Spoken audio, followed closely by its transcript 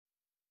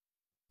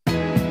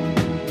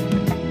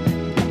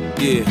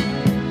Yeah,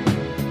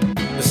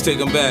 let's take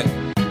them back.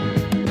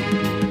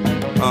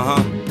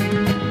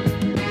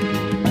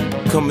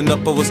 Coming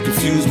up, I was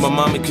confused, my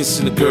mama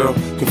kissing a girl.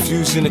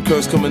 Confusion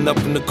occurs coming up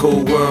in the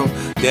cold world.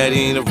 Daddy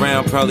ain't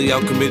around, probably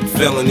out committing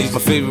felonies. My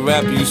favorite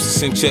rapper used to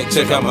sing,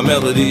 check out my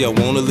melody. I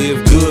wanna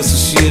live good,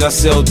 so shit, I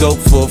sell dope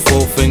for a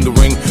 4-finger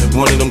ring.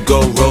 One of them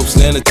gold ropes.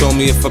 Nana told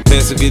me if I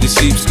pass, I get a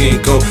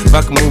sheepskin coat. If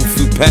I can move a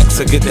few packs,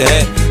 I get the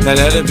hat. Now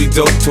that'd be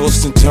dope,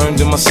 tossed and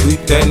turned in my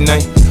sleep that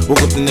night.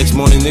 Woke up the next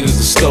morning, niggas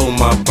have stole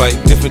my bike.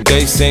 Different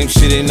day, same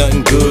shit, ain't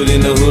nothing good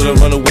in the hood. I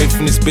run away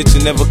from this bitch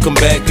and never come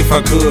back if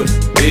I could.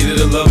 Hated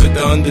to love it,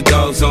 the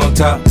underdogs on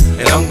top.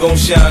 And I'm gon'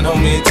 shine,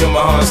 homie, until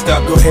my heart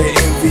stop. Go ahead,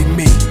 envy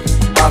me.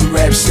 I'm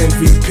Rap's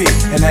MVP,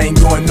 and I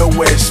ain't going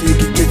nowhere, so you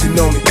can get to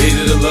know me.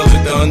 Hated to love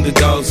it, the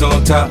underdogs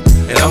on top.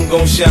 And I'm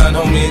gon' shine,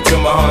 homie,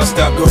 until my heart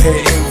stop. Go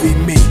ahead, envy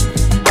me.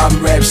 I'm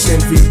Rap's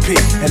MVP,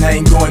 and I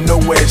ain't going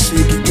nowhere, so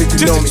you can get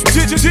to know me.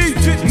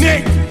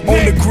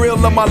 On the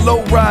grill of my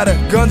lowrider,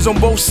 guns on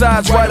both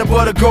sides, right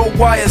above the gold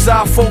wires.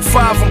 I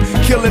 4-5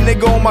 them, kill a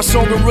nigga on my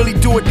song and really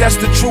do it. That's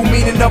the true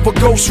meaning of a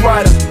ghost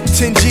rider.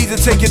 10 G's to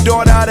take your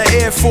daughter out of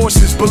Air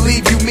Forces.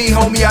 Believe you me,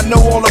 homie, I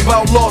know all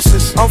about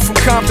losses. I'm from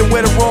Compton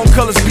where the wrong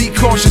colors, be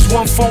cautious.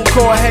 One phone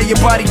call, I had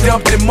your body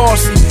dumped in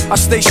Marcy. I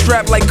stay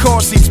strapped like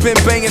car seats, been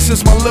banging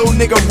since my little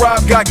nigga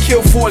Rob got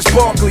killed for his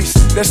Barclays.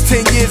 That's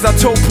 10 years, I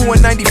told Pooh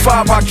in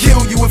 95, I'll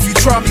kill you if you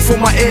try me for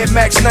my Air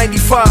Max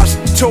 95s.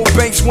 Told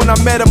Banks when I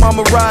met him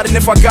I'ma ride, and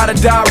if I gotta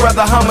die,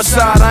 rather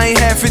homicide. I ain't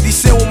had 50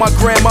 cent when my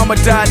grandmama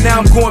died. Now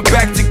I'm going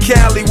back to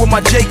Cali with my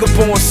Jacob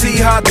on. See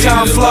how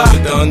time fly.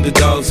 The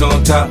underdogs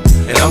on top,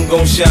 and I'm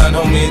gon' shine,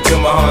 homie,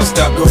 until my heart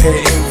stop. Go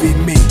ahead, envy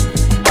me.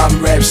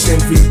 I'm Rap's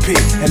MVP,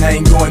 and I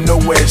ain't going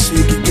nowhere, so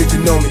you can get to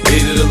know me.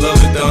 Hated to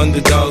love it, the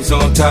underdogs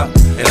on top,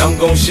 and I'm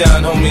gon'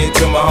 shine, homie,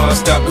 until my heart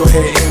stop. Go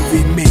ahead,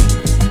 envy me.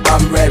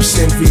 I'm Rap's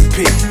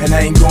MVP, and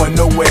I ain't going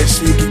nowhere,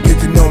 so you can get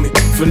to know me.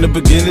 From the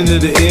beginning to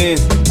the end,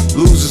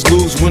 losers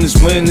lose, winners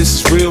win. This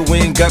is real, we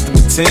ain't got to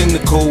pretend.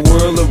 The cold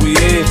world that we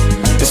in,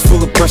 it's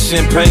full of pressure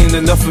and pain.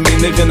 Enough of me,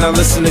 nigga, now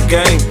listen to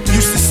game.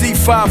 Used to see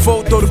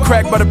 5-0, throw the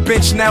crack by the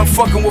bench. Now I'm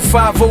fucking with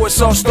 5-0,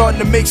 it's all starting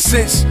to make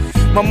sense.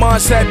 My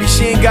mom's happy,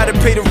 she ain't gotta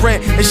pay the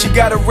rent, and she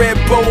got a red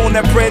bow on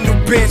that brand new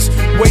Benz.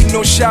 Waiting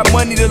on shot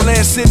money to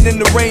land, sitting in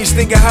the range,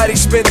 thinking how they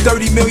spent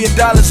 $30 million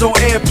on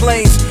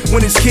airplanes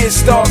when his kids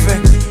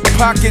starving.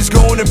 Pockets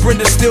going and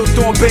Brenda still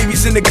throwing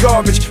babies in the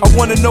garbage. I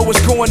wanna know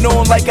what's going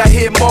on like I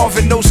hear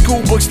Marvin. No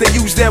school books, they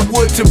use that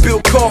wood to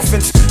build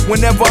coffins.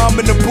 Whenever I'm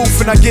in the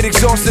booth and I get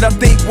exhausted, I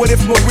think, what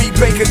if Marie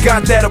Baker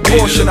got that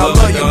abortion? I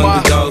love you, ma.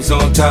 Underdogs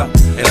on top,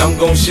 and I'm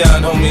gon'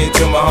 shine, homie,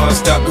 until my heart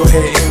stop. Go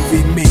ahead,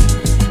 envy me.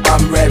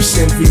 I'm Rap's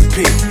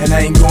MVP, and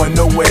I ain't going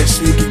nowhere,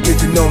 so you can get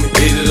to know me.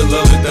 Hated to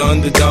love it, the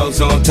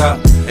underdogs on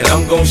top, and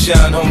I'm gon'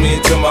 shine, homie,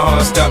 until my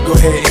heart stop. Go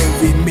ahead,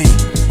 envy me.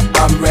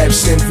 I'm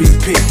Rap's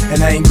MVP,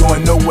 and I ain't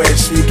going nowhere,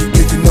 so you can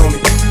get to know me.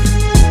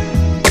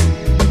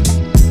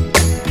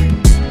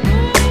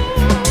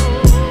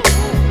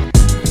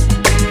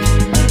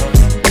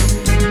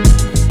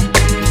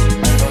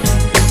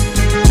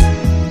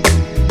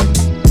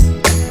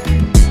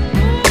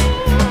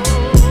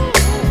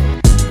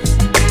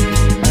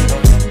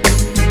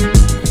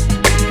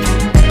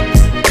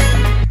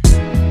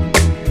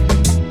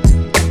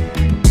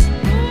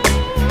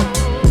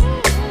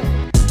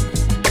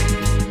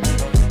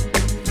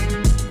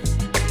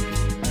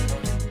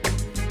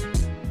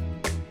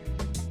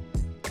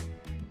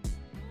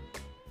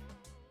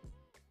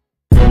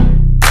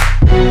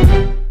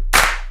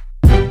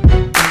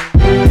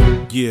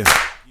 Yeah,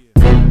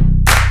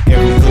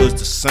 every hood's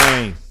the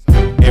same.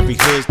 Every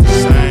hood's the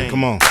same.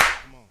 Come on.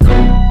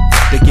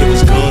 They give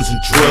us guns and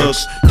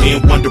drugs,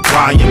 then wonder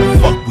why in the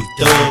fuck we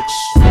thugs.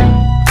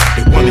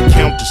 They wanna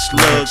count the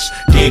slugs,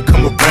 then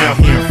come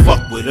around here and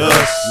fuck with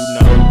us. You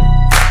know.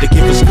 They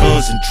give us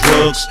guns and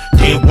drugs,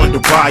 then wonder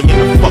why in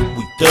the fuck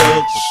we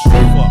thugs.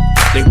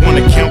 They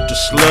wanna count the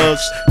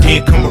slugs,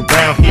 then come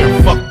around here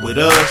and fuck with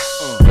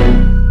us.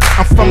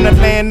 I'm from the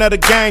land of the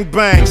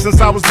gangbang.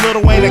 Since I was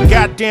little, ain't a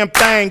goddamn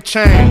thing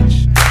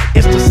changed.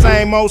 It's the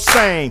same old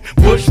same.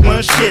 Bush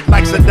run shit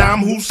like Saddam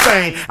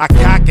Hussein. I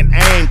cock and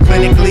aim,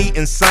 clinically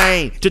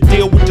insane, to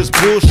deal with this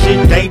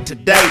bullshit day to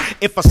day.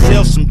 If I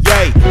sell some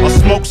yay or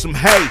smoke some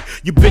hay,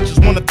 you bitches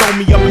wanna throw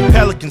me up in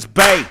Pelican's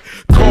Bay.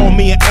 Call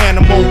me an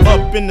animal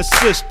up in the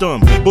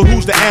system, but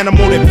who's the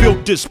animal that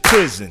built this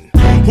prison?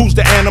 Who's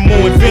the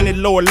animal invented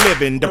lower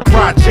living? The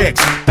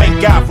projects,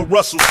 thank God for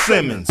Russell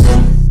Simmons.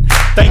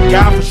 Thank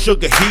God for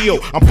Sugar Hill.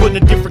 I'm putting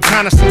a different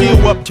kind of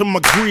steel up to my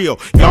grill.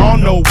 Y'all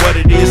know what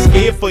it is,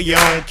 scared for your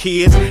own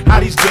kids. How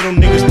these ghetto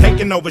niggas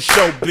taking over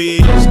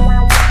showbiz.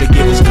 They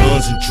give us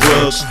guns and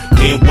drugs,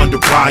 then wonder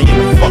why in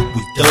the fuck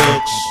we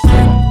thugs.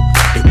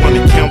 They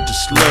wanna count the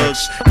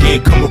slugs,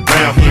 then come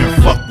around here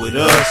and fuck with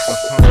us.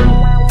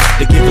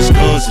 They give us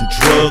guns and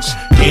drugs,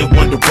 then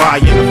wonder why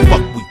in the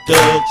fuck we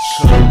thugs.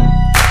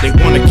 They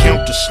wanna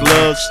count the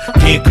slugs,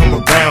 then come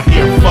around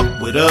here and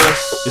fuck with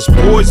us. It's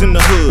boys in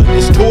the hood,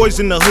 it's toys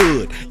in the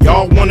hood.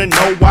 Y'all wanna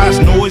know why it's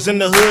noise in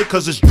the hood?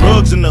 Cause it's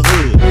drugs in the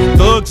hood,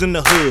 thugs in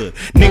the hood.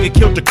 Nigga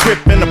killed the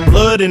Crip and the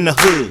blood in the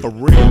hood. For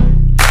real.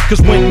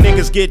 Cause when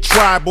niggas get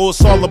tribal,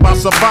 it's all about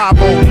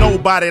survival,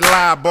 nobody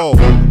liable.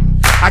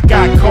 I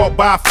got caught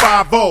by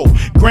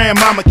 5-0.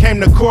 Grandmama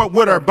came to court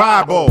with her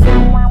Bible.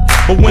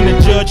 But when the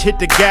judge hit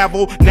the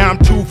gavel, now I'm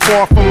too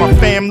far from my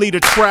family to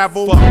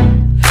travel.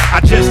 I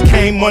just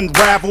came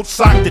unraveled,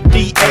 socked the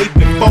DA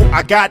before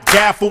I got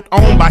gaffled.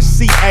 Owned by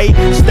CA,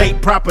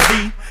 state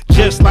property,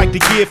 just like the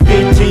year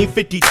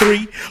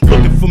 1553.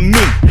 Looking for me,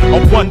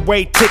 a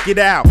one-way ticket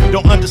out.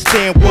 Don't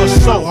understand what's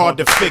so hard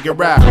to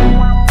figure out.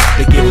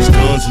 They give us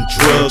guns and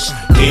drugs,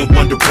 then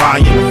wonder why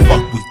in the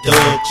fuck we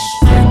thugs.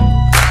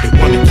 They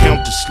wanna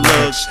count the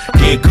slugs,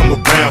 then come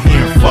around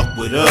here and fuck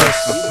with us.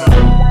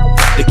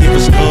 They give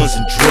us guns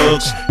and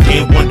drugs,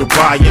 then wonder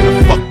why in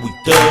the fuck we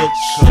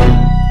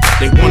thugs.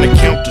 They wanna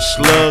count the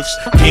slugs,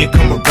 then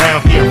come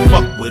around here and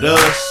fuck with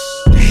us.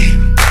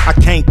 I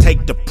can't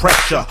take the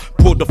pressure.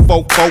 Pull the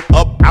fofo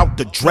up out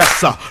the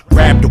dresser.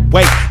 Grab the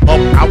weight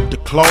up out the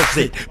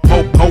closet.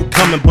 Po-po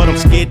coming, but I'm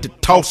scared to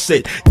toss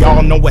it.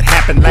 Y'all know what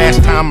happened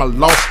last time I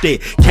lost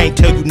it. Can't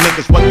tell you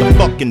niggas what the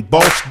fucking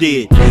boss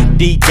did.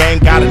 D-game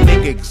got a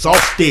nigga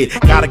exhausted.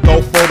 Gotta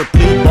go for the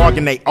plea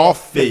bargain, they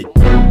off it.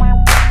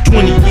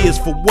 20 years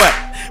for what?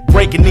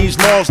 Breaking these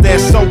laws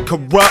that's so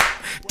corrupt.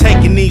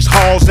 Taking these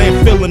halls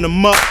and filling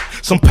them up.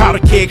 Some powder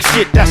keg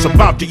shit that's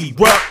about to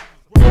erupt.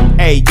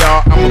 Hey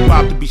y'all, I'm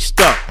about to be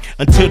stuck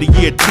until the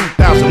year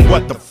 2000,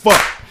 what the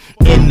fuck?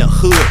 In the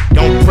hood,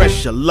 don't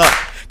press your luck,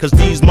 cause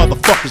these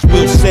motherfuckers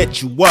will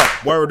set you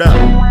up. Word up.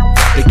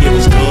 They give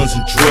us guns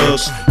and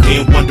drugs,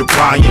 then wonder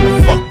why in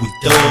the fuck we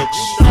thugs.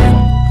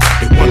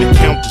 They wanna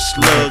count the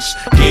slugs,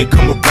 then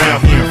come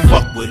around here and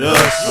fuck with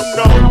us.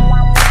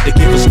 They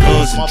give us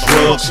guns and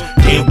drugs,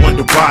 then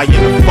wonder why in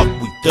the fuck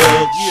we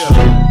thugs.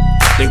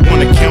 They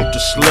wanna count the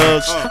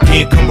slugs,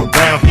 then come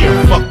around here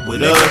and fuck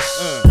with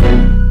us.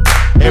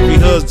 Every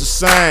hood's the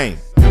same.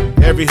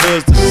 Every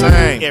hood's the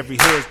same. Every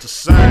hood's the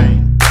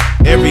same.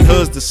 Every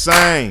hood's the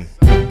same.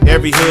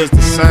 Every hood's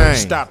the same.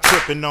 Stop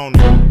tripping on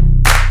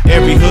it.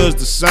 Every hood's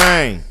the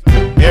same.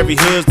 Every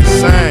hood's the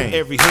same.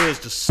 Every hood's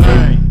the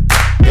same.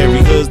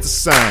 Every hood's the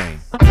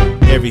same.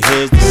 Every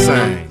hood's the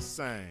same.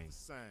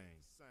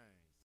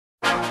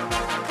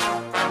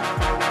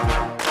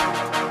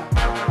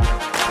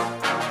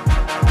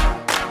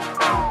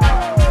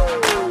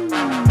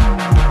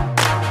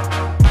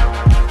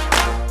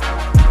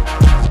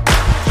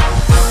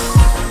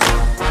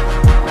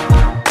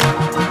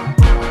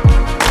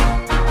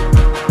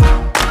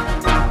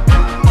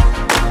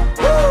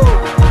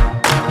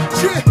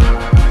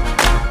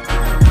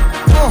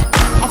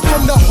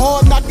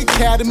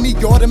 Academy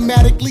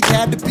automatically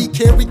had to be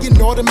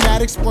carrying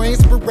automatic, spraying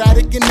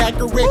sporadic,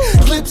 inaccurate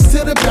clips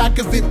to the back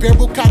of it,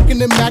 barrel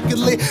cocking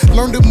immaculate.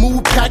 Learn to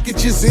move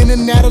packages in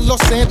and out of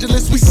Los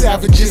Angeles. We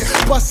savages,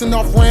 busting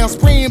off rounds,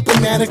 spraying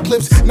banana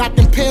clips,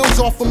 knocking pounds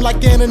off them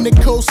like Anna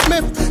Nicole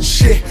Smith.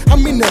 Shit,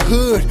 I'm in the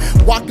hood,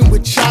 walking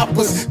with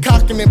choppers,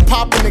 cocking and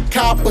popping the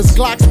coppers.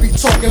 Glocks be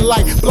talking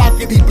like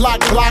blockity block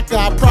blocker.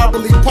 I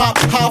probably pop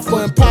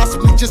Hoffa and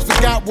possibly just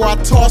forgot where I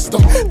tossed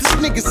them. This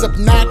nigga's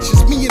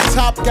obnoxious. Me and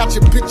Top got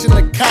your bitch in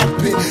the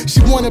cockpit. She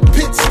want a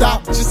pit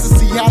stop just to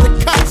see how the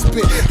cops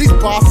spit. These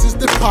bosses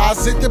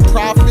deposit the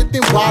profit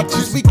and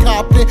watches. We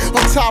copping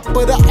on top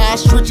of the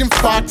ostrich and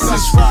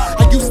foxes.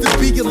 I used to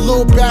be a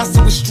little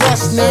bastard with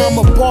stress. Now I'm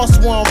a boss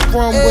where I'm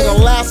from with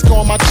Alaska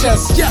on my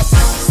chest. Yes.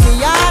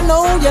 See, I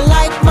know you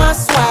like my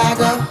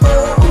swagger.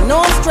 You know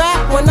I'm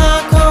strapped when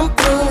I come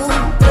through.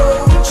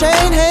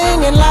 Chain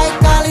hanging like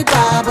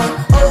Alibaba.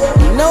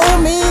 You know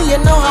me, you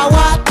know how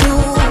I do.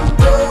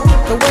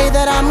 The way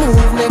that I move,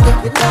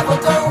 nigga, you never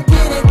gon'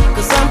 get it,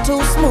 cause I'm too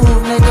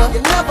smooth, nigga.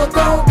 You never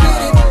gon'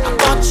 get it, I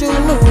thought you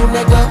knew,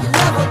 nigga. You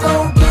never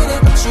gon' get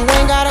it, but you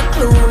ain't got a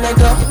clue,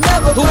 nigga. You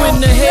never Who in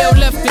the hell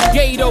left the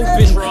gate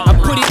open? I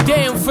put it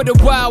down for the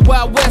Wild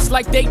Wild West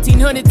like the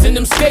 1800s in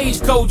them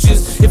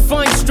stagecoaches. If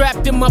I ain't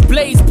strapped in my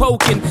blaze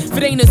poking, if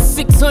it ain't a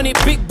 600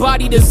 big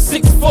body, the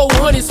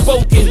 6'400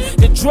 spoken.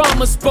 The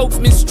drama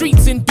spokesman,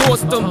 streets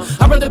endorsed them.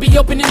 I'd rather be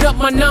opening up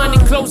my 9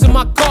 and closing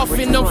my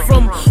coffin. I'm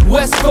from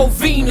West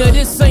Covina,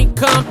 this ain't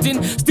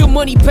Compton. Still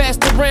money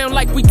passed around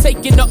like we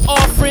taking the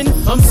offering.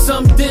 I'm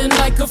something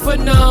like a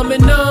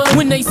phenomenon.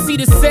 When they see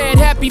the sad,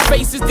 happy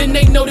faces, then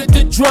they know that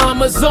the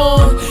drama's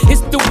on.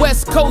 It's the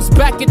West Coast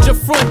back at your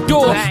front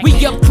door.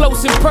 We up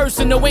close and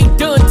personal, ain't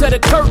done till the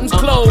curtains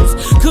close.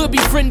 Could be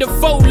friend or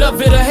foe,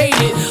 love it or hate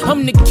it.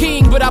 I'm the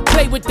king, but I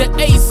play with the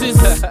aces.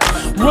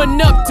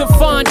 Run up to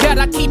find out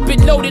I keep it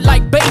loaded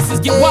like bases.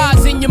 Get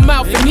wise in your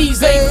mouth and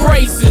these ain't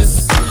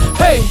braces.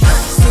 Hey.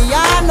 See,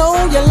 I know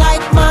you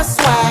like my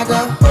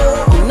swagger.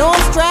 You know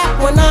I'm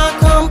strapped when I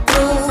come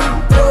through.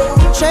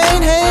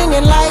 Chain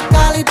hanging like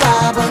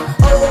Alibaba.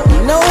 You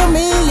know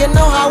me, you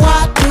know how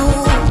I do.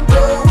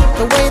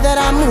 The way that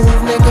I move,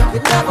 nigga,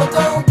 you never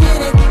gon' get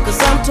it, cause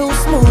I'm too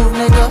smooth,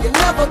 nigga. You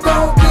never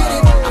gon' get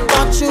it, I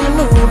thought you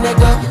knew,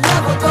 nigga. You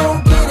never gon'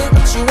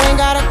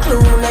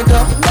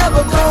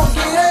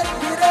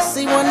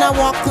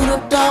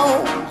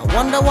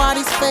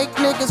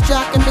 niggas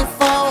jacking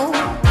before.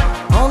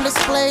 On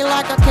display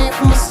like I came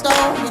from a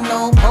store, you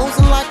know,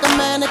 posing like a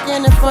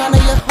mannequin in front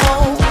of your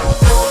hoe.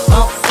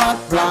 Up front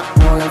block,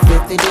 more than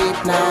 50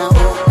 deep now.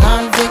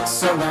 Convicts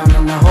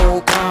surrounding the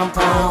whole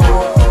compound.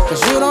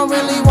 Cause you don't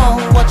really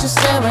want what you're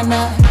staring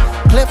at.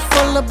 Clip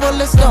full of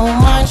bullets, don't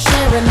mind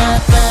sharing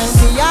that thing.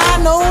 See, I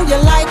know you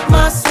like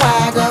my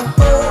swagger.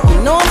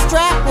 You know I'm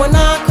strapped when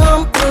I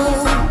come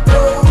through.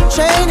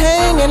 Chain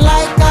hanging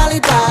like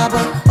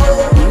Alibaba.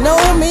 You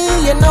know me,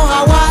 you know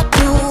how I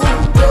do.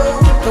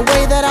 The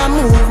way that I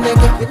move,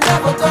 nigga, you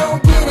never gon'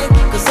 get it.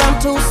 Cause I'm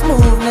too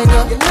smooth,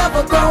 nigga, you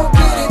never gon'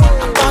 get it.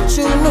 I thought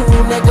you knew,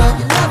 nigga,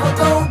 you never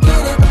gon'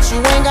 get it. But you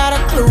ain't got a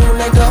clue,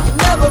 nigga, you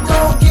never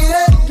gon' get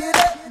it. Get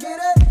it, get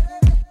it.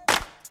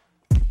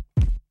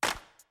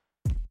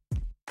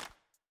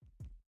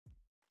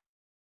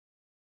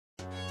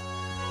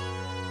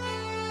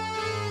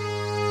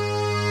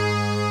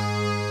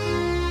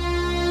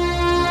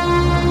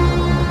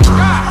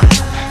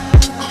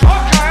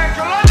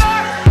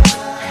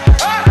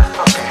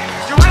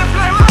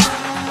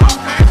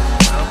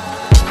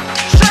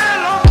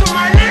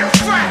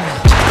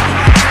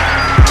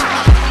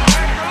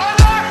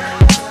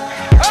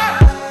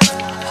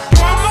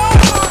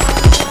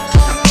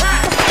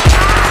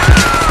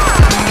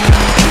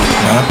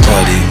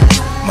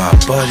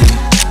 Buddy,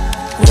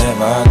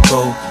 wherever I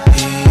go,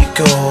 he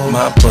go.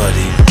 My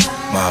buddy,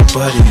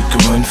 you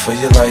can run for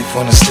your life,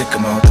 wanna stick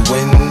him out the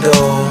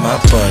window. My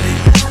buddy,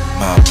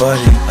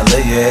 I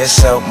lay your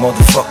ass out,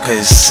 motherfucker,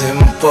 it's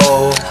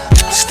simple.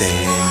 Stay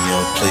in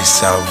your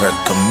place, I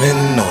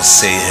recommend, or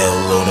say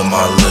hello to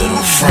my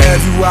little friend.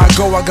 Everywhere I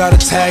go, I gotta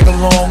tag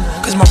along,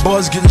 cause my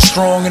buzz getting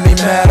strong and they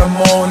mad I'm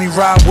on. They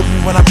ride with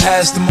me when I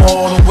pass them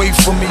all, and wait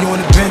for me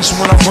on the bench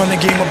when I run a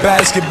game of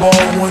basketball.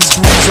 One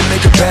squeeze to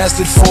make a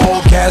bastard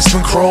fall, gasp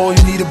and crawl.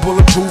 You need a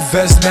bulletproof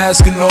vest,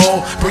 mask and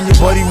all. Bring your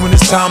buddy when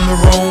it's time to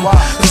roam,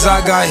 cause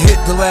I got hit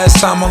the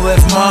last time I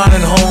left mine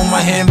at home.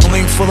 My hand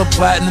blink full of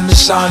platinum and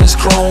shine is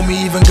chrome.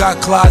 He even got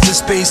closet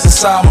space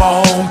inside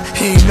my home.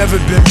 He ain't never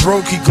been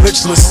broke, he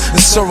glitchless and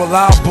so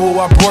reliable.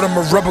 I brought him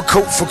a rubber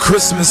coat for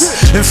Christmas,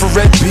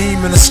 infrared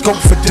beam and a scope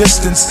for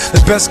distance. The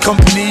best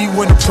company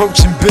when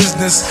approaching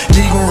business, and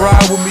he gon'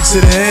 ride with me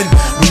to the end.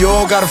 We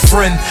all got a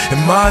friend,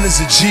 and mine is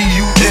a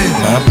G-U-N.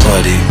 My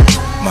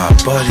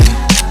buddy,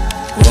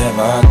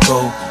 wherever I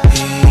go,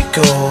 he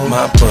go.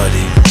 My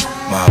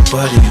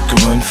buddy, you can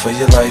run for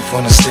your life,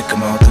 wanna stick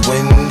him out the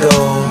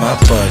window. My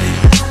buddy,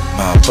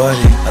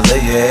 I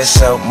lay your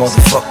ass out,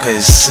 motherfucker,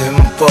 it's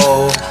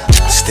simple.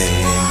 Stay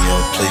in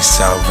your place,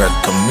 I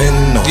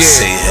recommend, or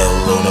say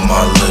hello to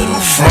my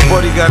little friend. My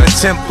buddy got a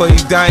temper, he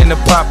dying to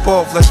pop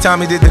off. Last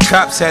time he did the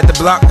cops, had the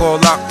block all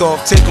locked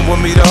off. Take him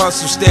with me to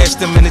hustle, stashed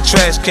him in the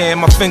trash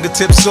can. My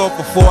fingertips off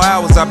for 4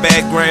 hours, I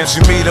bag grams.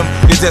 You meet him,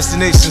 your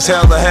destination's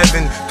hell or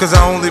heaven, cause I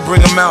only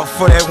bring him out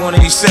for that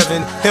 187.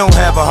 He don't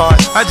have a heart,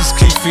 I just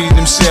keep feeding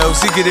him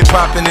shells. He get it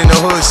poppin' in the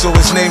hood, so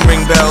his name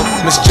ring bell.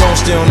 Miss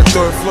Jones stay on the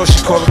 3rd floor,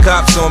 she called the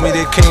cops on me.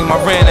 They came, I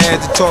ran, I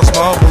had to toss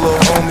my other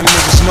little homie.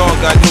 Niggas know I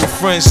got new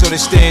friends, so they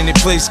stay in their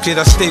place, kid.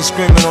 I stay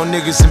screaming on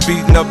niggas and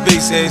beating up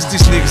bass heads.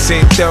 These niggas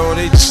ain't thorough,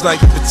 they just like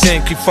to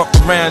pretend. Keep fuck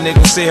around, they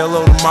gon' say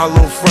hello to my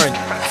little friend.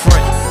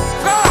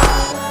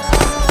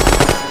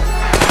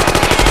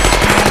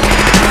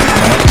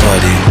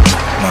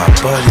 My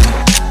buddy,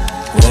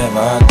 wherever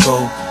I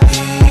go,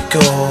 he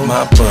go.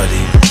 My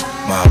buddy,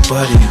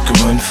 you can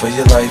run for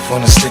your life,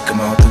 wanna stick him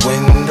out the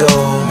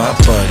window. My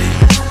buddy,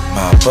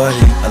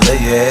 I lay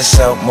your ass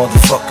out,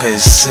 motherfucker,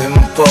 it's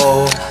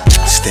simple.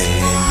 Stay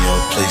in your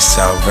place,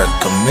 I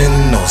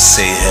recommend, or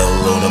say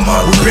hello to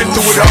my little friend. We've been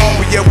through it all,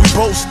 but yeah, we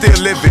both still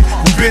living.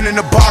 We've been in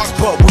the box,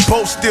 but we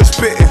both still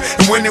spitting.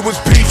 And when it was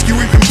beef, you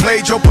even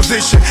played your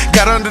position.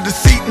 Got under the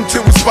seat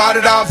until we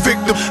spotted our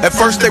victim. At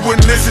first they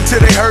wouldn't listen till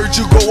they heard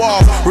you go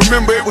off.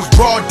 Remember it was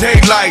broad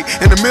daylight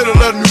in the middle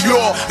of New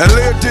York, and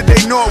little did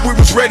they know it, we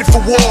was ready for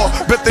war.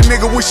 Bet the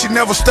nigga wish he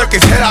never stuck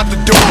his head out the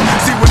door.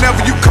 See, whenever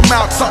you come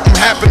out, something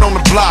happen on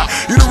the block.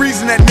 You the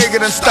reason that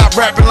nigga done stopped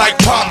rapping like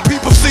Pop.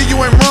 People see you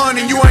ain't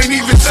running, you ain't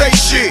even say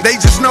shit. They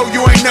just know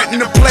you ain't nothing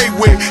to play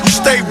with. You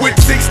stay with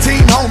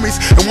 16 homies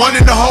and one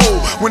in the hole.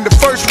 When the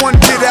first one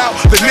get out,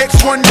 the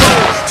next one go.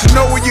 To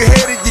know where you're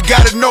headed, you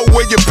gotta know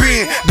where you've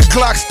been. The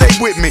Glock stay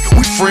with me,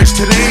 we friends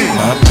to the end.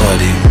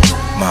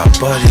 My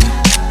buddy,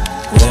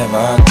 wherever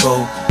I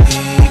go,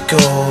 he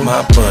go.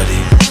 My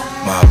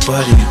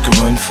buddy, you can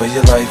run for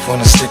your life,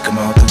 wanna stick him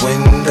out the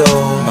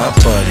window. My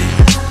buddy,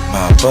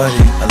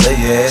 I lay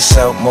your ass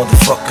out,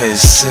 motherfucker,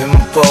 it's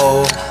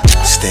simple.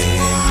 Stay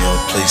in your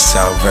place,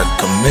 I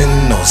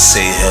recommend, or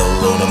say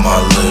hello to my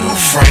little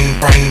friend.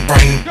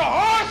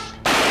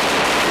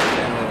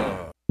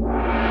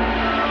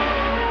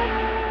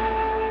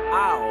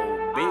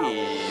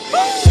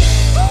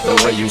 The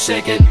way you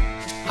shake it,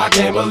 I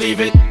can't believe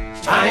it.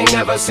 I ain't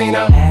never seen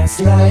a ass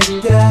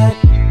like that.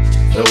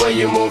 The way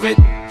you move it,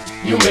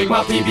 you make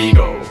my PB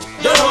go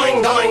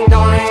doing, doing,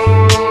 doing.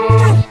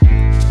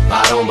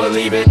 I don't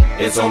believe it,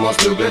 it's almost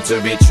too good to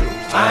be true.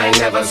 I ain't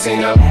never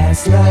seen a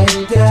ass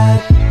like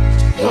that.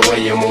 The way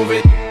you move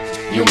it,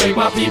 you make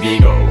my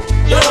PB go.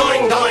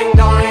 Doing, doing,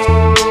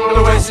 doing.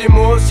 The way she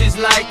moves, she's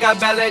like a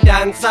belly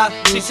dancer.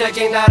 She's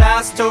shaking that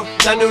ass to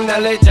the new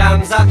Nelly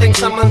jams. I think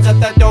someone's at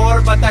the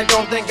door, but I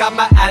don't think I'm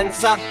an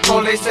answer.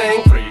 Police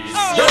saying freeze.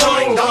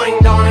 Doing, doing,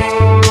 doing.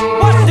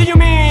 What do you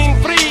mean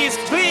freeze?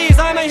 Please,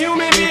 I'm a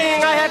human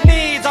being, I have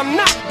needs. I'm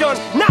not done,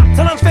 not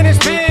till I'm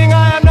finished being.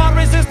 I am not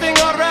resisting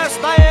arrest,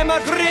 I am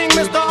agreeing,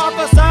 Mr.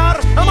 Officer.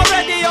 I'm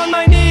already on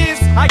my knees.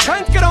 I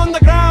can't get on the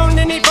ground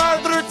any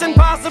further, it's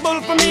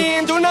impossible for me.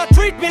 And do not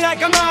treat me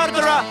like a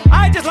murderer.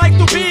 I just like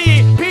to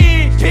be,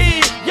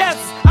 yes,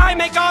 I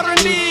make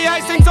R&B. I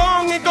sing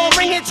song, it go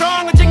ring it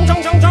strong, ching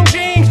chong chong chong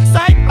ching.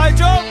 Psych, I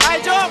joke,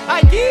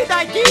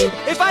 I kid.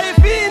 If I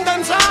offend,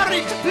 I'm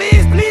sorry.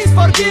 Please, please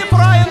forgive, for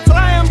I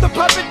am the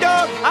puppet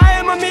dog. I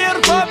am a mere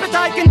puppet,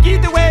 I can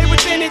get away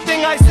with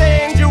anything I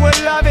say and you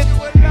will love it.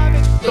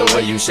 The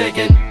way you shake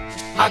it,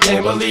 I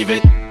can't believe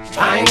it.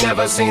 I ain't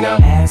never seen a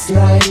ass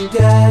like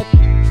that.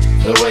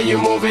 The way you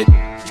move it,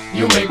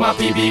 you make my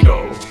PB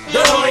go.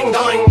 Doing,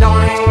 doing,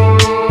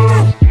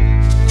 doing.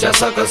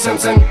 Just like a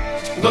Simpson,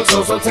 looks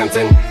so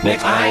tempting.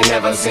 Nick, I ain't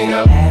never seen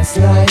a ass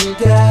like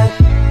that.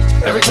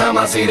 Every time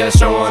I see that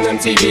show on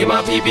MTV,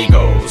 my PB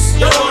goes.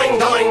 Doing,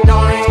 doing,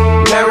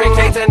 doing. Mary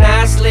Kate and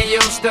Ashley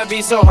used to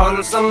be so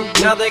wholesome.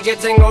 Now they're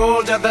getting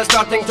older, they're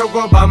starting to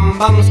grow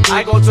bum-bums.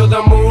 I go to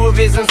the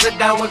movies and sit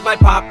down with my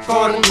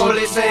popcorn,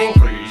 fully saying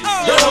freeze.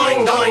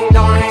 Doing, doing,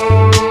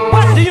 doing.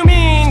 What do you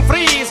mean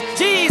freeze?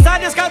 Jeez, I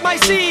just got my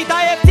seat,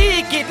 I have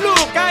ticket.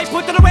 Look, I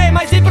put it away,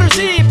 my zipper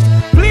zip.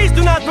 Please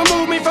do not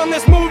remove me from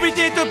this movie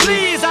theater,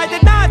 please. I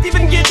did not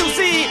even get to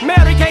see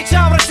Mary Kate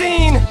shower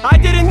scene. I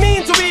didn't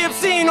mean to be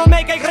obscene or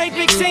make a great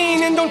big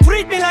scene. And don't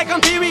treat me like I'm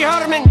Pee Wee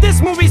Herman.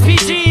 This movie's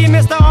PG,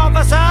 Mr.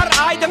 Officer.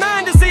 I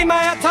demand to see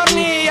my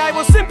attorney. I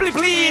will simply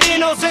plead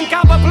innocent,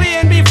 cop a plea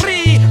and be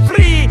free.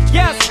 Free,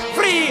 yes,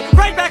 free,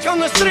 right back on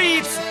the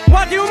streets.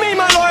 What do you mean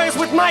my lawyer's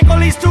with Michael,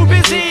 he's too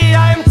busy?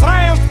 I am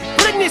triumph.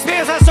 Britney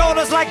Spears has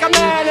shoulders like a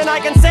man. And I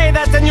can say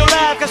that and you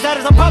laugh, cause that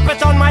is a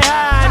puppet on my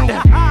hand.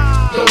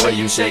 The way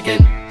you shake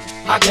it,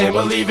 I can't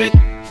believe it.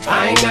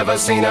 I ain't never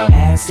seen a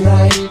ass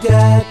like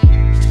that.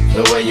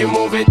 The way you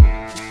move it,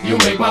 you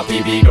make my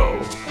PB go.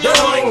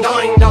 Doing,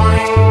 doing,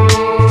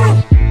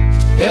 doing.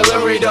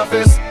 Hillary Duff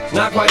is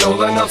not quite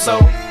old enough, so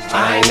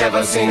I ain't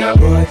never seen a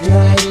butt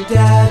like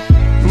that.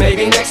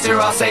 Maybe next year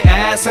I'll say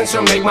ass and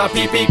she'll make my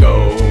pee-pee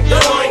go.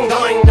 Doing,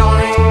 doing,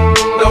 doing.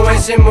 The way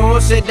she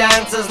moves, she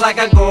dances like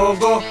a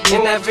go-go.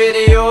 In that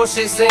video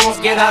she sings,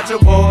 get out your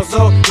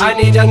bozo. I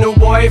need a new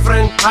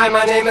boyfriend, hi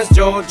my name is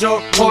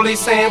Jojo. Police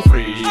saying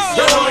freeze.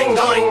 Doing,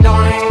 doing,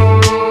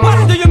 doing.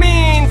 What do you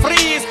mean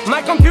freeze?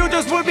 My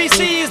computers will be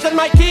seized and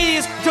my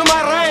keys to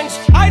my ranch.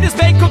 I just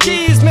bake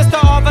cookies,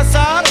 Mr.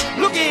 Officer.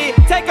 Looky,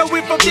 take a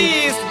whip of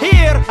these.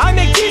 Here, I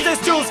make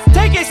Jesus juice,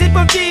 take a sip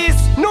of these.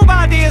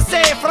 Nobody is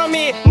safe from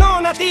me, no,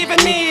 not even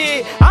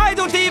me. I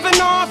don't even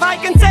know if I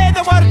can say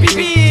the word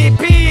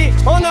P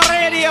on the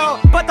radio,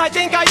 but I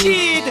think I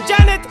did.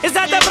 Janet, is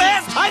that the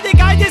breast? I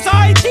think I just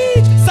saw it.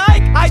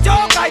 Psych, I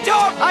joke, I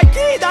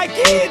kid.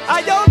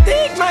 I don't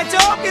think my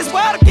joke is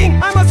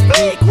working. I must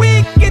flee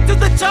quick, get to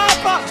the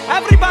chopper.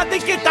 Everybody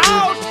get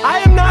out.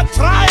 I am not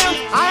Triumph,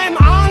 I am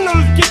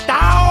Arnold, get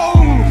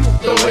down.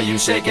 The way you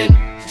shake it,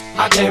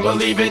 I can't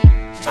believe it.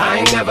 I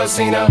ain't never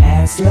seen a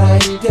ass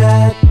like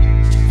that.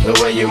 The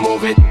way you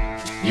move it,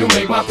 you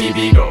make my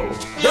PB go.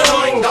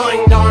 Doing,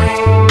 doing,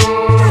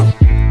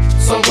 doing.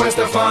 So Gwen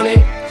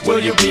Stefani, will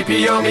you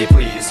PP on me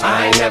please?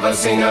 I ain't never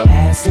seen a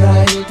ass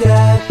like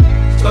that.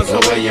 Cause the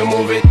way you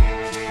move it,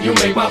 you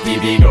make my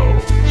PB go.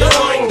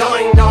 Doing,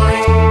 doing,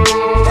 doing.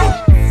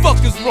 What the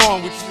fuck is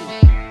wrong with you?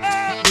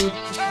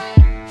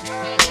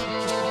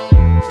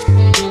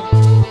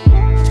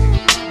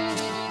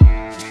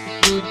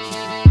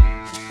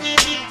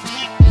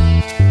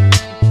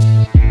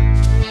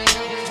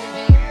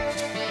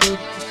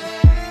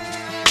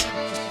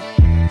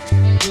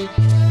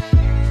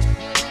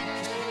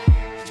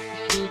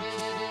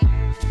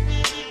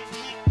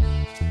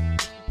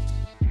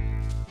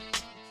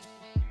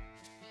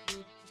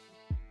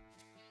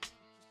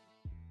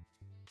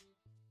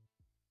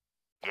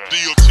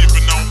 Deal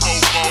tipping on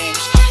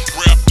Bobos,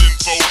 wrapped in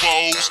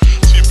Bobos,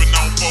 tipping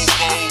on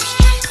Bobos,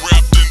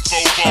 wrapped in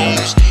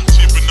Bobos,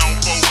 tipping on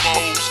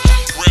Bobos,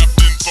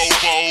 wrapped in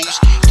Bobos,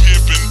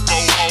 pimping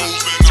Bobos,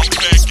 and I'm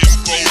packing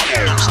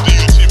Bobos. I'm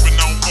still tipping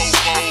on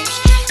Bobos,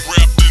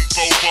 wrapped in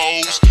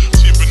Bobos,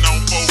 tipping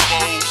on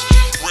Bobos,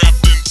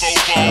 wrapped in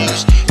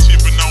Bobos,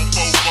 tipping on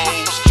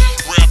Bobos,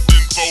 wrapped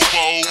in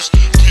Bobos,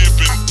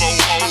 pimping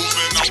Bobos,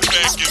 and I'm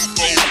packing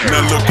Bobos.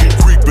 Now look who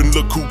creeping,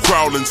 look who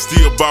crawling,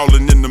 still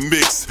ballin' in the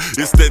mix.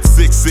 It's that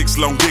 6'6"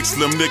 long dick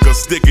slim nigga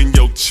sticking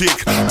your chick.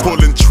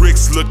 Pulling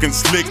tricks, looking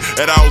slick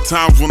at all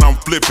times when I'm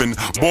flipping.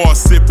 Bar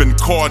sipping,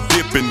 car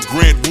dipping,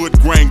 Grant Wood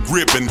grain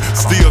gripping.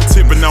 Still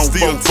tipping on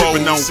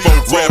fofos,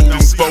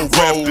 rapping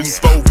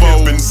fofos,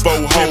 pimping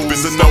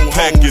fofos, and no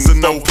packing,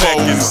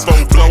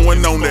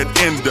 blowing on that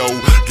endo.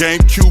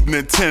 GameCube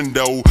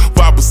Nintendo,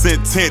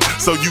 5% tint,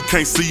 so you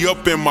can't see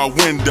up in my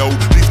window.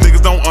 These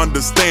niggas don't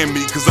understand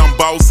me, cause I'm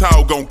boss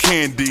hog on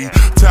candy.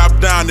 Top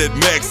down at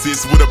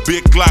Maxis with a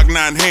big Glock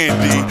 9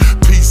 handy.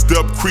 Pieced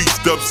up,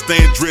 creased up,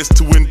 stand dressed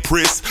to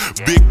impress.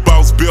 Big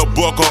boss belt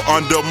buckle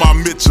under my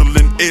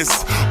Michelin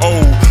S.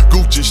 Oh,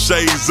 Gucci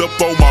shades up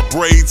on my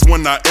braids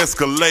when I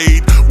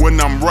escalade. When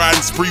I'm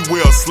riding spree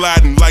wheel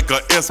sliding like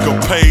a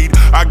escapade.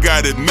 I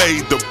got it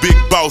made, the big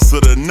boss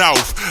of the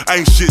North.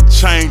 Ain't shit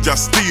changed, I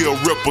still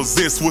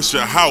represent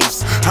Swisher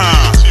House.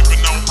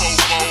 Tipping on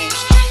fofos,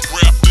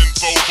 wrapped in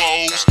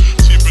fofos.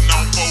 Tipping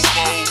on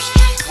fofos,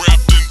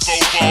 wrapped in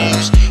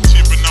fofos.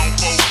 Tipping on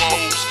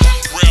fofos,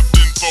 wrapped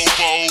in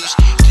fofos.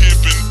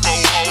 Pimping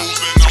fofos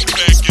and I'm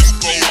packing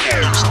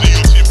fofos.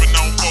 Still tipping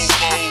on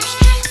fofos,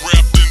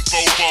 wrapped in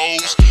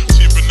fofos.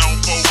 Tipping on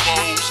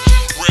fofos,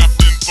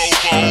 wrapped in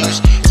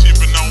fofos.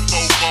 Tipping on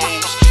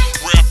fofos,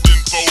 wrapped in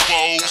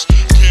fofos.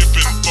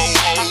 Pimping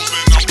fofos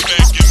and I'm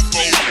packing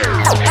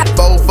fofos.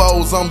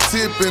 Fofos, I'm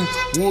tipping.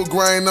 Wood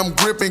grain, I'm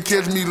gripping.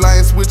 Catch me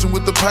lane switching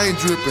with the paint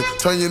dripping.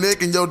 Turn your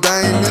neck and your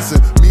dang missing.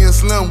 Me and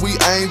Slim, we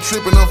ain't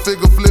tripping. I'm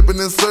figure flipping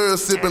and syrup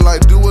sipping.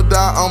 Like do or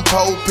die, I'm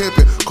pole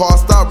pimping. Car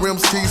stop,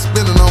 rims keep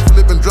spinning. I'm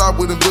flipping drop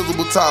with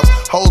invisible tops.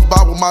 Hose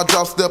bob with my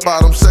drop step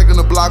out. I'm shaking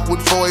the block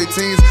with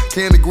 418s.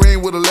 Candy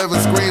green with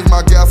 11 screens.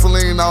 My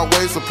gasoline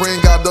always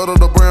supreme. Got Dodo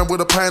the brand with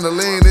a pain of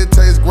lean. It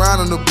tastes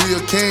grinding to be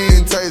a king.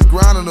 It tastes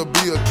grinding to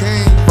be a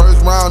king.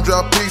 First round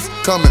drop piece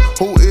coming.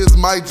 Who is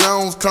Mike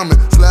Jones coming?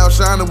 Slab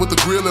shining with the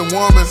grilling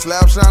woman.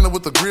 Slab shining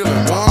with the grilling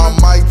woman. I'm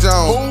Mike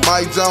Jones.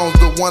 Mike Jones,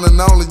 the one and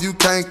only. You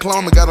can't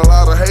clone me. Got a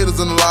lot of haters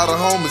and a lot of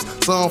homies.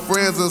 Some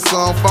friends and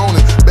some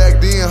phony. Back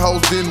then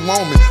hoes didn't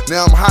want me.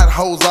 Now I'm hot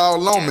hoes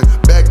all on me.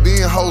 Back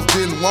then hoes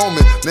didn't want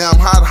me. Now I'm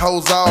hot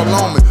hoes all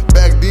on me.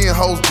 Back then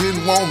hoes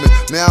didn't want me.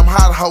 Now I'm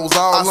hot hoes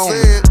all on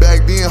me.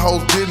 Back then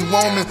hoes didn't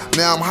want me.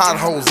 Now I'm hot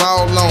hoes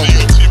all on me.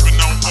 Tipping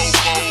on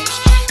fofos,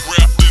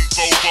 wrapped in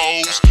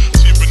fofos.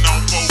 Tipping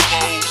on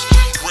fofos,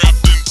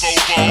 wrapped in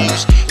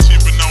fofos.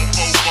 Tipping on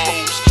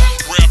fofos,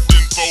 wrapped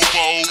in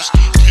fofos.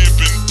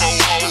 Pimping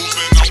fofos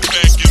and I'm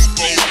packing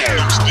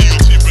fofos. Still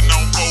tipping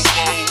on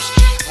fofos,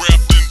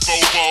 wrapped in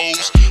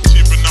fofos.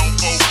 Tipping on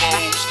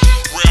fofos,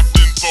 wrapped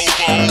in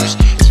fofos.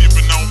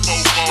 Tipping on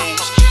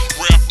fofos,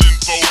 wrapped in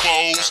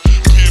fofos.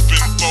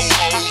 Pimping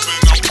fofos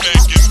and I'm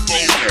packing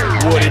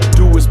fofos. What it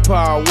do is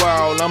Power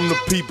Wow, I'm the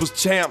people's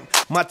champ.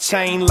 My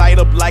chain light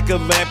up like a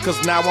lamp,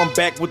 cause now I'm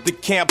back with the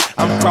camp.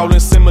 I'm crawling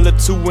similar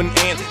to an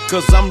ant,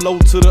 cause I'm low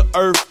to the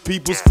earth.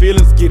 People's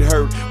feelings get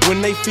hurt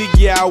when they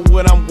figure out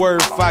what I'm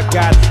worth. I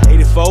got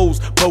 84s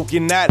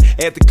poking out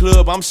at the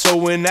club, I'm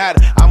showing out.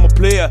 I'm a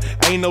player,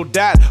 ain't no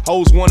doubt.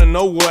 Hoes wanna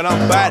know what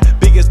I'm about.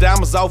 Biggest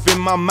diamonds off in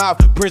my mouth,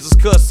 princess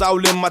cuts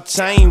all in my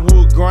chain.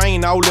 Wood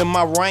grain all in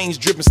my range,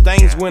 dripping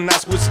stains when I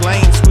switch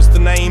lanes. Switch the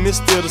name, it's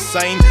still the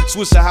same.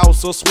 Switch a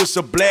house or switch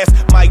a blast.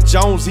 Mike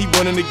Jones, he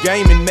running the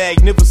game and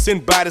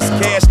magnificent by this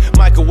cash.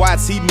 Michael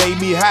Watts, he made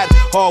me hot.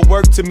 Hard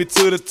work took me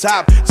to the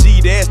top.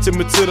 G-Dash took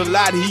me to the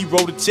lot. He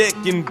wrote a check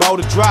and bought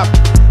a drop.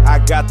 I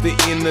got the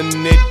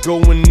internet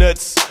going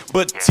nuts,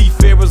 but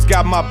T-Ferris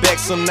got my back,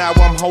 so now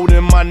I'm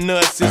holding my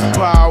nuts. It's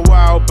Power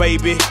Wow,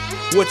 baby.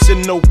 What you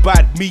know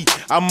about me?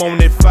 I'm on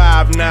that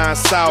 5-9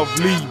 South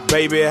Lee,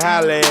 baby.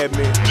 Holla at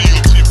me.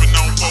 Still tipping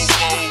on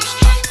fofos,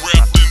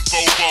 wrapped in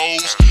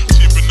fofos.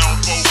 Tipping on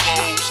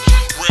fofos,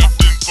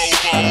 wrapped in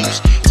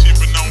fofos.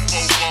 Tipping on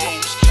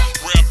fofos,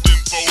 wrapped in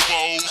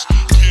fofos.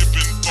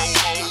 Pimping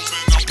fofos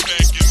and I'm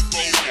packing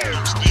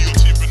fofos. Still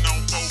tipping on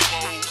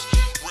fofos,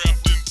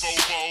 wrapped in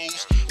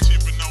fofos.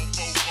 Tipping on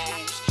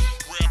fofos,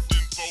 wrapped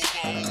in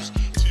fofos.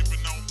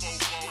 Tipping on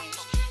fofos,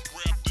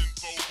 wrapped in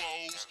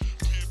fofos.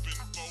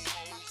 Pimping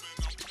fofos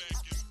and I'm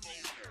packing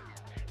fofos.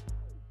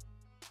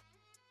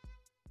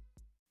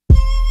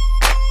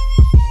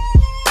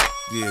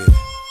 Yeah.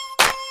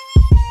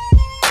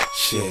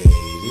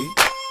 Shady.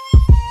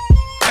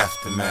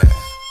 Aftermath.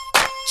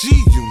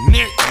 Gee, you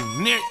neck.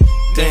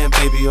 Damn,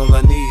 baby, all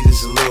I need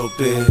is a little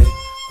bit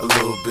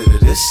of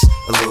this,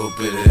 a little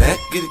bit of that.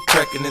 Get it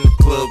crackin' in the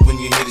club when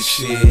you hear the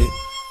shit.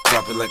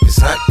 Drop it like it's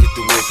hot, get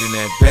the work in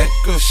that back.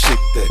 Girl, shake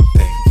that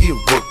thing, yeah,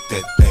 work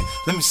that thing.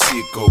 Let me see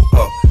it go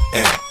up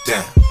and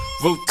down.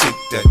 Rotate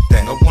that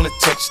thing, I wanna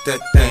touch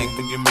that thing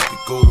when you make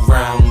it go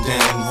round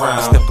and round.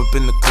 I step up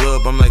in the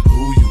club, I'm like,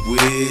 who you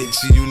with?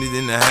 See unit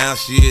in the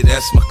house, yeah,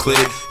 that's my clique.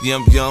 Yeah,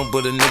 I'm young,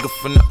 but a nigga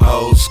from the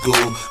old school.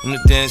 On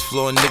the dance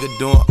floor, a nigga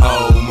doing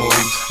old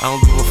moves. I don't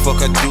give a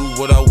fuck, I do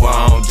what I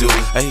want to.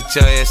 I hit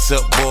your ass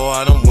up, boy,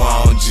 I don't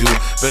want you.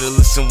 Better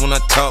listen when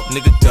I talk,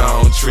 nigga,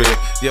 don't trip.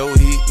 Yo,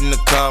 heat in the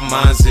car,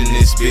 mine's in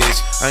this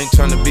bitch. I ain't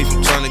tryna beef,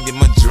 I'm tryna get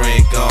my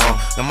drink on.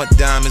 Now my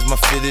diamonds, my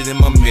fitted, and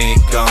my mink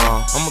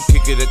on. I'ma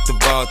kick it at the the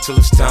bar till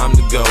it's time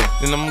to go.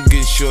 Then I'ma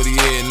get shorty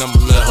here and I'ma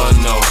let her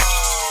know.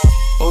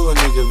 All a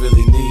nigga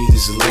really need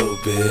is a little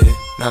bit.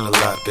 Not a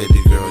lot,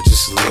 baby girl,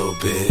 just a little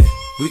bit.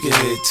 We can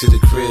head to the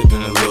crib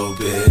in a little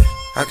bit.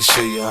 I can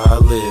show you how I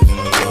live in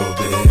a little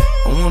bit.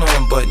 I wanna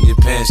unbutton your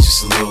pants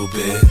just a little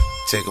bit.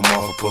 Take them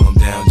off and pull them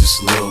down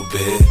just a little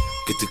bit.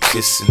 Get the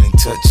kissing and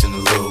touching a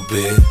little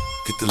bit.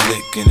 Get the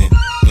licking it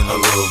in a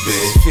little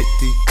bit.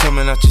 50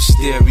 coming out your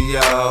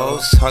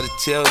stereos. Hard to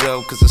tell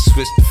though, cause I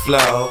switched the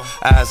flow.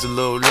 Eyes a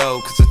little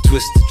low, cause I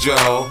twist the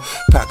jaw.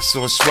 Pockets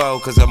on swole,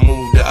 cause I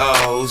move the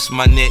O's.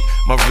 My neck,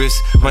 my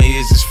wrist, my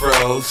ears is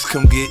froze.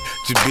 Come get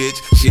your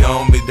bitch, she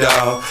on me,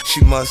 dawg.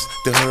 She must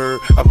have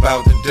heard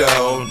about the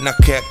dough. Now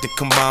Captain,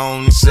 come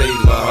on and save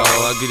her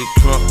hoe. I get it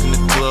crunk in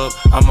the club,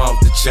 I'm off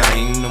the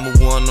chain. Number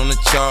one on the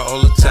chart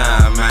all the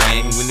time,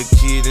 man. When the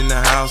kid in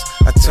the house,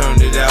 I turn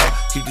it out.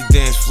 Keep the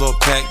dance floor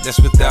packed, that's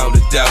without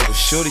a doubt. But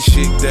shorty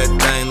shake that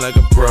thing like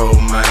a pro,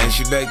 man.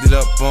 She backed it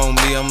up on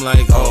me, I'm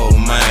like, oh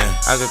man.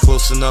 I got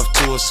close enough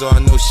to her so I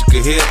know she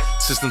could hear.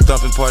 System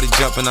thumping, party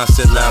jumping, I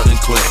said loud and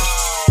clear.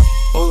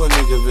 All a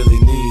nigga really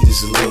need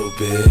is a little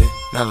bit.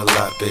 Not a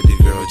lot, baby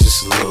girl,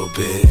 just a little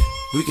bit.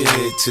 We can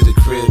head to the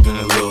crib in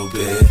a little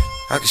bit.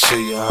 I can show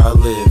you how I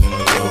live in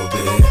a little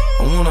bit.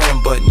 I wanna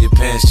unbutton your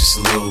pants just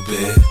a little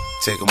bit.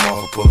 Take them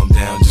off and pull them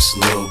down just a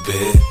little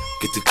bit.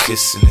 Get the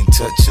kissing and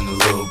touching a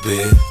little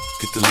bit.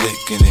 Get the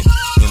licking it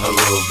in a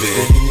little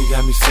bit. And you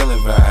got me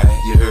feeling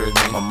right, you heard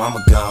me. My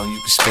mama gone, you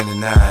can spend the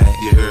night,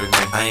 you heard me.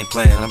 I ain't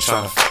playing, I'm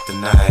trying to fuck the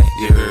night,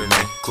 you heard me.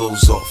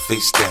 Clothes off,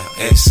 face down,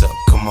 ass up,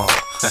 come on.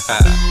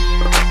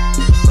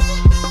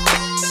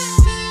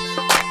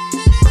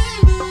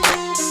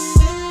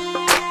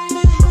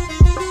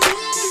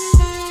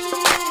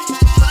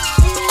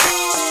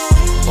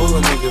 All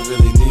a nigga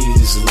really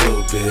need is a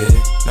little bit.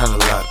 Not a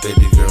lot,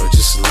 baby girl,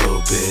 just a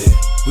little bit.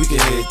 We can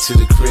head to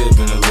the crib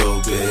in a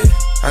little bit.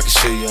 I can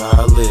show you how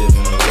I live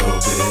in a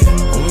little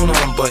bit. I wanna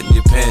unbutton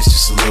your pants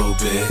just a little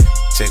bit.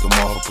 Take them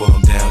off, pull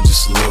them down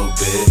just a little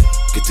bit.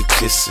 Get the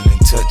kissing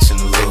and touching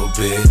a little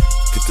bit.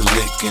 Get the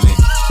licking it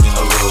in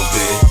a little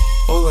bit.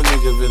 All a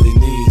nigga really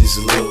need is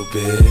a little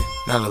bit.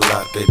 Not a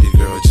lot, baby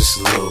girl, just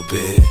a little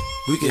bit.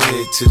 We can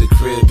head to the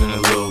crib in a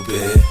little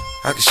bit.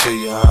 I can show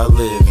you how I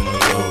live in a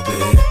little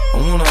bit. I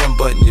wanna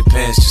unbutton your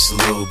pants just a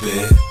little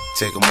bit.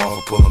 Take them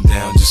off, pull them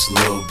down just a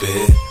little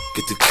bit.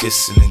 Get the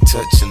kissing and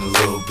touching a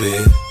little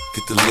bit.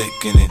 Get the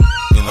licking it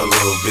in a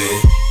little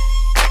bit.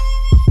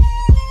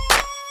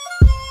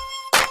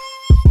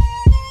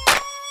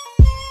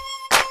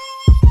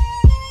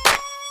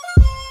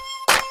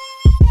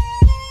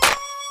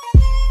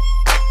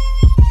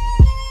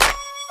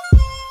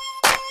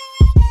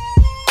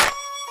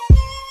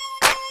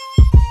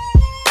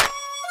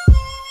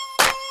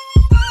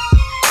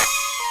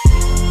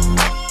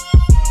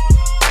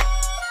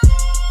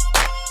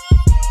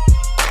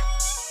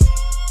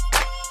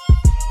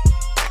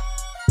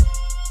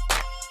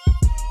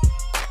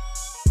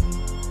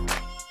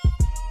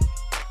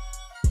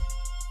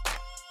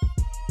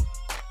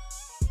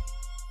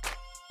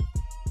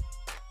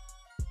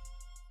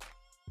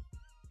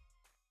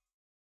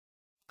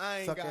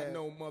 I ain't got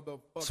no motherfucker.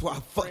 That's why I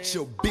fucked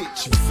your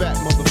bitch, you fat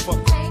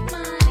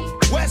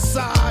motherfucker. West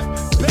side,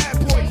 bad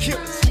boy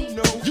killers.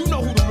 You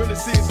know who the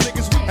realest is,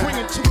 niggas. We bring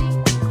it to.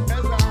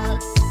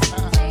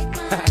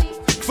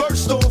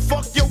 First off,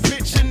 fuck your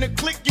bitch in the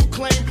clique you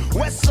claim.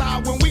 West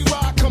side, when we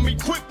ride, come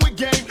equipped with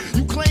game.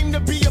 You claim to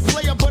be a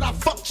player, but I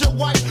fucked your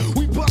wife.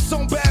 We bust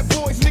on bad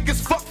boys,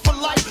 niggas fuck for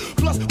life.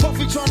 Plus,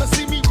 Puffy tryna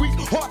see me weak,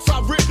 hearts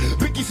I rip.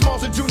 Biggie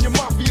Smalls and Junior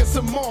Mafia,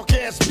 some mark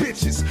ass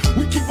bitches.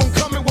 We keep on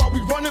coming while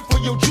we running for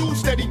your juice.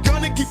 Steady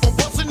gunning, keep on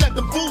busting at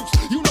the boots.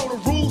 You know the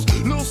rules.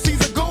 Little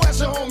Caesar, go ask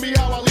your homie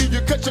how I leave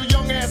you. Cut your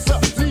young ass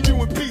up, leave you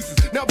in pieces.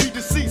 Now be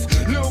deceased.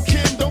 Lil'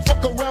 Kim, don't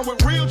fuck around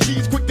with real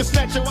G's. Quick to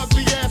snatch your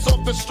ugly ass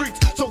off the streets.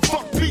 So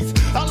fuck peace.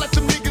 I let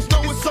them niggas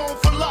know it's on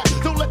for life.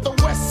 Don't let the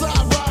West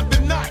Side ride the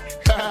night.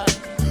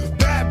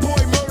 Bad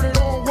boy murdered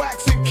on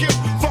wax and kill.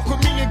 Fuck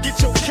with me and get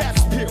your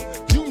caps peeled.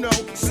 You know,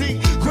 see,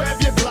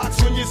 grab your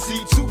blocks when you see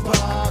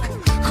Tupac.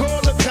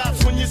 Call the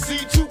cops when you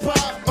see Tupac.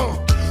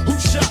 Who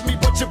shot me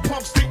but your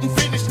pumps didn't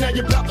finish. Now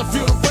you're about to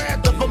feel the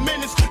wrath of a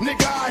menace.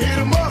 Nigga, I hit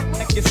him up.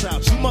 Check this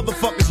out, you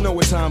motherfuckers know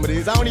what time it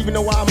is. I don't even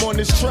know why I'm on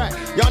this track.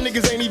 Y'all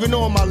niggas ain't even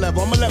on my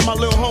level. I'ma let my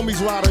little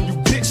homies ride on you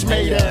bitch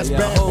made ass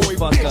bad boy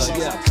bitches.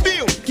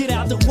 Feel. Get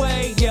out the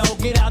way, yo,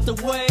 get out the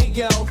way,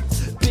 yo.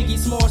 Biggie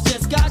Smalls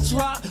just got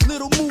dropped.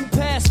 Little move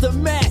past the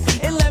Mac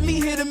and let me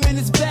hit him in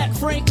his back.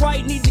 Frank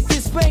White need to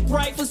get spanked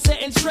right for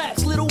setting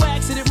traps. Little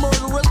accident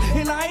murderers,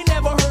 and I ain't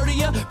never heard of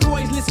ya.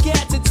 Poisonous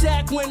cats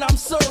attack when I'm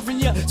serving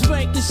ya.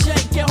 Spank and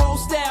shake your whole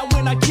style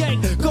when I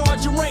gank.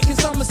 Guard your rank,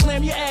 cause I'ma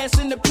slam your ass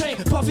in the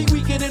paint. Puffy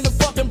weaker than the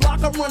fucking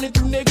block I'm running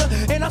through,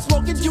 nigga. And I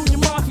smoking Junior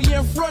Mafia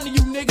in front of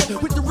you,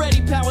 nigga. With the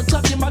ready power,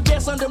 tucking my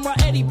gas under my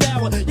Eddie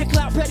Bauer. Your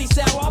clout petty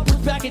sour, I'll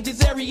push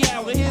packages every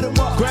hour. Hit 'em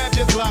up. Grab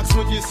your blocks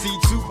when you see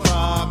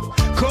Tupac.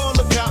 Call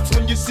the cops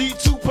when you see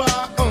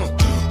Tupac.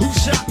 Who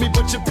shot me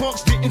but your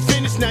punks didn't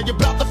finish. Now you're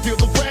about to feel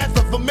the wrath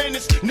of a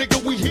menace.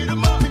 Nigga, we hit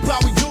 'em up. People how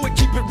we do it,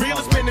 keep it real.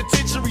 It's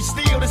penitentiary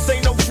steel. This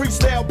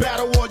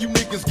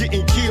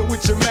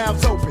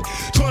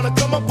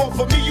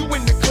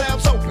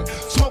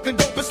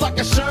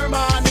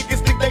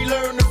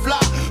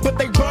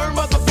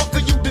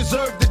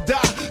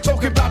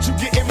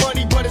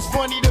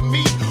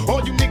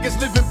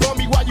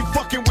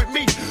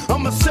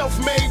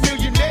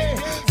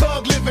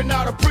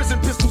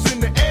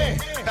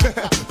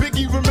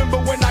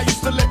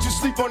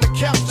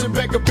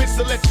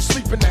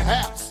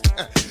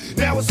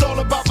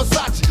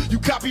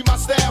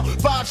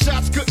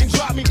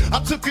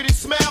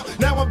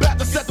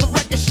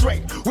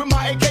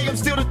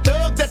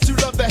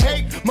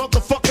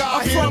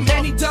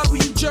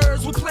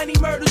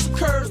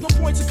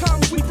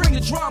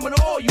drama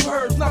to all you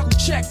heard. Knuckle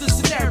check the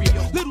scenario.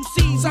 Little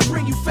C's, I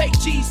bring you fake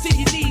G's to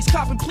your knees.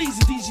 Copping please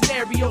in these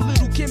scenario.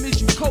 Little Kim,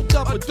 is you coked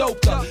up or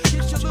doped up?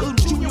 Little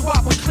Junior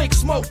Whopper click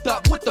smoked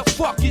up. What the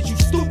fuck is you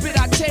stupid?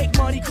 I take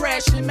money,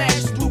 crashing and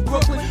mashing through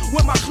Brooklyn.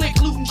 With my click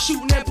looting,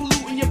 shooting and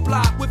polluting your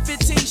block. With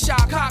 15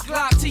 shot, cock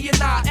lock to your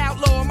knot.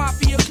 Outlaw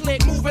mafia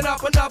click, moving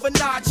up another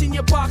notch. In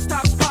your box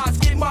top spots,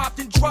 get mopped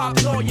and dropped.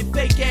 And all your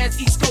fake ass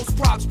East Coast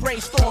props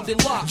brainstormed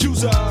and locked.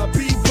 User,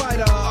 beat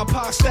writer, a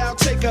pop style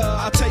taker.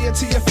 I tell you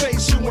to your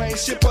face, you ain't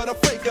shit but a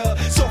faker.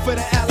 So for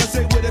the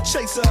Alizé with a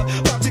chaser,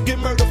 about to get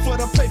murdered for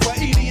the paper.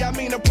 Edie, I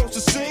mean approach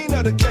the scene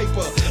of the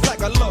caper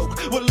like a loke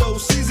with low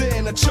Caesar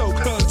and a choke.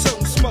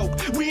 Toting smoke,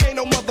 we ain't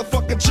no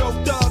motherfucking joke.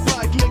 Dog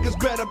life niggas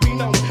better be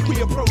known.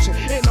 We approaching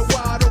in a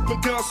wide open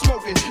gun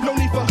smoking. No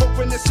need for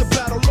hoping it's a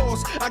battle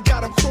lost. I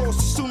got him crossed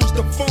as soon as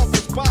the funk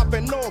is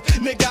popping off.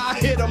 Nigga, I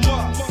hit him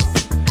up.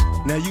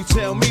 Now you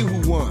tell me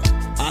who won.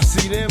 I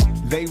see them,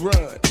 they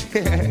run.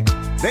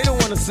 They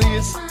don't wanna see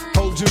us.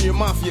 Whole Junior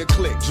Mafia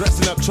clique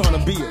dressing up trying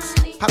to be us.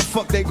 How the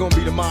fuck they gonna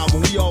be the mob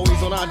when we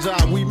always on our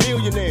job? We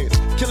millionaires.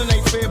 Killing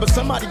ain't fair, but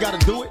somebody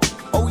gotta do it.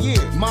 Oh yeah,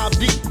 Mob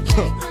Deep.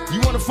 You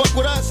wanna fuck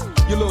with us?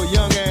 You little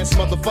young ass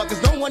motherfuckers.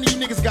 Don't one of you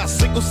niggas got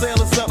sickle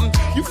cell or something?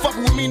 You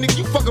fucking with me, nigga,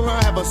 you fuck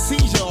around, have a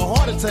seizure or a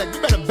heart attack.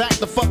 You better back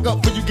the fuck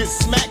up before you get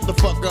smacked the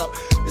fuck up.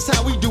 It's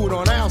how we do it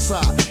on our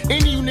side.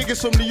 Any of you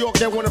niggas from New York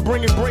that wanna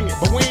bring it, bring it.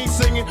 But we ain't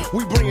singing,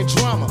 we bringing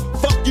drama.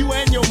 Fuck you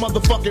and your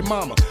motherfucking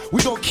mama.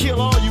 We gon' kill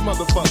all you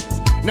motherfuckers.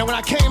 Now when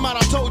I came out,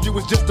 I told you it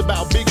was just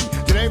about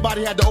Biggie. Then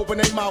everybody had to open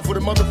their mouth with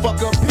a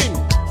motherfucker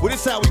opinion. Well,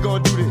 this how we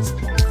gonna do this.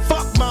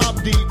 Fuck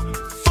Mobb Deep,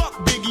 fuck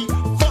Biggie,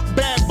 fuck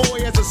Bad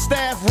Boy as a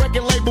staff,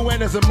 record label,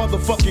 and as a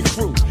motherfucking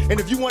crew. And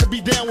if you wanna be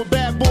down with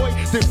Bad Boy,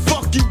 then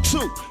fuck you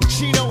too.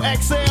 Chino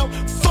XL,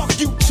 fuck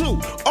you too.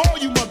 All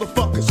you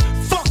motherfuckers,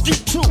 fuck you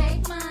too.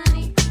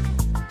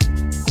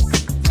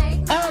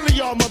 All of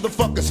y'all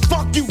motherfuckers,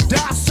 fuck you,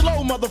 die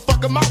slow,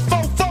 motherfucker. My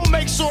fofo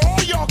make sure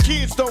all y'all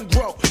kids don't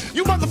grow.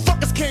 You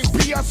motherfuckers can't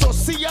be us or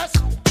see us.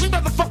 We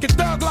motherfucking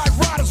thug life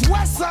riders,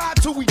 west side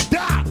till we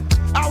die.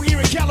 Out here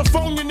in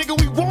California, nigga,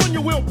 we warn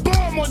you, we'll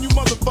bomb on you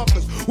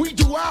motherfuckers. We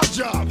do our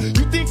job.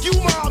 You think you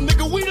mob,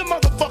 nigga, we the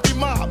motherfucking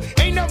mob.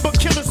 Ain't nothing but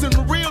killers and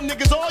the real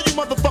niggas, all you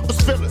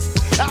motherfuckers feel us.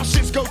 Our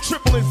shits go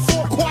triple and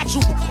four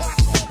quadruple.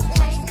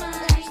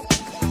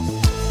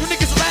 You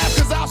niggas laugh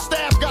cause our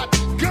staff got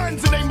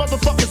guns in they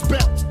motherfuckers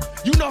belt.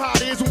 You know how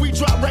it is when we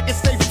drop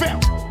records, they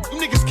felt. You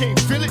niggas can't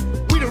feel it,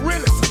 we the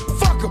realest.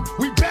 Fuck them,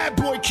 we Bad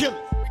Boy killers.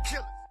 We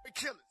kill it, we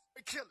kill it,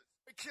 we kill it,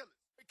 we kill it,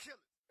 we kill it, we kill it,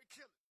 we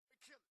kill it, we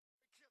kill it.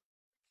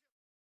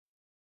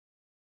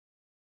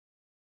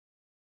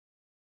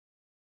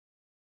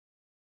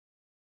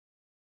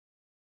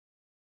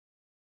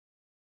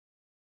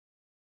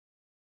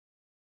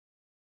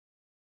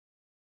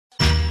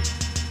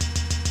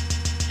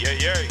 Yeah,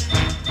 yeah.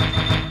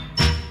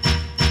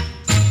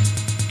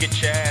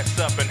 Get your ass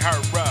up and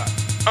hurry up.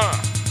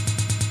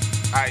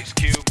 Ice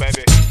Cube,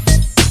 baby.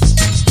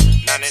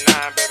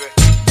 99, baby.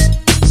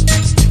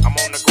 I'm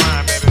on the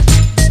grind, baby.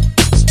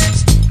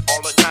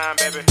 All the time,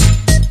 baby.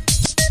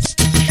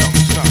 Show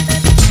me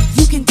something.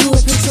 You can do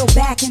it, put your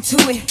back into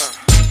it.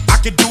 I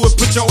can do it,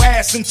 put your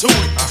ass into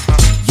it.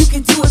 You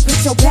can do it,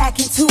 put your back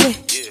into it.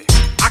 Yeah.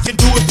 I can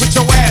do it, put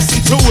your ass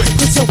into it.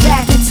 Put your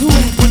back into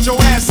it. Put your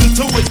ass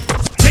into it.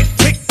 Tick,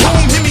 tick,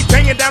 boom, hit me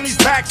banging down these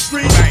back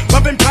streets.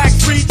 Loving Black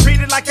Street,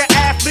 treated like an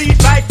athlete.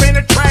 Life ain't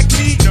a track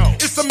meet. No.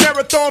 It's a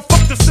marathon,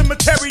 fuck the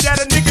cemetery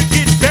that a nigga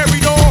gets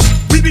buried on.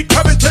 We be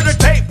coming to the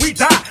day we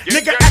die.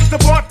 Nigga, ask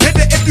the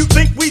bartender if you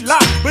think we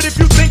lie. But if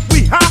you think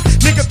we hot,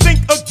 nigga,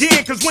 think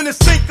again. Cause when it's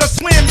sink or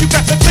swim, you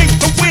got to think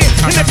to win.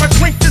 And if I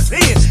drink this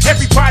in,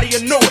 everybody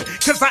will know it.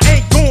 Cause I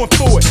ain't going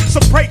for it. So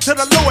pray to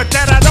the Lord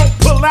that I don't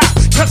pull out.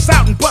 Cuss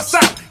out and bust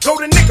out. Go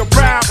to nigga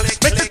round.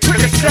 Make the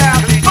trigger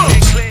shout.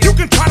 You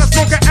can try to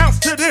smoke an ounce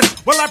to this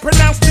while I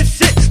pronounce this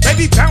shit.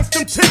 Baby, bounce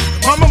them tits.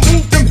 Mama,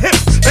 move them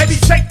hips. Baby,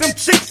 shake them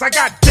cheeks. I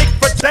got dick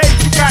for days.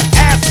 You got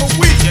ass for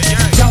weeks.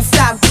 Don't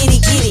stop, get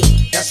it, get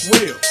it. That's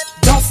real.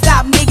 Don't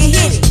stop, nigga,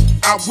 hit it.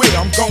 I will,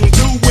 I'm gon'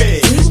 do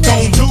it.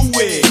 Gon' do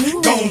it.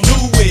 Gon' do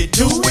it.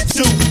 Do it,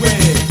 do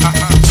it.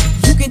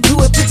 You can do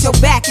it, put your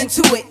back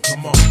into it.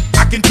 Come on.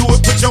 I can do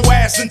it, put your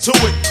ass into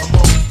it. Come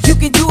on. You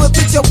can do it,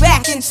 put your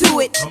back into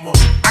it. Come on.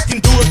 I can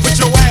do it, put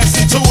your ass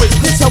into it.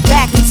 Put your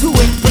back into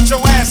it. Put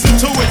your ass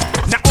into it.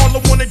 Now all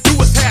I wanna do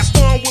is have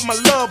fun with my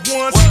loved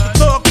ones. The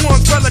thug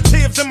ones,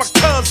 relatives, and my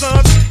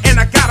cousins. And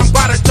I got them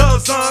by the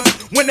dozens.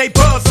 When they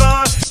buzz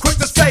on, quick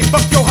to say,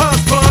 fuck your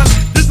husband.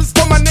 This is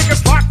for my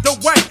niggas locked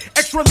away.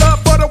 Extra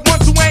love for the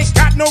ones who ain't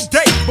got no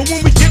date. But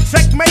when we get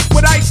checkmate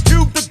with Ice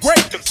Cube the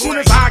Great, soon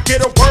as I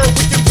get a word,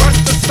 we can rush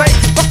the state.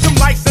 Fuck them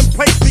license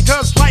plates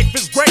because life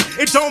is great.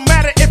 It don't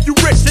matter if you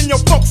rich and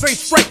your folks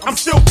ain't straight. I'm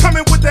still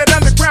coming with that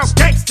underground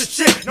gangster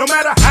shit. No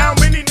matter how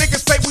many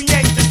niggas say we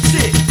ain't the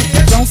shit.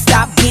 Yeah. Don't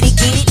stop, get it,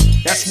 get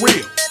it. That's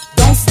real.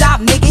 Don't stop,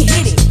 nigga,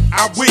 hit it.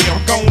 I will,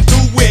 I'm gon'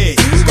 do it.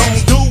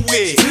 Gon' do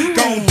it.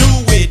 Gon' do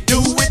it.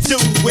 Do it,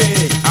 do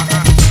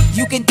it.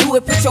 You can do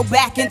it, put your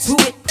back into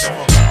it.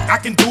 I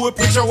can do it,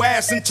 put your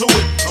ass into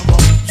it.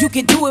 You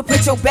can do it,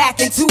 put your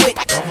back into it.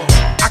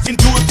 I can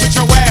do it, put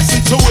your ass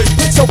into it.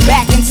 Put your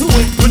back into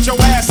it. Put your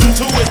ass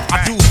into it.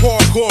 I do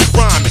hardcore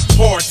rhyming,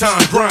 hard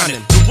time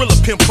grinding. Gorilla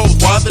pimp hoes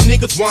while other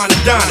niggas wine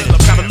and dining.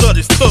 Kinda love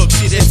this thug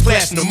shit, that's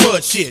flashing the mud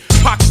shit.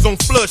 Pockets on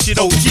flood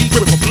shit, OG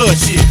grip for blood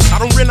shit. I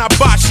don't rent, I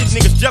buy shit,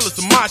 niggas jealous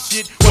of my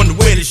shit. Wonder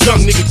where this young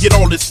nigga get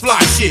all this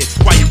fly shit.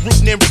 While you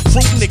rootin' and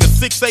recruitin', niggas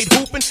 6'8"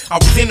 hoopin'. I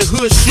was in the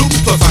hood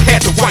shootin', plus I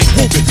had the white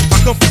whoopin'. I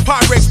come from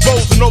Pyrex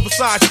bowls and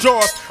oversized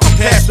jars. I'm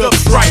passed up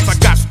stripes, I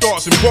got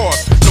stars and bars.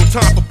 No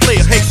time for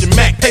player Haitian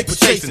Mac, paper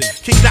chasing.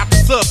 Kicked out the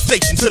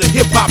substation to the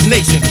hip hop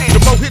nation.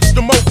 The more hits,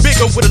 the more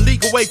bigger with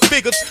illegal way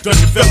figures. Done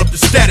develop the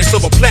status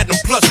of a platinum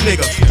plus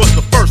nigga. But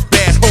the first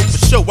bad hope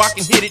for sure, I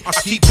can hit it. I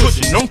keep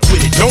pushing, don't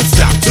quit it, don't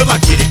stop till I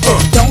get it.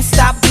 Don't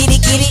stop, get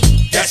it, get it.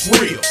 That's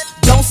real.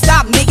 Don't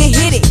stop, nigga,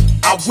 hit it.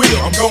 I will,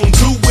 I'm gon'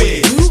 do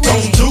it.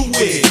 Gon' do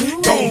it.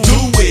 Gon' do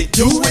it.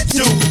 Do it,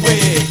 do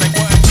it.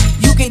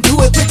 You can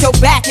do it, put your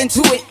back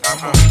into it.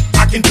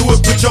 I can do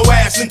it, put your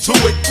ass into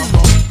it.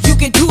 You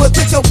can do it,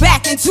 put your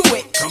back into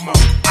it. Come on.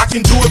 I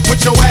can do it,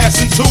 put your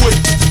ass into it.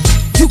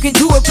 You can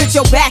do it, put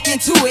your back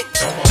into it.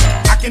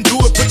 I can do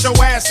it, put your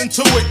ass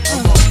into it.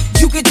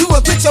 You can do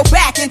it, put your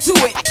back into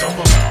it.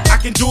 I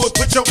can do it,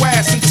 put your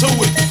ass into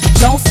it.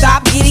 Don't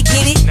stop, get it,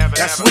 get it.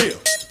 That's real.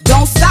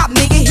 Don't stop,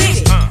 nigga,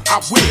 hit it. I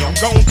will, I'm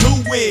gon'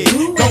 do it.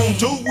 Gon'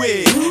 do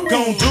it.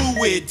 Gon'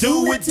 do it.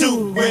 Do it,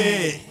 do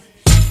it.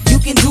 You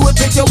can do it,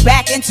 put your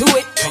back into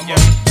it.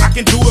 I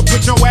can do it,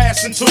 put your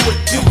ass into it.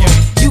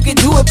 You can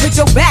do it, put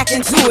your back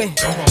into it.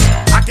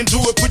 I can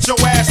do it, put your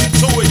ass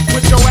into it.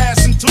 Put your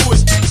ass into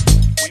it.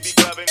 We be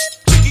clubbing.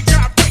 Freaky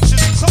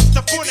gyrations close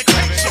to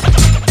fornication.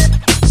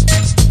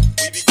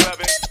 We be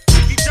clubbing.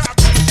 Freaky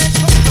gyrations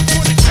close to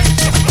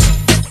fornication.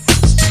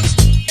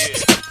 Yeah.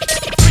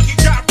 Freaky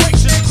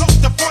gyrations close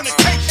to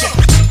fornication.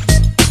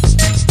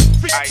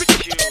 Freaky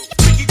gyrations close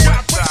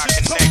to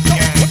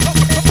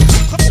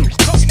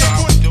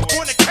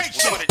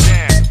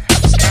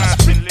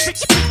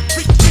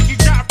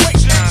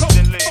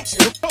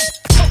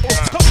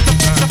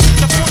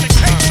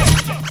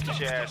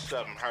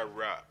something, her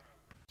rock.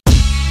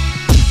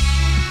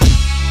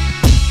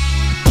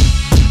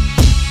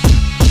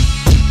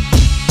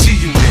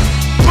 G-Unit,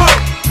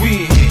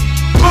 we in here.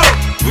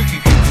 We can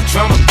get the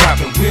drama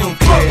poppin', we don't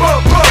care.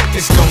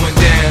 It's going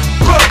down,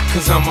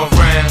 cause I'm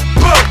around.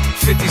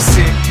 50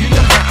 Cent, you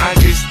know how I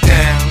get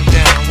down.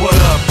 What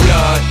up,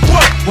 blood?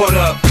 What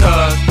up,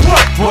 cuz?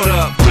 What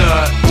up,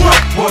 blood?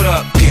 What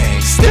up,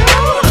 gangsta?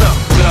 What up,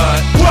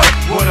 blood?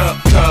 What up,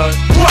 cuz?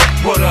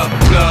 What up,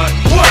 blood?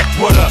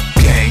 What up,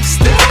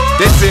 gangsta?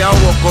 They say I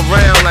walk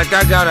around like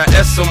I got an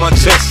S on my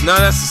chest. Now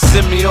that's a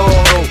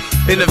semi-auto.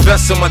 In the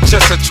vest on my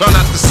chest, I try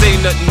not to say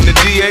nothing. The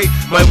DA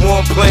might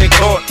want playing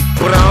court,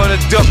 but I hunt a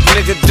duck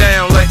nigga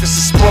down like it's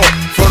a sport.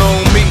 Front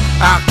on me,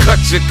 I'll cut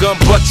your gun,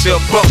 butt your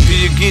buck. Do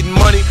you getting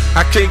money?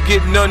 I can't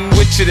get nothing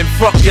with you, then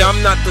fuck you. I'm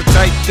not the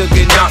type to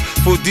get knocked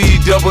for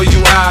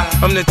DWI.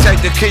 I'm the type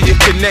that can you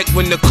connect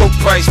when the coke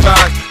price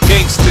rise.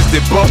 Gangsters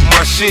that bump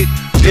my shit,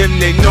 them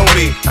they know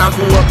me. I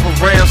grew up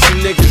around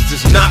some niggas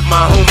that's not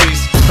my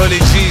homies. 100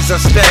 G's, I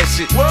stash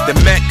it. The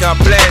Mac, I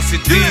blast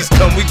it. These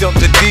come, we dump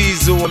the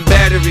diesel and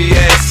battery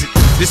acid.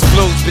 This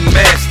flow's been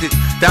mastered.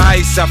 The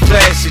ice, I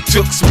flash it.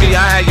 Chooks me,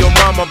 I had your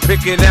mama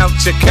picking out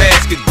your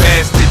casket,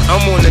 bastard.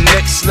 I'm on the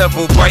next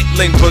level. White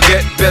link,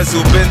 baguette,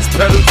 bezel, Benz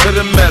pedal to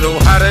the metal.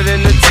 Hotter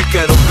than the tea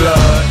kettle,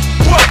 blood.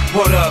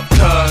 What up,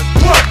 cuz?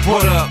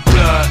 What up,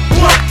 blood?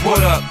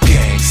 What up,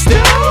 gangsta?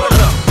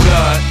 What up,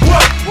 blood?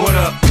 What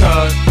up,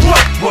 cuz?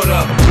 What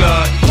up,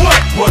 blood?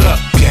 What up,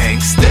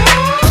 gangsta?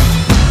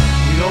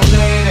 We don't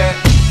play that.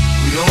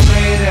 We don't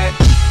play that.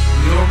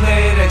 We don't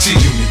play that.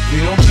 G-Unit.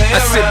 We don't play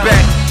that. I sit back,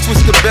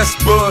 twist the best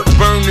bud,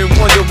 burn and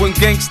wonder when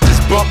gangsters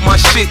bump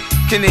my shit.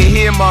 Can they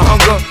hear my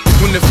hunger?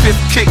 When the fifth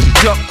kick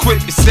up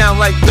quick, it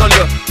sound like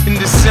thunder. In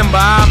December,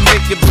 I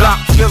make your block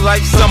feel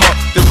like summer.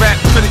 The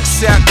rap critics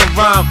say I can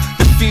rhyme.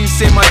 The fiends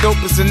say my dope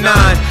is a 9.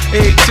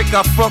 Every chick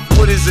I fuck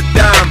with is a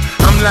dime.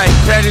 I'm like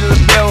Patty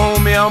LaBelle,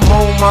 homie, I'm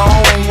on my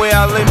own. Where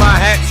I lay my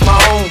hat's my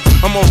home.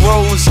 I'm a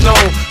rolling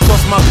stone,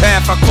 cross my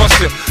path, I crush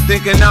you.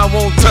 Thinking I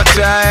won't touch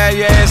you, I had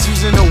your ass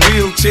using a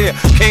wheelchair.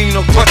 Cane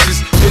no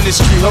crutches,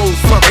 industry hoes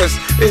fuck us.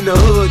 In the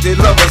hood, they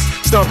love us.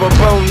 Stomp a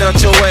bone out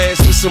your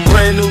ass with some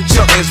brand new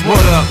chuckers.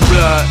 What up,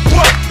 blood?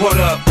 What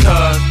up,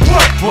 cuz?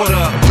 What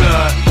up,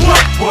 blood?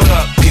 What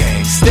up,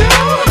 gangsta?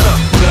 What up,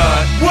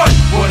 blood?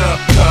 What up,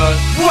 cuz?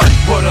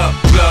 What up,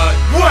 blood?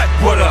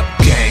 What up,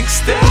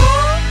 gangsta?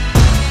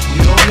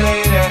 We don't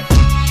play that.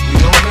 We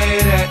don't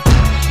play that.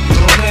 We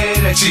don't play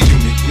that.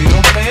 G-Unit. We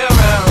don't play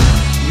around.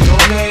 We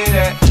don't play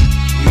that.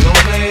 We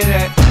don't play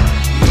that.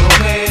 We don't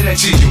play that.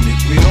 G-Unit.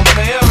 We don't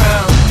play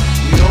around.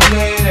 We don't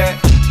play that.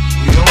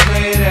 We don't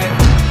play that.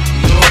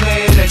 We don't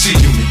play that.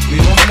 G-Unit. We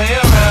don't play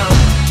around.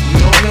 We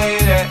don't play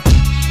that.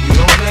 We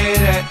don't play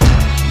that.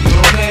 We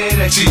don't play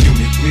that.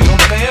 G-Unit. We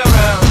don't play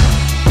around.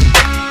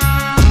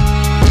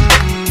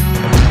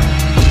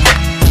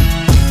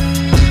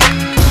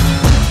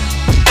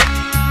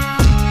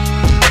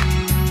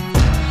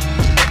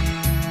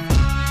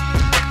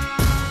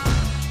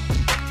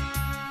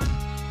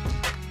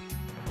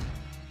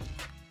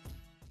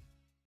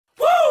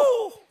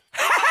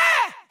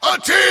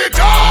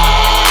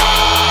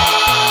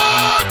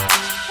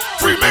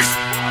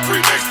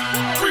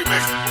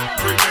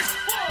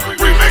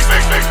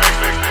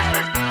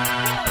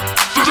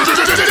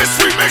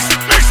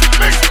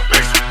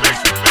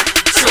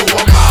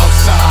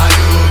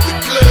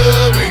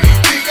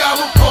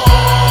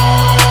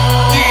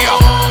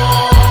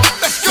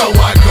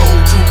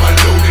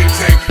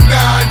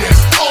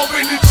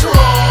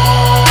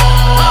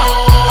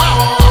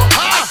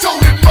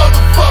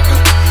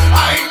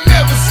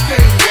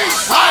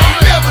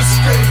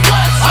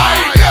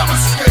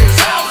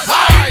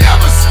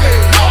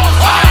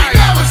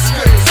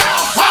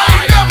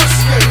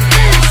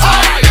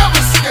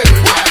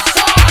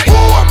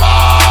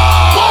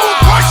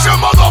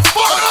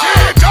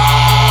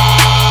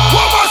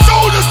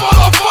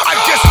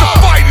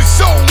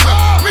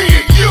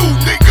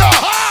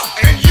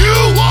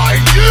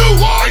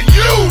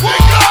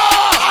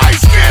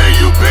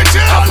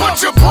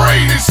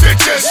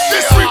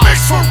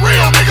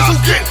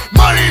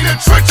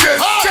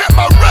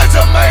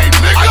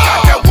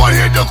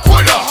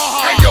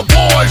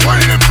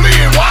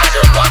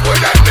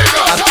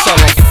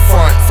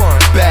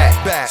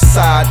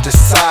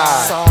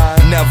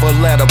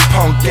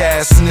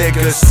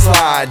 nigga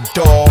slide,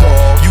 dawg.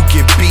 You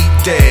get beat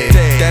dead,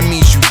 that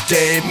means you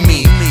dead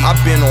meat. I've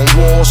been on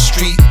Wall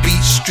Street,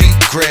 Beach Street,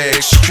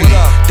 Greg Street.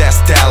 That's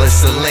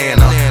Dallas,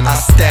 Atlanta. I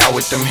style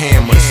with them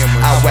hammers.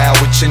 I wow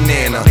with your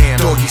nana.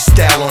 Doggy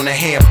style on the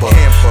hamper.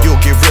 You'll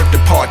get ripped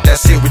apart,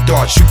 that's it with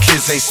darts. You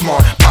kids ain't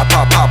smart. Pop,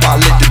 pop, pop, I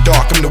lit the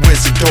dark. I'm the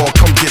wizard dog,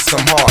 come get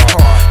some heart.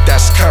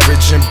 That's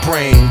courage and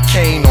brain.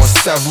 Kane on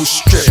several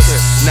strips.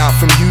 Not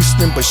from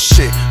Houston, but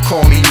shit,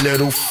 call me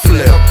Little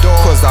Flip.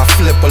 Cause I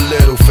flip a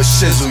little for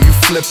shizzle. You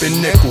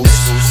flipping nickels.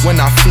 When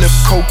I flip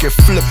coke and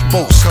flip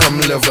boats, come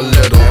live a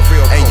little.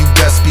 And you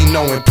best be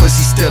knowing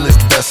pussy still is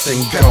the best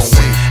thing going.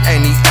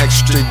 Any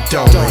extra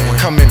dough,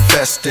 come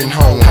invest in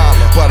home.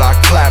 But I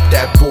clap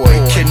that boy,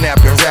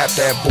 kidnap and rap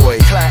that boy.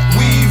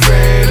 We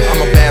ready.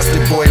 I'm a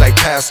bastard boy like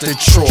Pastor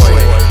Troy,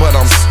 but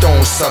I'm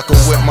stone sucker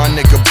with my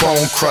nigga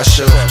Bone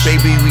Crusher.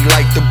 Baby, we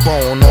like the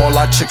bone, all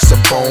our chicks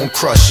are bone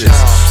crushers.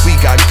 We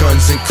got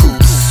guns and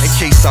coops in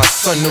case I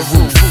sun the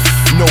roof.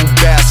 No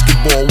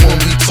basketball when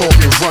we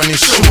talking running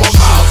shoes. So I'm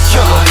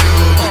outside of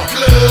the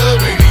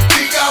club,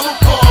 anything I'm a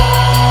part.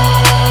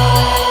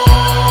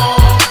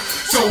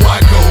 So I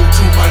go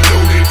to my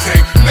loaded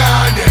tank, 9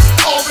 that's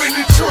open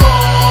the trunk.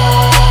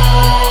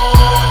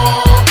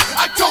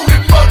 I told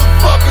that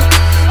motherfucker,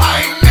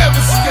 I ain't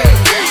never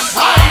scared.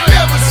 I ain't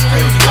never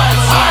scared.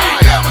 I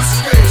ain't never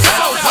scared.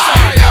 I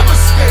ain't never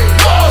scared.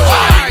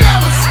 I ain't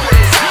never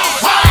scared.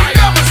 I ain't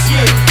never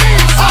scared.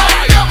 I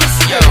ain't never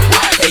scared.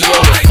 Hey yo,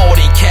 the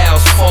 40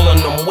 cows full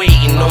and I'm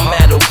waiting no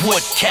matter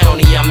what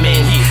county I'm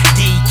in.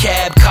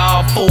 D-Cab,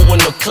 Carpool,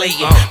 or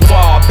Clayton.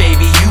 Wow,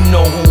 baby, you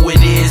know who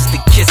it is, the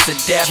kiss of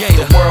death.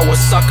 The world was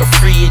sucker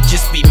free, it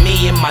just be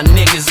me and my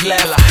niggas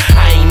left.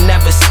 I ain't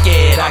never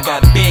scared, I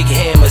got big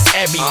hammers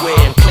everywhere.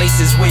 In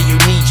places where you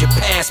need your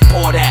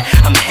passport at,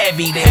 I'm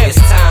heavy there.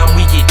 It's time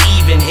we get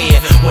even here.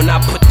 When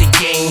I put the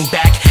game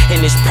back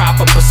in its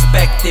proper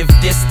perspective,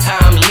 this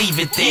time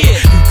leave it there.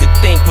 You could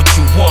think what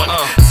you want,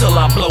 till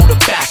I blow the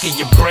back of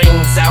your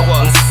brains out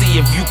and see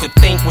if you could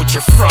think with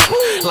your front.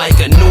 Like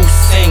a new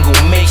single,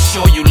 make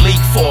sure you leak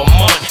for a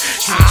month.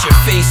 Treat your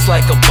face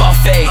like a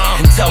buffet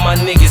and tell my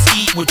niggas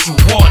eat what you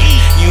want.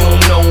 You don't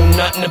know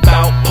nothing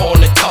about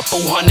pouring a couple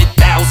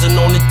 $100,000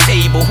 on the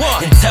table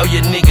and tell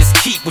your niggas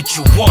keep what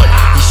you want.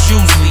 It's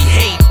usually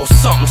hate or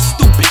something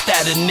stupid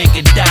that a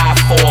nigga die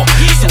for.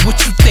 So what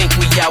you think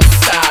we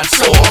outside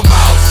for? So I'm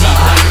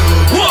outside of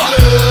the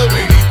club,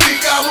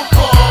 anything I'm a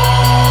part.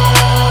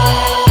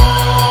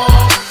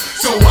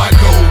 So I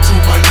go to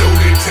my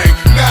loaded tank,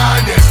 9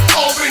 that's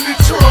open the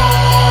trunk.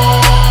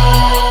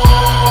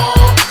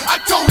 I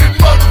told that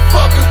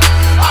motherfucker,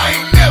 I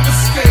ain't never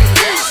scared.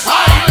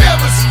 I ain't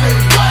never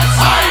scared.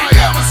 I ain't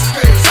never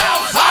scared.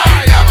 I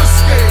ain't never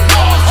scared.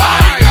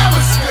 I ain't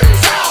never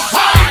scared.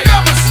 I ain't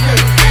never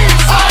scared.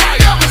 I ain't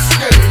never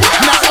scared.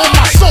 Now all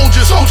my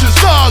soldiers,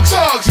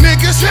 thugs,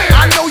 niggas,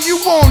 I know you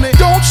want it.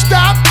 Don't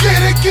stop, get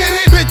it,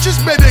 bitches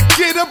better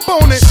get up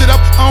on it. Sit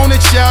up on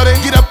it, shout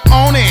it, get up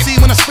on it. See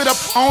when I spit up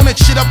on it,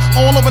 shit up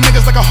all over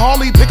niggas like a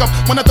Harley pickup.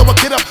 When I throw a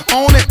kid up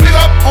on it, pick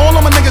up all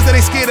of my niggas that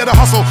ain't scared of the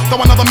hustle.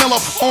 Throw another mill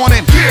up on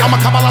it. I'ma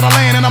cop a lot of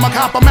land and I'ma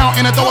cop a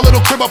mountain and throw a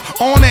little crib up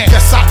on it.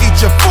 Yes, I eat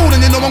your food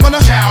and you know I'm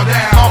gonna chow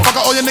down.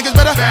 Motherfucker, all your niggas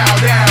better bow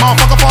down.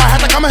 Motherfucker, before I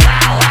had to come in.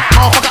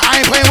 Motherfucker,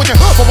 I ain't playing with you.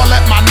 Before I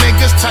let my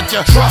niggas touch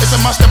you. It's a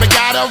must that we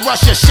gotta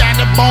rush you.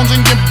 Shatter bones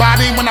in your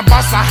body when I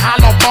bust a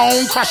hollow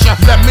bone crusher.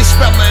 Let me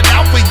spell it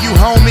out for you,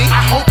 homie.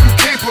 I hope you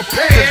came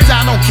prepared. Cause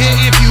I don't care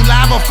if you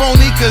live or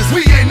phony, cause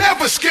we ain't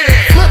never scared.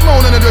 Flip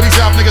mode in the dirty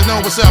south, niggas know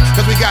what's up.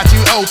 Cause we got you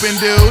open,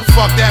 dude.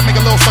 Fuck that, make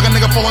a little sucker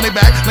nigga fall on their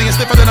back. Laying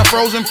stiffer than a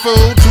frozen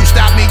food. To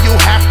stop me, you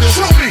have to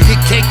shoot me. Get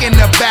cake in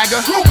the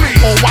bagger.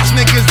 Or watch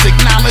niggas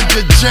acknowledge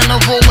the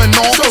general and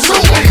all the rules.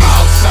 So I'm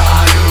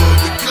outside of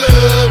the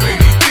club,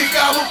 anything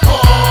I'm a part.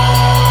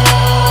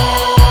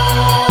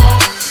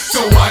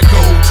 So I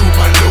go to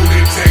my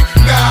loaded tank,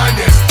 9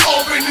 that's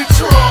open the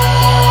trunk.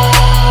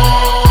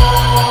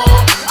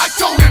 I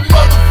told that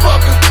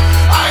motherfucker,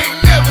 I ain't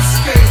never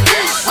scared.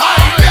 I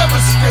ain't never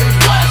scared.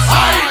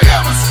 I ain't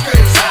never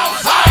scared.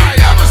 I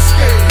ain't never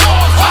scared.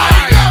 I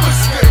ain't never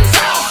scared.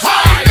 I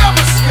ain't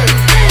never scared.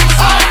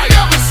 I ain't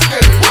never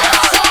scared.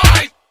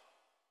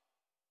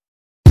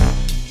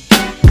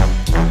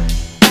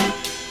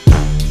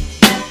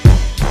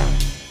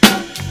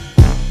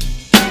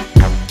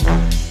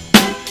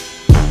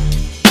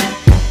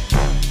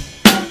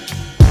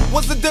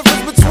 What's the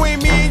difference between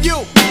me and you?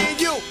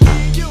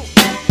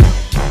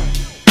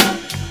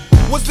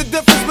 What's the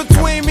difference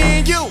between me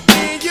and you?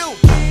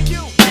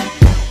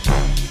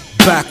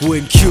 Back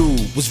when Q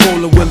was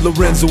rolling with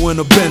Lorenzo in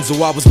a Benzo,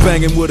 I was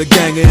banging with a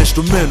gang of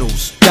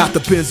instrumentals. Got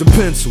the pens and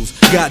pencils,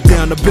 got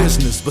down to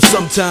business. But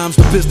sometimes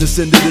the business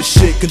end of this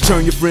shit can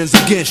turn your friends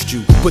against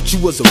you. But you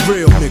was a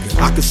real nigga,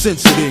 I could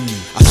sense it in you.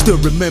 I still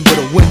remember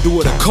the window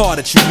of the car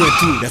that you went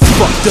through. That's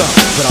fucked up,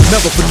 but I'll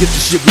never forget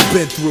the shit we've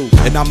been through.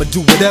 And I'ma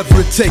do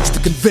whatever it takes to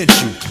convince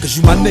you. Cause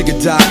you my nigga,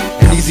 Doc,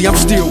 and easy, I'm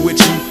still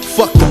with you.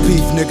 Fuck the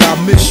beef, nigga, I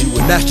miss you,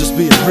 and that's just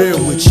being real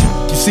with you.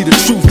 You see, the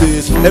truth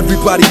is,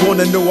 everybody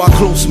wanna know how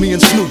close me me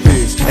and Snoop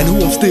is, and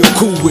who I'm still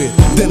cool with.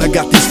 Then I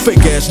got these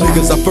fake ass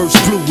niggas I first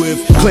blew with,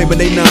 claiming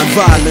they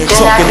non-violent,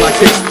 talking like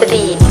they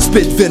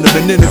spit venom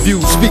in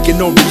interviews,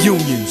 speaking on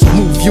reunions,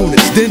 move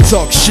units, then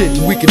talk shit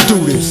and we can do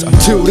this.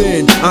 Until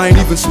then, I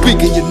ain't even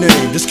speaking your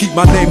name. Just keep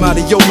my name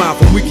out of your mouth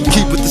and we can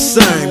keep it the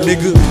same,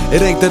 nigga. It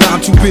ain't that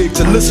I'm too big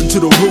to listen to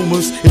the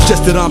rumors, it's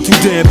just that I'm too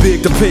damn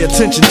big to pay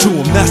attention to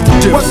them. That's the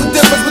difference. What's the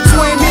difference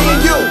between me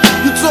and you?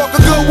 You talk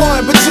a good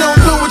one, but you don't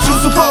do what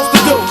you're supposed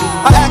to do.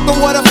 I act on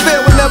what I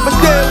feel and never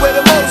deal with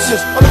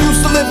emotions. I'm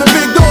used to living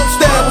big dog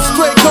style with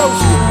straight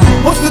coasting.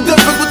 What's the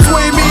difference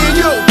between me and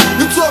you?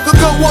 You talk a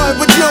good one,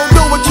 but you don't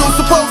do what you're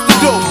supposed to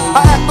do.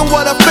 I act on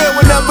what I feel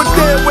and never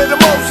deal with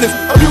emotions.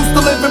 I'm used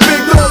to living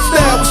big dog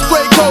style with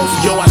straight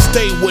coasting. Yo, I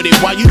stay with it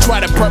while you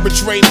try to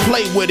perpetrate,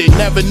 play with it.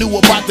 Never knew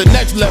about the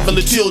next level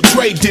until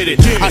Dre did it.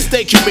 I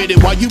stay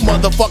committed while you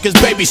motherfuckers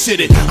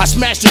babysit it. I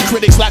smash the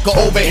critics like an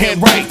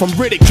overhand right from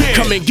Riddick.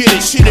 Come and get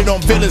it, shitted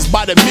on villains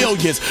by the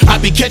millions. I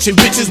be catching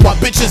bitches while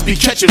bitches be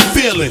catching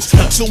feelings.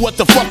 So what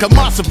the fuck am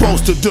I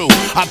supposed to do?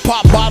 I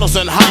pop bottles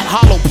and hot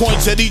hollow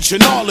points at each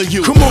and all of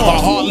you. Come on, a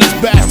heartless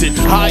bastard,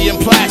 high and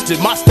plastic.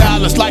 My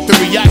style is like the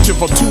reaction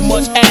from too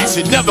much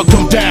acid. Never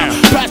come down,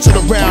 pass it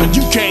around,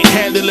 you can't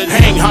handle it.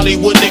 Hang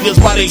Hollywood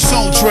niggas by they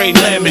soul trade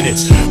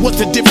laminates. What's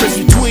the difference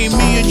between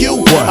me and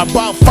you?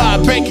 About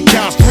 5 bank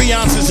accounts, 3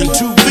 ounces and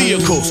 2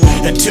 vehicles.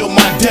 Until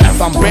my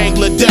death, I'm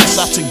Bangladesh.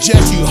 I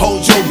suggest you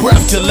hold your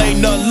breath till ain't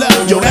nothing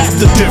left. Yo, that's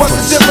the difference. What's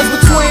the difference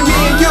between me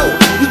and you?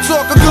 You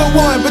talk a good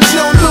one, but you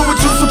don't do what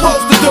you're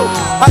supposed to do.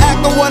 I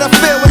act on what I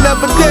feel and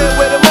never deal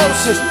with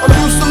emotions. I'm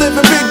used to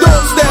living big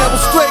dog style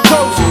with straight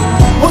coasting.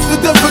 What's the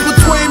difference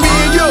between me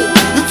and you?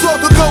 You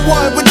talk a good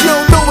one, but you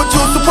don't do what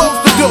you're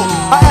supposed to do.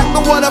 I act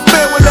on what I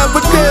feel and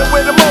never deal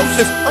with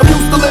emotions. I'm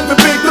used to living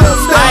big dog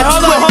style.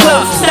 Alright, hold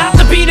up. Stop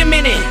the beat a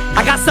minute.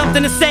 I got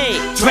something to say.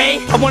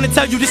 Dre, I wanna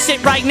tell you this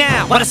shit right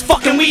now. Why this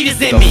fucking weed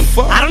is in me.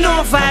 I don't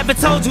know if I ever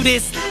told you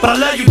this, but I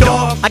love you,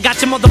 dog. I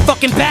got your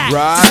motherfucking back.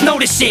 Just know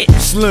this shit.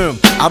 Slim,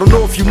 I don't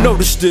know if you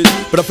noticed it,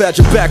 but I've had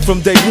your back from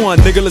day one,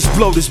 nigga. Let's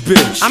blow this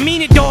bitch. I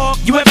mean it, dog.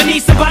 You ever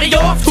need somebody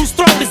off? Whose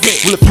throat is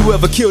it? Well, if you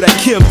ever kill that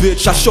Kim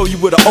bitch, I'll show you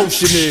where the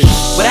ocean is.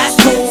 Well, that's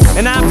cool,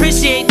 and I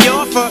appreciate the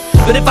offer.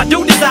 But if I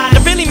do decide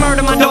to really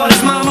murder my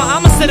daughter's mama,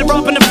 I'ma sit her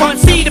up in the front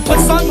seat and put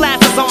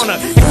sunglasses on her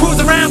and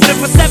cruise around with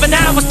her for 7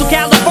 hours through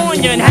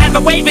California and have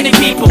her waving at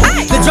people.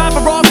 Then drop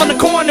her off on the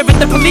corner at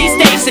the police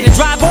station and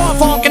drive off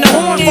honking the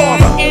horn for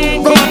her.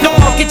 Raw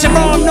dog, get your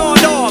arm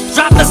gnawed off.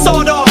 Drop the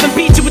sword off and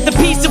beat you with the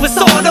piece of a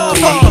sword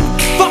off of.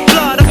 Fuck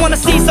blood, I wanna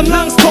see some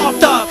lungs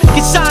coughed up.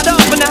 Get shot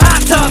up in the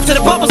hot tub till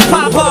the bubbles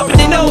pop up and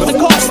their nose and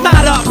cough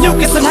snot up.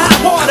 Mucus and hot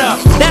water.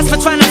 That's for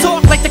trying to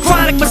talk like the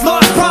Chronic was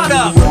lost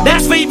product.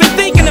 That's for even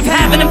thinking of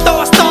having them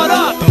thoughts thought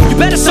up. You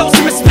better show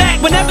some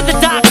respect whenever the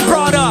doc's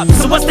brought up.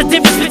 So what's the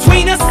difference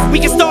between us? We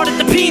can start at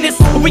the penis,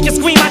 or we can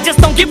scream I just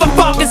don't give a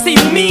fuck and see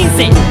who means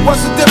it.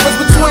 What's the difference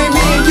between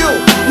me and you?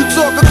 You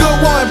talk a good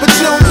one, but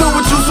you don't do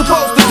what you're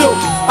supposed to do.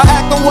 I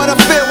act on what I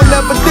feel and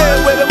never deal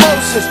with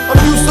emotions. I'm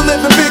used to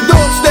living big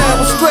dog style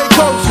with straight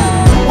coasting.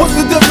 What's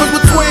the difference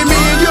between me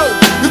and you?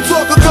 You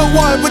talk a good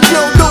one, but you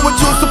don't do what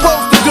you're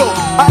supposed to do.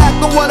 I act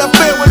on what I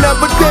feel and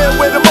never deal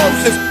with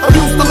emotions. I'm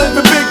used to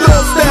living big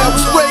dog style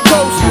with straight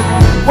coasting.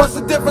 What's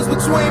the difference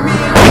between me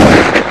and you?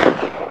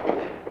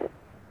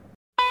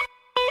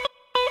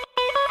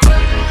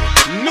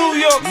 New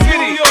York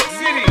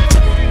City.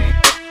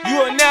 You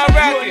are now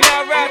rapping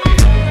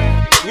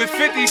with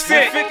 50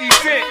 Cent.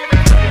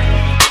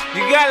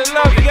 You gotta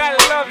love it.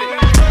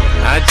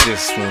 I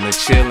just wanna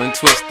chill and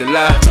twist the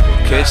lie.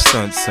 Catch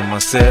stunts in my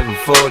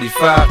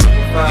 745.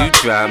 You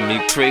drive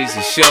me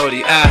crazy,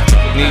 shorty. I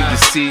need to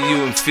see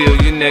you and feel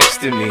you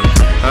next to me.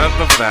 I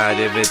provide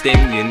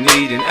everything you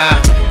need, and I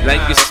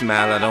like your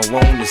smile. I don't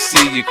wanna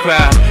see you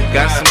cry.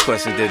 Got some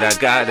questions that I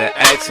gotta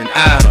ask, and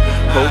I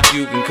hope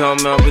you can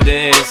come up with the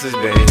answers,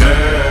 baby.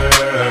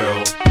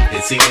 Girl,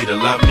 it's easy to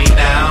love me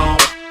now.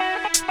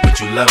 Would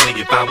you love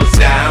me if I was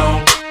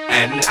down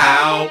and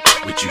out?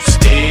 Would you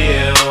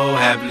still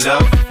have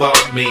love for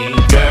me?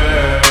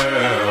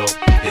 Girl,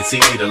 it's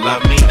easy to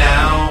love me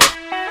now.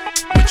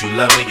 Would you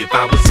love me if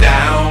I was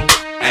down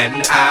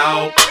and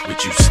out?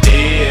 Would you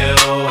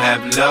still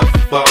have love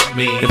for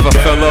me? If I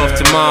fell off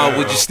tomorrow,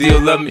 would you still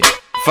love me?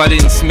 If I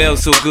didn't smell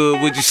so good,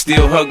 would you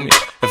still hug me?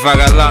 If I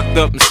got locked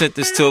up and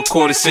sentenced to a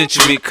quarter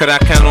century, could I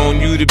count on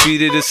you to be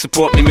there to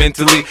support me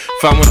mentally?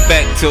 If I went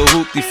back to a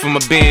hoopty for my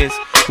bands,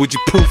 would you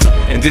poof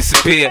and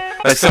disappear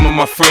like some of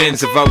my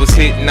friends? If I was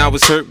hit and I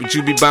was hurt, would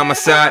you be by my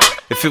side?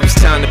 If it was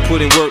time to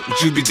put in work,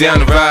 would you be down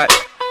to ride?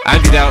 I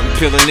get out and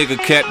peel a nigga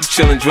cap, you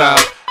chill and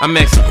drive. I'm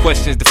asking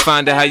questions to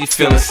find out how you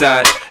feel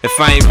inside. If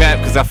I ain't rap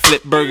cause I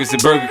flip burgers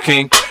at Burger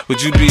King,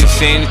 would you be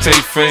ashamed to tell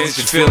your friends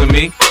that you're feeling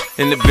me?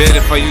 In the bed,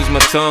 if I use my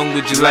tongue,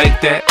 would you like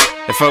that?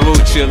 If I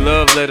wrote you a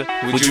love letter,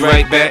 would you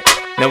write back?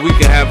 Now we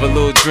can have a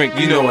little drink,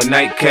 you know, a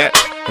nightcap,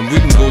 and we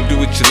can go do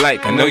what you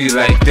like. I know you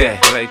like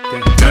that.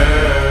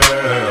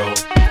 Girl,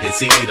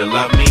 it's easy to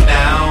love me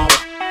now.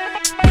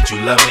 Would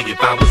you love me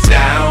if I was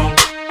down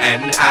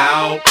and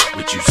out?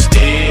 Would you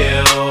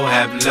still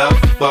have love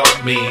for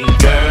me?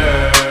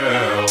 Girl,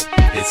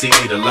 It's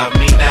easy to love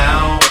me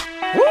now.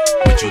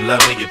 Would you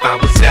love me if I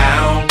was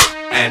down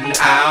and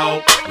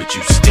out? Would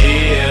you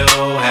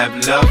still have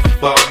love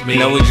for me?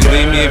 Now would you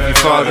leave me if your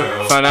father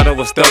found out I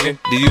was thugging?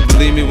 Do you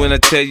believe me when I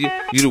tell you,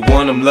 you the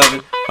one I'm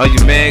loving? Are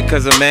you mad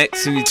cause I'm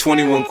asking you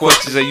 21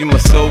 questions? Are you my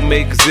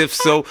soulmate? Cause if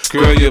so,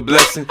 girl, you're a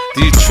blessing.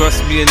 Do you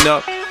trust me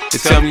enough to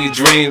tell me your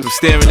dreams? I'm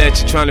staring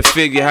at you trying to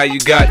figure how you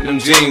got them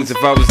jeans.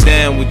 If I was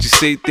down, would you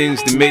say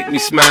things to make me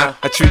smile?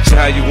 I treat you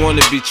how you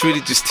wanna be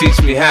treated, just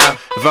teach me how.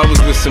 If I was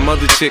with some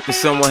other chick and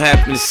someone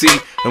happened to see,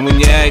 and when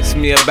you asked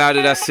me about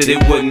it, I said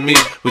it wasn't me,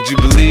 would you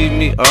believe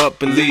me or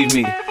up and leave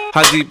me?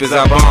 How deep is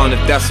our bond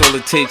if that's all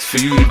it takes for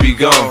you to be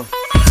gone?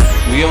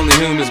 We only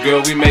humans,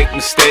 girl, we make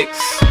mistakes.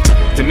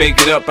 To make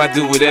it up, I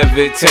do whatever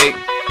it takes.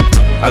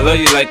 I love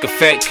you like a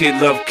fat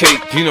kid love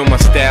cake. You know my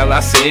style, I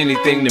say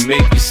anything to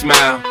make you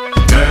smile.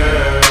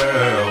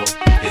 Girl,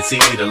 it's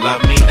easy to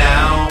love me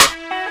now.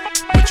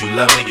 Would you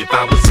love me if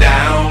I was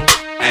down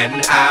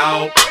and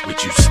out?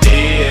 Would you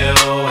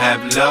still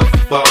have love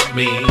for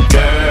me?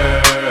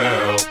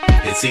 Girl,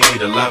 it's easy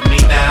to love me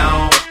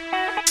now.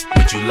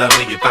 Would you love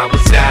me if I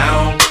was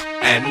down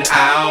and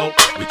out?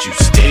 Would you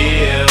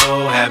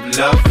still have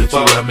love for me? Could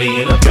you love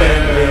me in a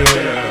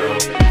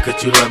Bentley?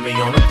 Could you love me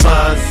on a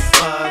bus?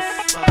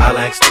 I'll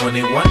ask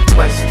 21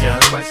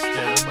 questions,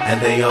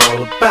 and they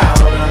all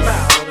about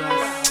us.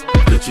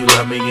 Could you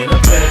love me in a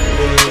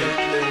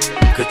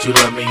Bentley? Could you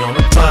love me on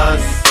a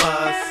bus?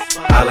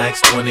 I'll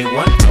ask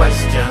 21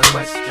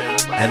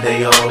 questions, and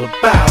they all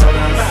about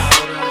us.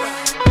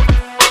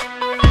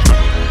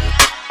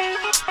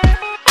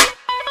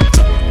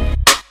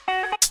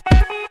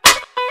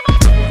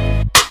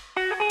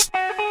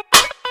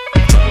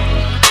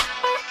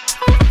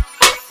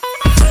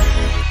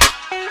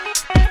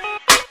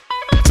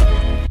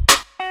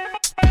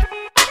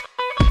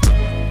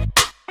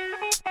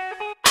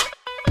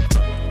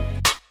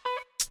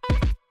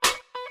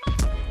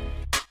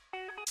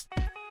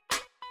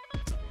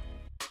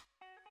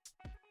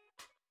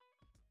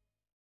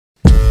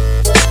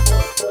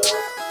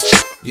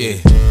 Yeah.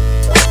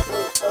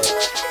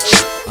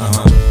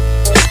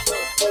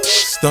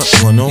 Stunt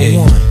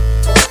 101.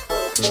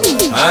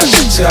 I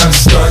teach you how to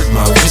start.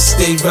 My wrist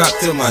stay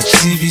rocked till my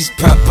TVs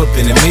pop up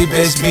in the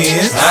Maybach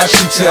Benz. I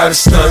teach you how to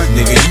start,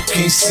 nigga. You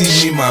can't see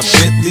me. My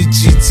Bentley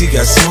GT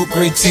got smoke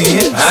right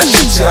tin. I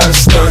teach you how to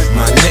start.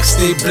 My neck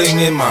stay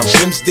blingin', my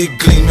rims they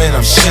gleamin'.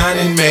 I'm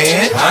shining,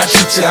 man. I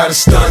teach you how to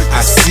start.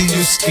 I see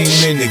you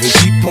scheming, nigga.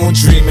 Keep on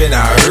dreaming.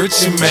 I hurt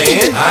you,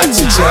 man. I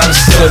teach you how to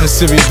start. 7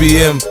 Series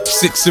BM,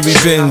 6 Series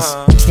Benz,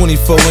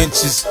 24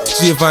 inches,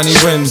 Giovanni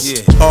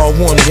rims. All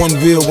one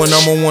wheel when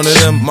I'm on one of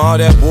them. All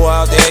that boy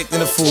out there acting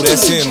a fool,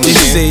 that's him. They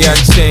say I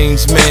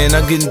changed, man.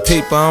 I'm getting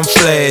paper, I'm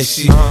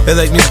flashy. They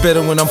like me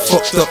better when I'm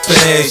fucked up and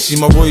ashy.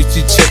 My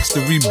royalty checks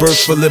the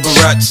rebirth for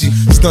Liberace.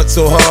 Stunt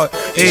so hard,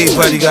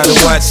 everybody gotta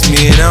watch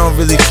me. And I don't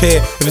really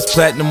care if it's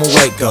platinum or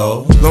white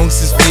gold. Long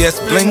as it's VS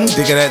bling,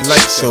 they got that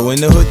light show.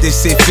 In the hood they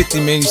say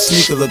 50, man, you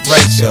sneaker look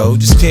right, yo.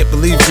 Just can't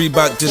believe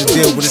Reebok did a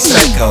deal with a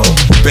psycho.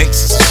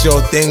 Banks is a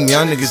sure thing,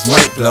 y'all niggas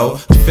might blow.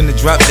 I'm finna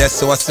drop that,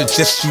 so I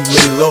suggest you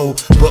lay low.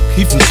 Buck,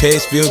 he from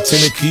Cashville,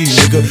 Tennessee,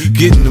 nigga.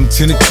 Getting them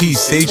Tennessee,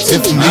 save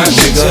 10 for me, nigga. I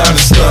teach you how to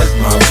start.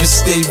 My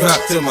wrist stay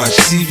rocked till my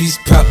TVs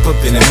pop up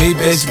in the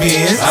Maybach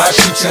Benz. I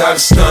teach you how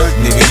to start,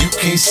 nigga. You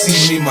can't see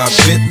me. My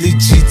Bentley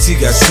GT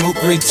got smoke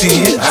right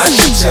tin. I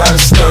teach you how to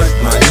start.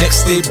 My neck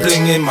stay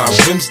blingin', my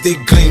rims they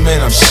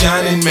gleamin'. I'm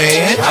shining,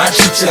 man. I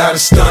teach you how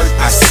to start.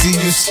 I see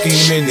you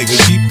scheming, nigga.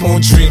 Keep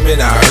on dreaming.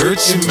 I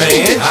hurt you,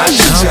 man. I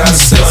teach you how to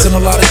start. Sensing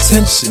a lot of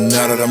tension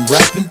now that I'm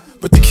rapping,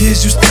 but the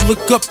kids used to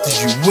look up to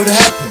you. What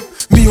happened?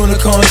 Me on the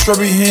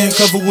contrary, hand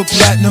covered with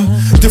platinum.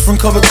 Different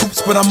color coupes,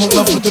 but I'm in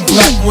love with the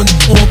black one.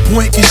 On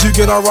point, cause you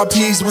get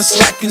RIPs when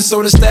slacking.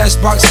 So the stash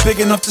box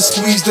big enough to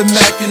squeeze the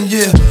Mac. And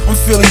yeah, I'm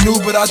feeling new,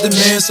 but I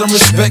demand some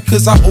respect,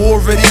 cause I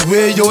already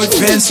wear your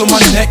advance on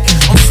my neck.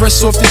 I'm fresh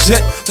off the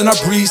jet, then I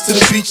breeze to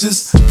the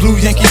beaches. Blue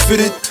Yankee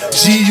fitted,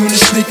 G-Unit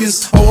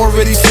sneakers. I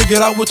already figured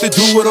out what to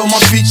do with all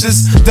my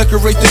features.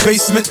 Decorate the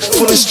basement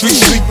full of street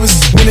sweepers.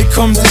 When it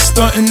comes to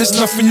stunting, there's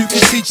nothing you can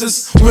teach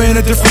us. We're in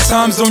a different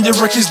time zone, your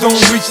records don't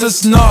reach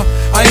us. Nah,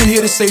 I ain't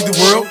here to save the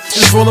world,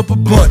 just roll up a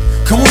blunt.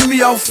 Come with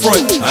me out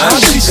front, I'll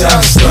teach you how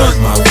to stunt.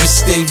 My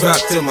wrist stay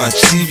rocked till my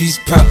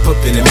TVs pop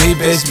up in the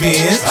Maybach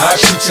Benz. I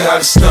teach you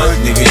how to stunt,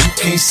 nigga. You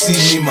can't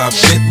see me. My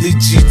Bentley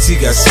GT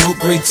got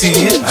smoke right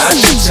tin. I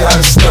teach you how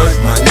to stunt.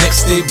 My neck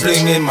stay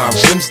blingin', my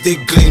rims they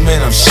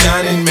gleamin'. I'm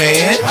shining,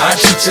 man. I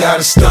teach you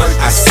how to stunt.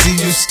 I see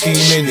you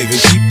scheming,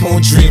 nigga. Keep on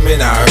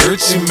dreaming. I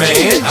hurt you,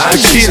 man. I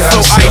teach you how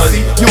to stunt.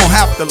 Icy, you don't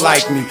have to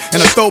like me.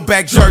 And a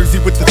throwback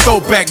jersey with the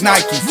throwback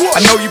Nikes.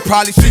 I know you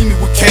probably see me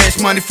with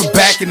cash money from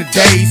back in the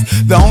days.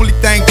 The only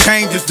thing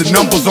changed is the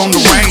numbers on the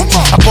range.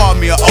 I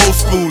bought me an old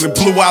school and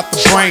blew out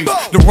the brain.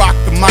 To rock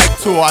the mic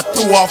tour, I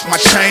threw off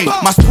my chain.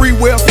 My spree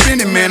well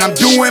spinning, man, I'm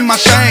doing my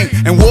thing.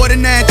 And water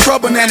that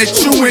trouble, now that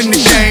you in the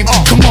game.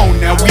 Come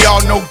on now, we all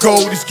know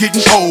gold is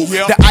getting old.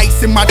 The ice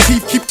in my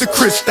teeth keep the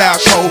crystal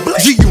cold.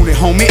 G-Unit,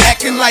 homie,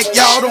 acting like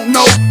y'all don't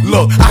know.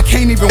 Look, I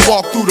can't even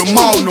walk through the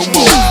mall no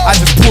more. I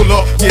just pull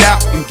up, get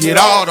out, and get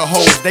all the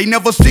hoes. They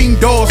never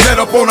seen doors set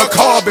up on a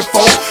car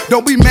before.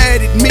 Don't be mad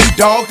at me,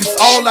 dog. That's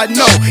all I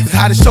know is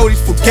how to show these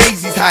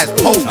fugazis how it's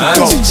supposed to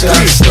go. I teach you how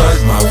to start.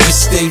 My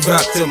wrist stay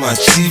rocked till my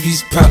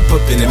TVs pop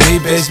up in the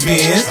Maybach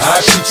Benz.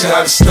 I teach you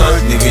how to start,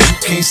 nigga. You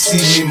can't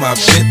see me. My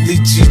Bentley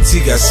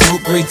GT got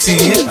smoke gray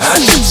tin. I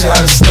teach you how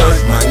to start.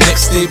 My neck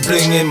stay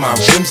blingin', my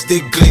rims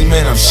they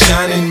gleamin'. I'm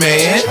shining,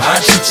 man.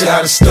 I teach you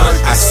how to start.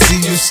 I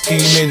see you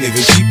scheming,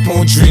 nigga. Keep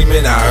on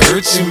dreaming. I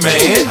hurt you,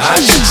 man. I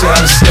teach you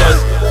how to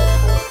start.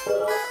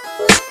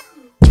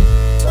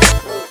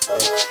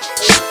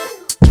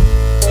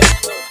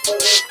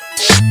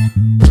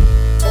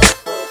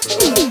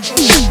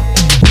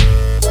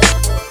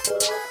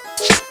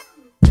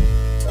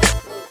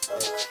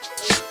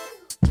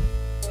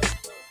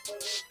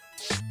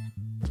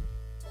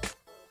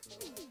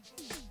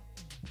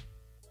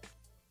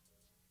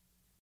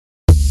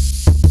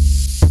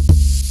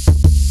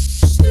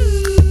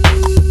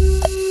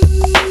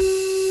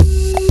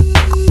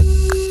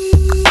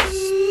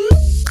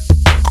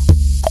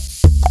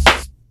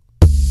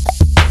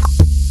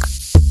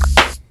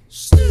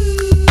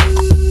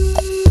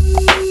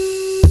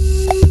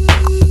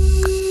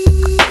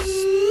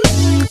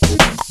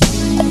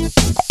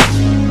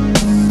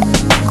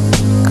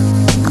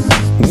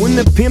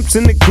 Pimps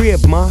in the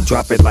crib, ma.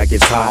 Drop it like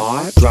it's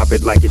hot. Drop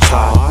it like it's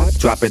hot.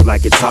 Drop it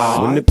like it's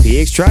hot. When the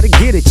pigs try to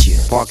get at you,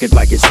 park it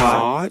like it's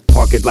hot.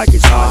 Park it like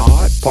it's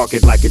hot. Park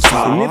it like it's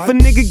hot. And if a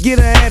nigga get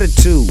an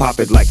attitude, pop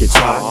it like it's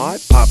hot.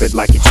 Pop it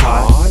like it's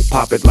hot.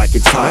 Pop it like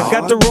it's hot. I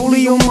got the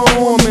rollie on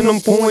my arm and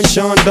I'm pouring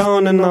Sean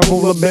Don and I'm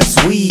all the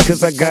best weed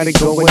cause I got it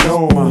going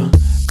on.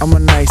 I'm a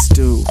nice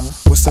dude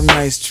with some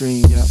nice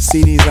dreams.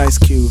 See these ice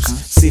cubes,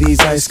 see these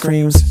ice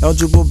creams.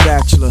 Eligible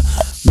bachelor,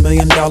 $1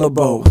 million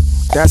bow.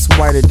 That's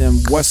whiter than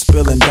what's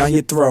spilling down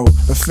your throat.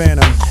 A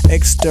phantom,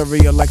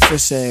 exterior like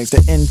fish eggs, the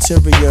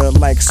interior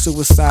like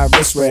suicide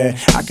wrist rag.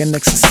 I can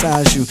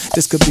exercise you,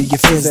 this could be your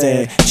phys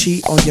ed.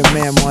 Cheat on your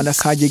man, man,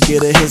 that's how you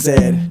get a his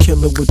ed.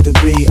 Killer with the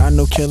B, I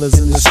know killers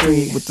in the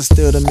street with the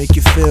steel to make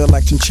you feel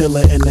like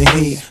chinchilla in the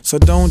heat. So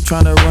don't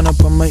tryna run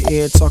up on my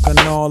ear talking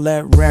all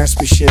that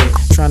raspy shit,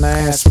 tryna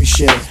ask me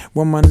shit.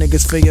 When my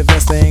niggas feel your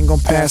vest, they ain't gon'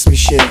 pass me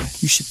shit.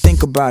 You should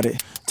think about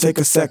it, take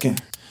a second.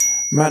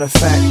 Matter of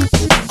fact,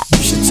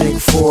 you should take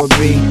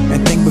 4B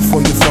and think before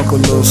you fuck a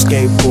little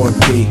skateboard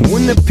P.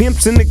 When the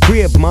pimp's in the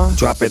crib, ma,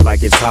 drop it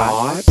like it's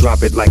hot.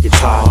 Drop it like it's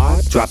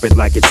hot. Drop it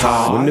like it's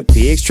hot. When the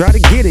pigs try to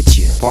get at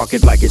you, park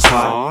it like it's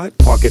hot.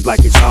 Park it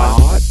like it's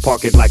hot.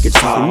 Park it like it's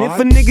hot. And if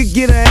a nigga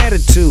get an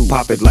attitude,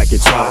 pop it like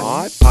it's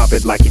hot. Pop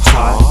it like it's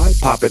hot.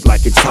 Pop it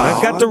like it's hot.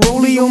 I got the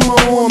rollie on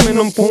my arm and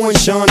I'm pouring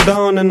Sean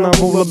Don and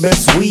I'm all the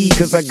best weed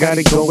cause I got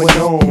it going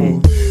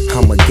on.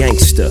 I'm a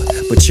gangster,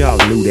 but y'all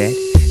knew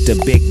that. The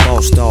big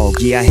boss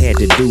dog, yeah, I had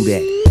to do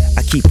that.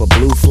 I keep a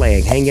blue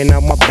flag hanging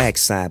out my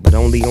backside, but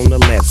only on the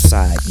left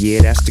side.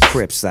 Yeah, that's the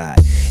Crip side.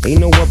 Ain't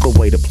no other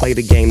way to play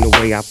the game the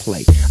way I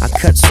play. I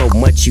cut so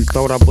much you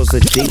thought I was a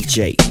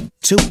DJ.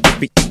 2,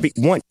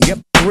 1, yep,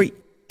 3.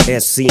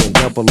 SC and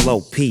double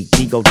OP,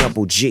 D go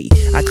double G.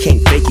 I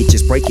can't fake it,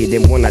 just break it.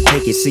 And when I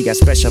take it, see, I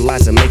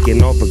specialize in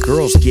making all the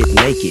girls get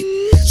naked.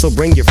 So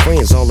bring your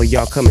friends, all of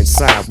y'all come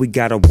inside. We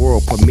got a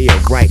world premiere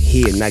right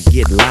here, now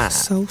get live.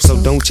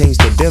 So don't change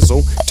the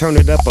diesel, turn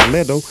it up a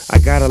little. I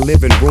got a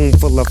living room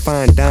full of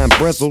fine dime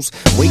bristles,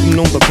 waiting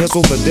on the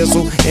pistol, the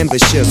diesel, and the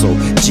shizzle.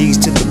 G's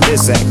to the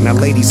bizac, now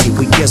ladies, here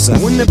we kiss her.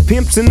 When the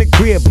pimp's in the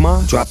crib,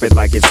 ma, drop it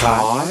like it's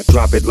hot.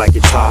 Drop it like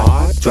it's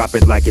hot. Drop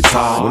it like it's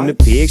hot. When the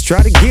pigs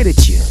try to get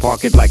at you,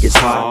 park it like it's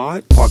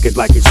hot. Park it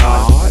like it's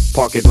hot.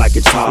 Park it like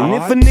it's hot. And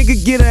if a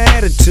nigga get an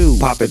attitude,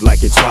 pop it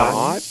like it's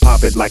hot.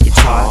 Pop it like it's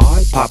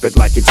hot. Pop it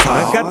like it's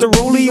hot. I got the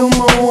rollie on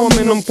my arm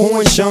and I'm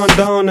pouring Sean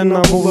Don and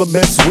I'm all the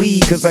best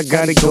weed cause I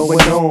got it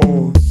going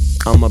on.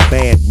 I'm a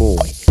bad boy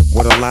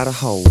with a lot of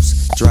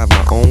hoes, drive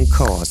my own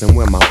cars and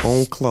wear my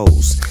own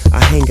clothes.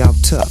 I hang out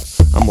tough,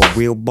 I'm a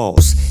real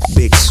boss.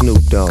 Big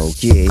Snoop Dogg,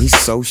 yeah, he's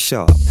so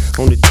sharp.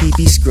 On the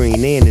TV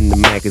screen and in the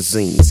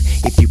magazines.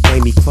 If you play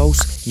me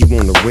close, you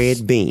want a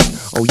red beam.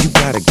 Oh, you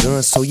got a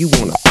gun, so you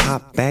wanna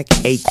pop back?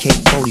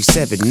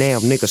 AK-47, now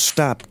nigga,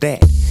 stop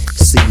that.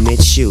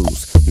 Cement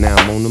shoes, now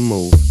I'm on the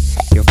move.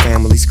 Your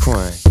family's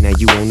crying, now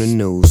you on the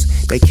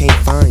news. They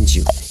can't find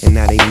you, and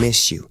now they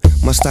miss you.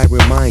 Must I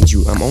remind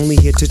you, I'm only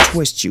here to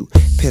twist you.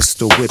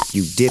 Pistol whip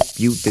you, dip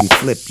you, then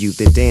flip you.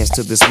 Then dance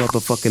to this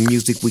motherfucking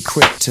music we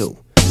crip to.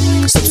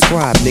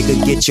 Subscribe,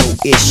 nigga, get your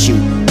issue.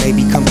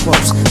 Baby, come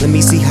close, let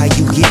me see how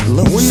you get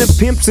loose. When the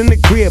pimp's in the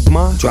crib,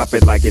 ma, drop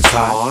it like it's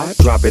hot.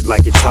 Drop it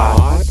like it's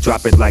hot.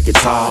 Drop it like it's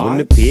hot. When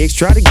the pigs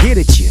try to get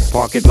at you,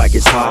 park it like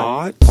it's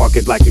hot. Park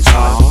it like it's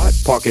hot.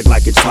 Park it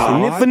like it's hot.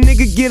 And if a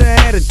nigga get an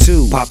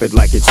attitude, pop it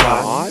like it's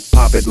hot.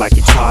 Pop it like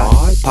it's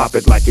hot. Pop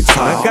it like it's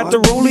hot. I got the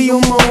rollie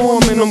on my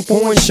arm and I'm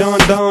pouring Sean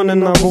Don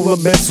and I'm all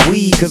the best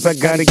weed cause I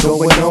got it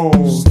going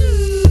on.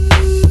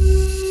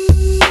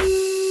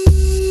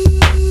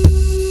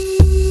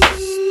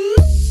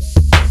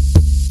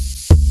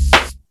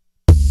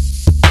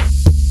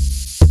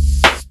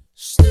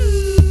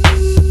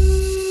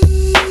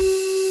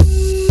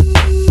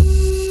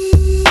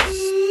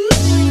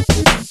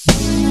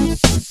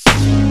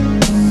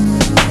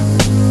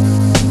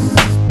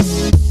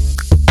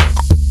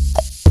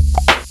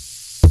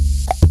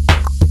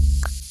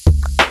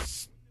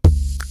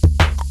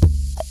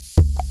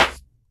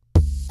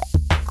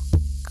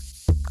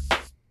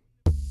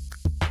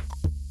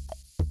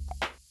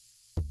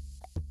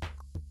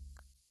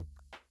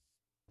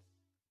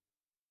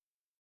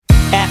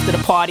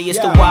 party, it's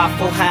the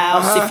Waffle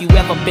House. If you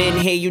ever been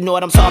here, you know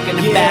what I'm talking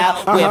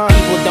about. Where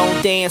people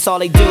don't dance, all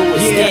they do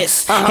is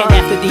this. And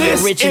after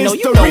the original,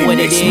 you know what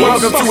it is.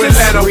 Welcome to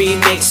Atlanta.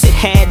 Remix, it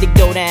had to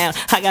go down.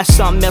 I got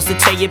something else to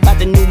tell you about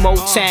the new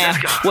Motown.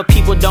 Where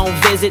people don't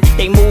visit,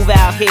 they move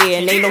out here.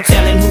 And ain't no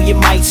telling who you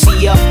might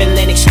see up in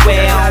Lenox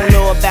Square. I don't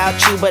know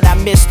about you, but I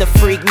miss the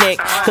Freak Nick.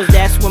 Cause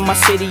that's when my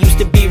city used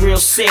to be real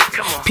sick.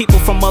 People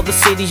from other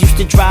cities used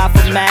to drive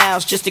for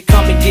miles just to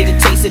come and get a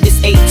taste of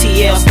this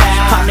ATL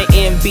style. I'm the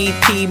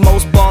MVP,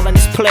 most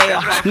ballin'est player.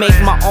 Make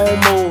my own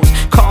moves,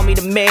 call me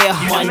the mayor.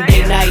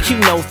 Monday night, you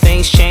know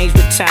things change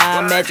with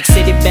time. Magic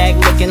City back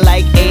looking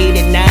like 8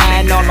 and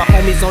 9. All the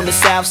homies on the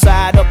south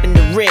side up in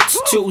the Ritz.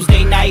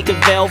 Tuesday night, the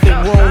Velvet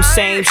Room,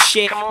 same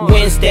shit.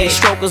 Wednesday,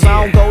 strokers,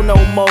 I don't go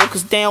no more.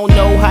 Cause they don't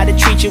know how to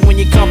treat you when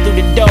you come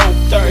through the door.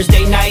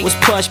 Thursday night was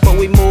push, but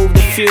we moved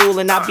the fuel.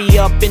 And I be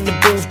up in the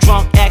booth,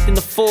 drunk, acting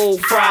the fool.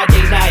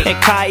 Friday night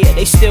at Kaya,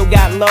 they still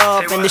got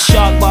love. And the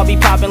Shark Bar be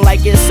popping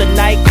like it's a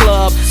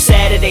nightclub.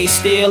 Saturday,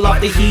 still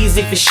off the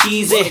Heezy for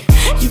Sheezy.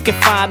 You can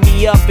find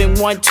me up in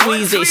one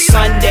Tweezy.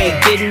 Sunday,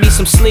 getting me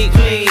some sleep,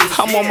 please.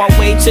 I'm on my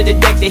way to the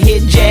deck to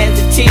hit jazz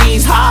and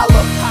tease.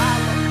 Holla.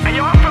 Hey,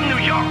 yo, I'm from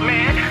New York,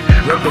 man.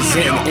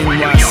 Representing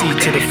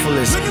NYC to the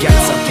fullest.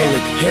 Gas I pull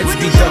it. Heads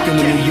be ducking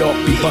when New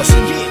York be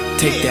busting.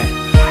 Take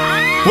that.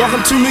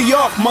 Welcome to New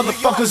York,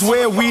 motherfuckers,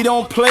 where we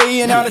don't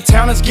play. And out of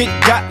towners get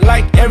got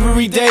like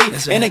every day.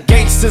 And a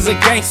gangster's a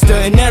gangster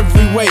in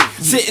every way.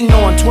 Sitting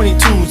on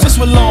 22s, just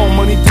what long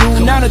money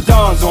do. Now the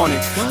dawn's on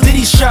it, did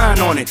he shine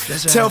on it?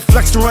 Tell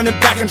Flex to run it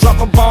back and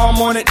drop a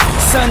bomb on it.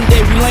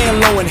 Sunday we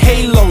laying low in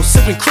Halo,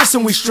 sipping Chris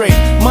and we straight.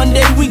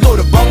 Monday we go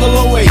to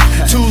Bungalow 8.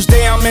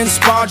 Tuesday I'm in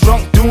Spa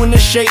drunk doing the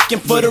shake.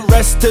 And for the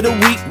rest of the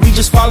week we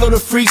just follow the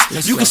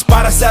freaks. You can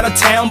spot us out of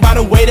town by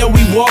the way that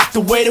we walk,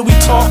 the way that we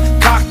talk.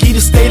 Cocky, the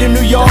state of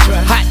New York.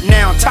 Hot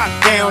now, top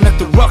down at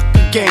the Rucker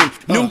game.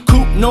 New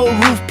coupe, no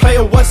roof,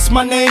 player, what's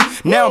my name?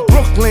 Now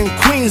Brooklyn,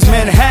 Queens,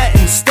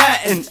 Manhattan,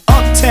 Staten,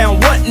 Uptown,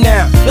 what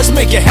now? Let's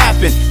make it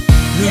happen.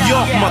 New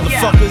York,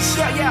 motherfuckers.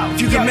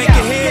 If you can make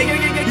it here,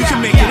 you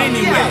can make it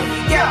anywhere.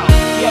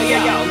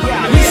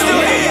 We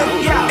still here,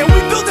 and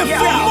we building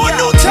for more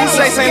new talent. You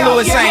say St.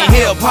 Louis ain't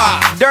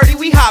hip-hop. Dirty,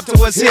 we hop to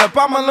what's hip.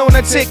 I'm a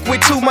lunatic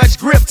with too much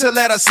grip to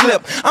let her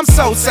slip. I'm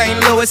so St.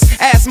 Louis,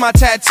 ask my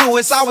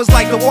tattooist. I was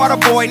like the water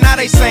boy, now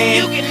they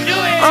saying you can do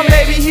it. I'm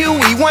Baby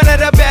Huey, one of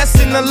the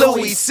best in the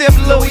Louis. Sip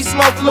Louis,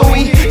 smoke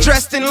Louis,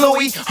 dressed in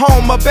Louis.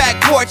 Home or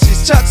back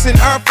porches, Chucks and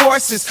Air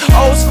Forces.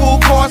 Old school,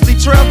 costly,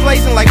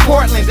 trailblazing like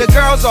Portland. The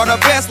girls are the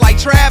best like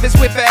Travis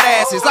with fat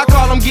asses. I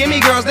call them gimme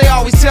girls, they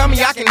always tell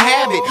me I can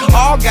have it.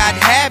 All got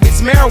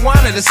habits,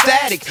 marijuana the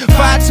static.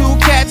 5'2"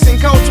 cats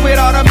and coats with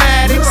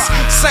automatics.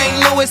 St.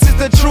 Louis is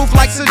the truth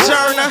like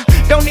Sojourner.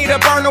 Don't need a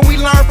burner, we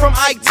learn from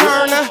Ike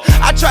Turner.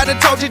 I tried to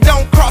told you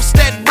don't cross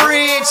that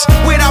bridge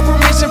without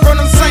permission from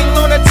them St.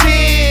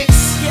 Lunatics.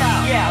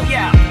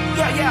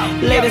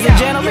 Ladies and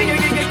gentlemen,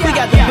 we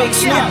got the big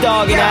Snoop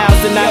Dogg in the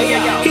house tonight.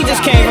 He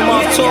just came from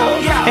off tour,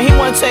 and he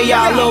wanna tell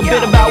y'all a little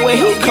bit about where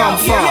he come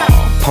from.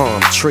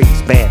 Palm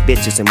trees, bad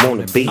bitches and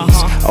wannabes.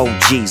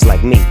 OGs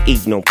like me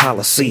eating on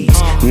policies.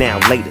 Now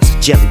latest,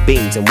 jelly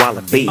beans and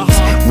wallabies.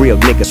 Real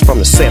niggas from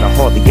the set I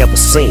hardly ever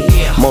seen.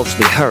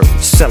 Mostly heard,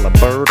 sell a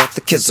bird off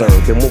the kizard.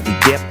 And when we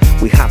dip,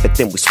 we hop it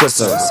then we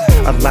swizzer.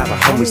 A lot of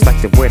homies like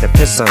to wear the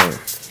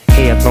pizzon.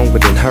 Hair longer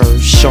than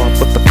hers, sharp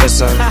with the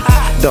bizzer.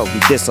 Doggy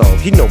disso,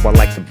 you know I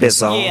like the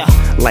bizzo.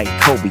 Like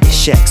Kobe and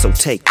Shaq, so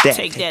take that.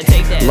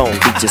 Long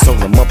Beach is on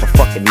the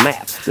motherfucking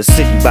map. The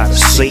city by the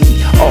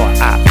sea,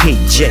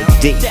 R.I.P.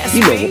 J.D.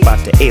 You know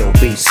about the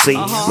LBC.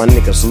 My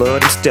niggas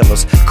love them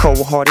stillers,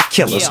 cold-hearted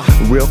killers.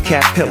 Real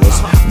cat pillars,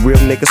 real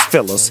niggas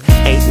fillers.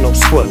 Ain't no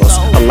swillers,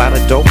 a lot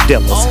of dope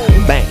dealers.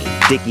 Bang,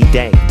 diggy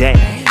dang dang.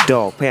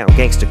 Dog pound,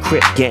 gangster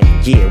crip gang,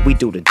 yeah, we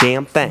do the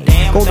damn thing.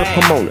 Go to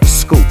Pomona,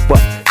 scoop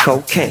up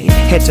cocaine.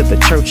 Head to the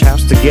church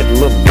house to get a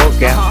little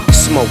workout.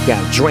 Smoke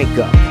out, drink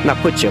up,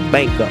 now put your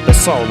bank up.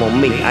 It's all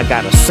on me, I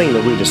got a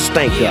scenery to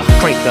stank up.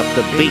 Crank up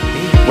the beat,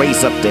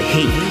 raise up the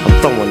heat.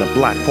 I'm throwing a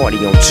block party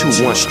on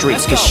 2-1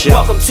 streets.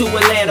 Welcome to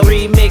Atlanta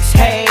Remix,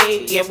 hey.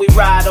 And we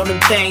ride on them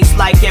things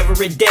like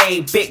every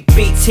day. Big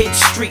beats hit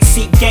streets,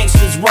 see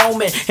gangsters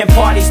roaming. And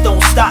parties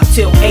don't stop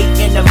till 8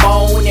 in the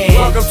morning.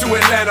 Welcome to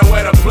Atlanta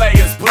where the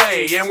players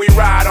play. And we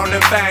ride on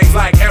them things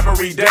like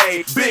every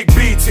day. Big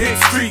beats hit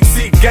streets,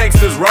 see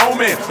gangsters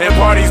roaming. And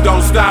parties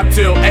don't stop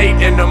till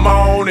 8 in the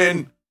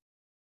morning.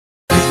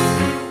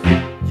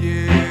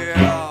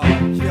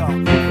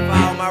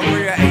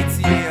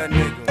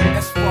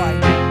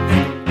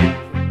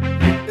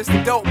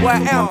 Dope boy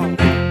album.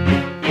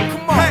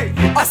 Come on, hey,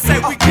 I say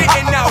we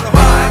getting out of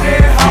money,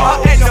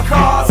 hoes, and the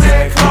cars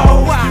and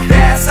clothes.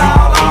 That's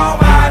all on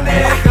my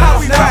niggas.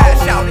 We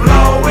ride out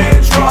blowing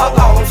truck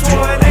on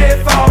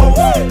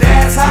 24.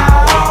 That's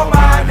how all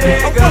my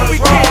niggas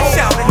roll.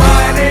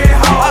 Money,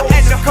 hoes,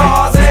 and the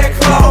cars and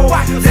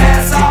clothes.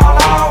 That's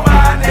all on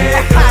my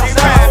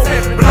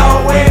niggas.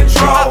 Blowing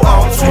truck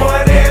on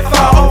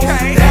 24.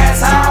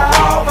 That's how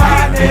all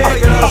my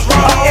niggas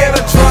roll. In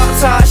a truck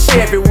top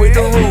Chevy with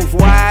the roof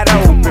wide.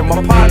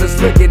 My partner's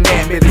looking at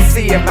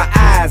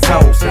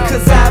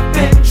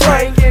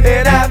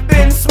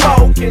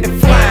smoking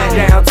and flying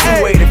down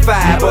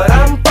 285, but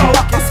I'm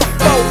focused.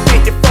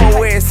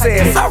 454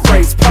 SS, I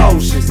race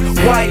potions.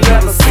 White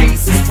leather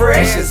seats as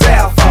fresh as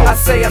Alpha. I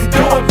say I'm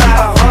doing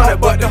about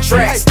 100, but the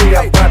track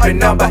still bumping.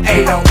 Number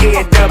 8 on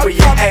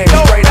NWA,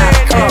 straight out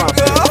of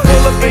Compton.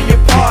 Pull up in your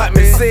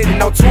apartment,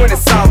 sitting on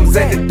 20-somethings,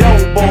 and the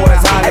dope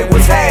boys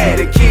Hollywood's had.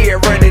 The kid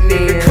running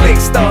in, the click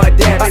start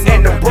dancing,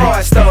 and the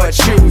broad start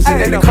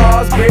choosing. And the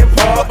cars been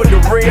parked, but the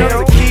rims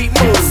will keep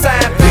moving.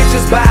 Sign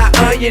pictures by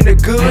Onion, the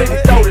good,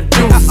 and throw the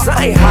deuces.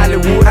 I ain't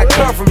Hollywood, I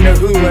come from the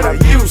hood, I'm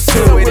used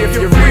to it. If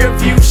your rear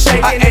view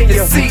shaking and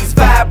your seats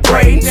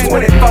vibrating,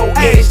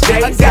 24-inch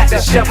J, got the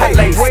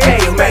Chevrolet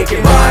scale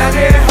making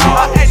money,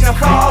 hard, and the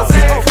cars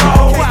and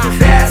clothes.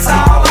 That's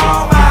all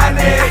on my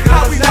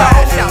niggas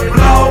know.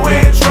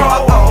 Blowing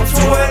trouble on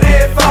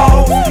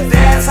 24.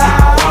 That's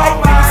how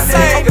all my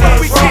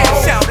niggas roll.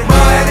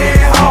 Money,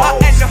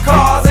 hard, and the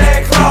cars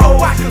and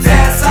clothes.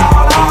 That's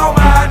all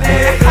my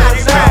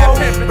niggas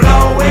know.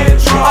 Blowing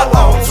trouble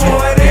on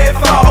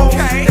 24.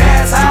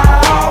 That's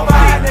how all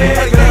my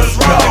niggas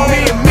roll.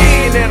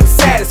 Me and I'm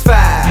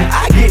satisfied.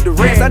 I get the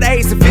rest. I'm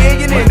the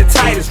civilian in the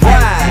tightest ride.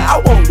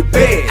 I want the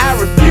best. I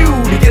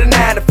refuse to get a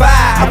 9 to 5.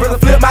 I'd rather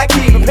flip my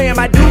key and pay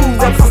my dues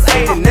up since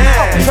 89.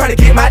 Trying to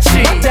get my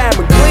cheese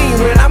diamond clean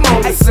when I'm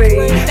on the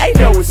scene. They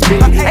know it's me.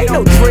 Ain't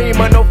no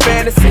dream or no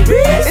fantasy.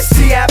 It's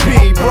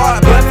TIP.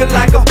 Broad buffing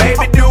like a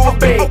baby do a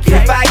binky.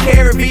 If I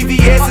carry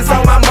BVS's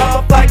on my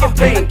motherfucking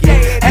pinky.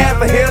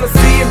 Half a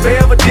Hennessy and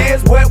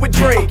Belvedere's what we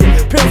drinking.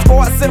 Pimp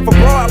Squad sip for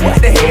broad.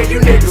 What the hell you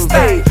niggas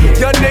think?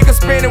 Young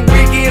niggas spending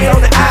weekends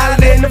on the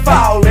island in the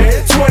falling.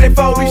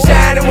 24 be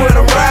shining when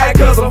I'm riding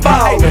cause I'm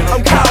ballin'.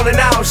 I'm calling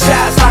out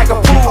shots like a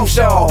pool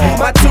show.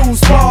 My two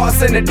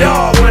sparks in the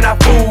dark when I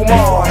fool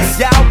Mars.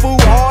 Y'all fool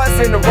hearts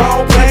in the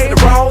wrong place at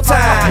the wrong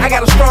time. I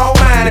got a strong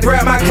mind to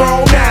grab my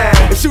chrome 9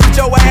 and shoot at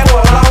your ass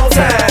for a long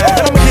time.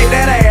 And I'ma get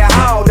that ass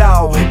hauled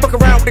off. Fuck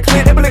around with the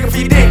clip, they be looking for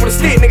your dick with a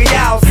stick, nigga,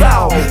 y'all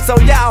saw. So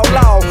y'all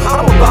long,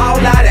 I'ma ball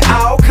out at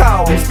all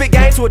costs. Spit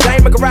game to a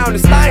dame, make around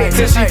and stank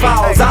till she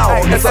falls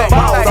off. That's some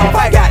balls off.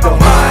 I got the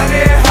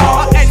money,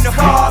 hoes, and the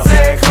cars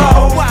and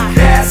clothes.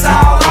 That's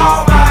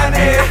all my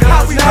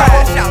niggas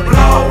know.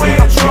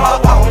 Blowing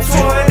trouble on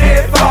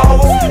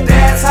 24.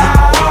 That's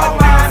how all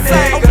my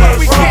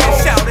niggas roll.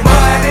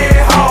 Money,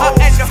 hoes,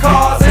 and the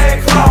cars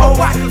and clothes.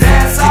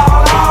 That's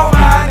all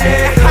my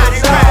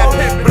niggas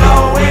know.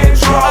 Blowing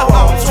trouble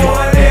on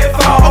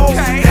 24.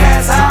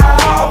 That's how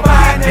all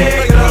my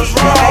niggas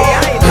roll. Hey, I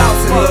ain't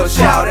lost in little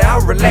shouty,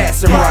 I'm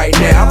relaxing right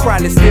now. I'd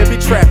probably still be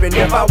trapping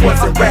if I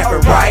wasn't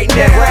rapping right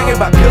now. Bragging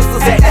about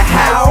pistols at the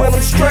house,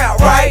 I'm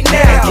strapped right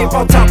now. Keep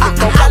on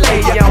talking, I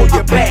lay you on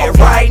your back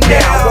right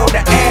now. Want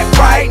to act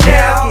right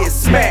now, get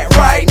smacked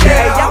right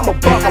now. I'm a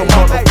buckle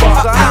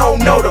motherfucker, I don't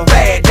know the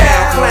bad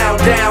down. Clown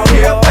down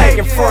here,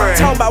 making fun.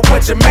 Talking about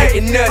what you're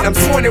making nothing. I'm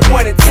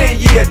 21 and 10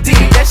 year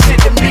deep, that shit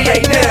to me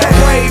ain't nothing.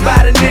 Afraid by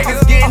the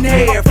niggas getting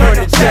head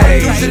from the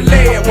J. Use your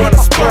lead, wanna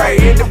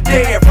spray, end up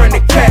dead from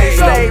the K.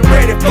 Stay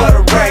ready for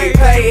the raid,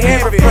 pay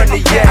heavy from the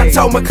yay. I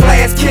told my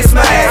class, kiss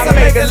my ass, I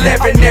make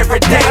 11 every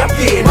day. I'm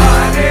getting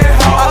money,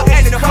 hard,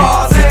 and the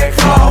cars and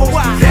clothes.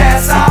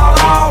 That's all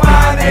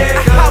my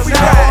niggas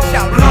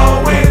know.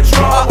 Blowing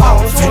trouble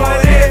on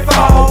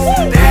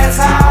 24. That's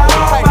how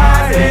all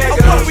my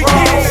niggas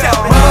roll.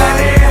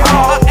 Money,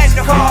 hard, and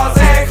the cars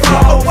and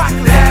clothes.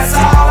 That's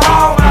all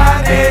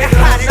my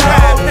niggas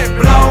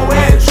know.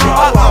 Blowing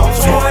trouble on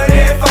 24.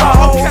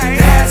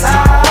 That's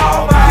how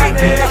all my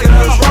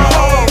niggas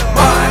roll.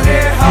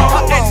 Money,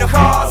 hard, and the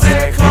cars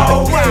and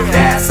clothes.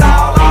 That's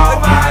all my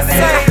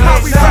niggas know.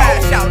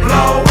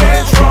 Blowing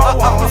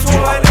trouble on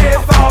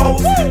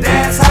 24.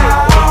 That's how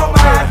all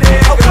my niggas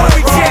roll.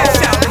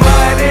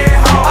 Money,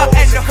 hard,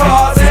 and the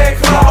cars and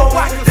clothes.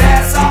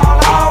 That's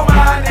all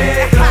my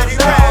niggas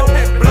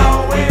know.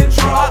 Blowing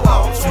trouble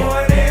on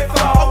 24.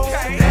 That's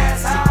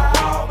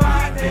how all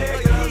my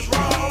niggas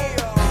roll.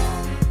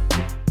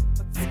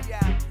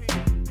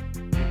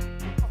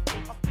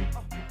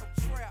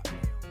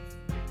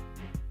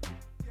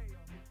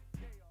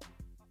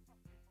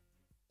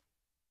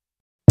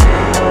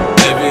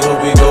 Every hood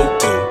we go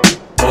through,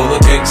 all the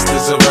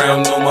gangsters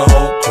around know my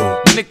whole crew.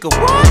 Nigga,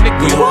 what?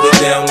 Nigga, we hold it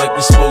down like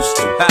we supposed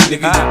to.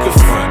 Nigga, you can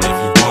front if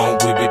you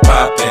want, we be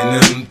poppin'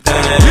 them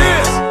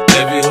things.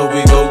 Every hood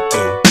we go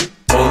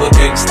through, all the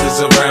gangsters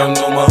around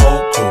know my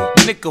whole crew.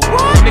 Nigga,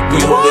 what? Nigga,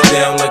 we hold it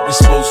down like we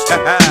supposed to.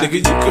 Nigga,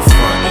 you can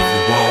front if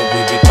you want, we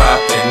be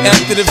poppin'.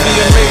 After the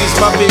VMAs,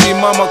 my baby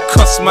mama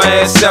cussed my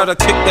ass out. I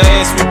kicked her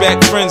ass, we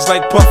back friends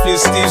like Puffy and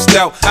Steve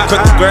Stout.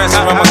 Cut the grass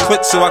around my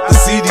clip so I can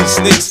see these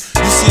snakes.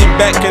 You see him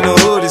back in the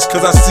hood, it's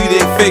cause I see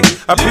they fake.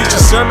 I preach a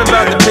sermon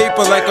about the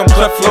paper like I'm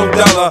Creflo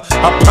Dollar.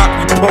 I pop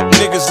you punk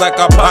niggas like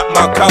I pop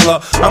my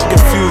collar. I'm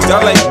confused, I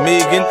like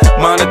Megan,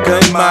 Monica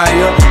and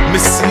Maya.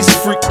 Missy's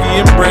freaky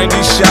and Brandy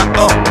shot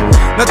up.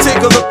 Now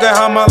take a look at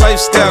how my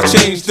lifestyle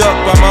changed up.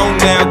 I'm on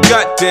now,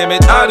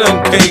 goddammit, I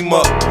done came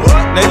up.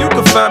 Now you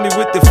can find me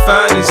with the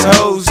finest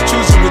hoes,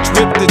 choosing which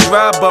whip to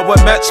drive, but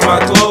what match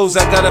my clothes.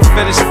 I got a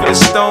fetish for the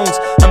stones,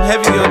 I'm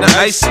heavy on the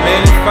ice,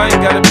 man. If I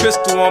ain't got a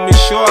pistol on me,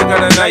 sure I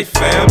got a knife,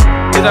 fam.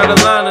 Get out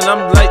of line and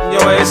I'm lighting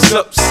your ass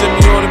up.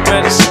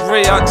 Semi-automatic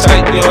spray, I'll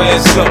tighten your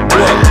ass up.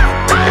 What?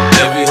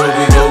 Every hood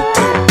we go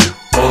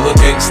through, all the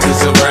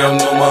gangsters around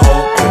know my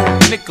whole crew.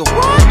 Nigga,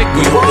 what? Nigga,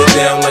 we hold it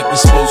down like we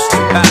supposed to.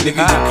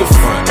 Nigga, you can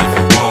front if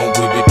you want,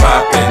 we be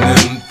poppin'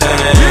 them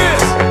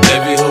things.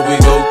 Every hood we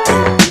go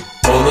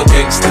through, all the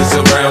gangsters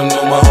around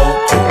know my whole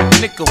crew.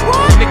 Nigga,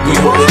 what? Nigga, we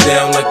hold it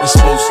down like we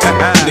supposed to.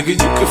 Nigga,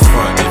 you can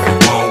front if you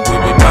want, we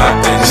be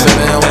poppin'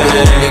 them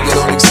things. Nigga,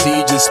 don't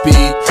exceed your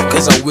speed,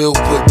 cause I will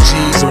put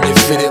G's on it,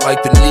 fitted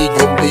like the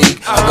Negro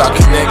League. I got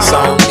connects,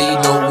 I don't need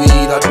no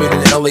weed. I've been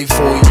in LA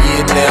for a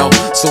year now,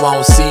 so I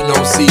don't see no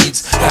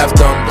seeds.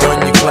 After I'm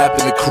done, you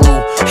clapping the crew.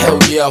 Hell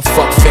yeah, I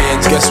fuck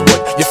fans. Guess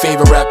what? Your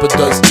favorite rapper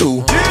does too.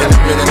 In a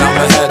minute,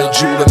 I'ma have a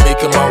jeweler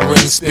making my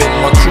ring spin.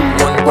 My crew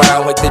run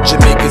wild like the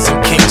Jamaicans in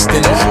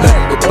Kingston. Nothing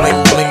but bling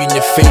bling in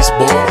your face,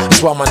 boy. That's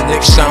why my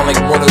neck shine like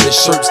one of the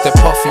shirts that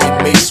Puffy and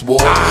Mace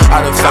wore.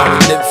 I done found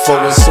an info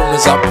as soon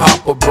as I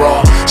pop a bra.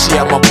 She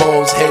had my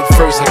balls head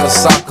first like a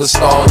soccer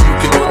star. You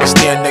can only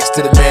stand next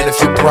to the man if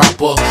you're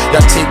proper.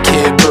 Y'all take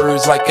care of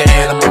birds like an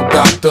animal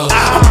doctor.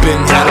 I've been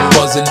had them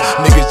buzzing.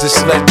 Niggas just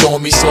slept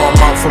on me, so I'm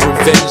out for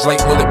revenge like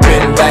when the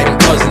Bin Laden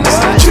cousins.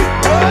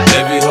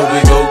 Every hood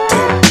we go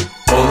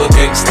through, all the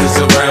gangsters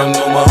around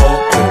know my whole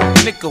crew.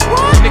 Nigga,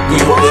 what? Nigga, we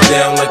hold it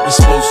down like we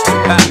supposed to.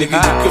 Nigga,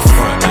 you can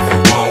front if you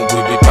want, we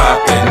be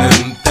poppin'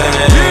 them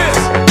things.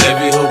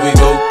 Every hood we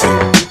go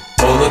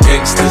through, all the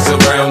gangsters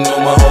around know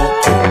my whole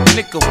crew.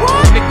 Nigga,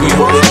 what? Nigga, we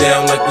hold it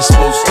down like we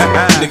supposed to.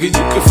 Nigga,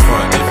 you can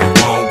front if you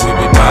want, we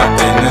be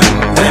poppin'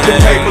 them things. Read the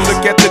paper,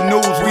 look at the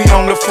news, we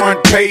on the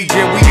front page.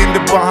 Yeah, we in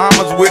the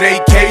Bahamas with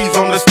AKs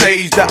on the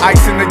stage. The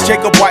ice in the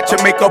Jacob watch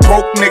make a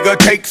broke nigga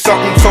take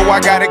something. So I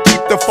gotta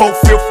keep the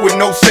 4/5 with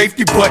no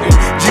safety button.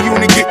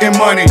 G-Unit getting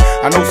money.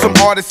 I know some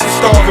artists are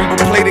starving, but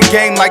play the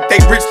game like they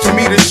rich. To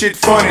me, this shit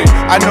funny.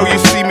 I know you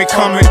see me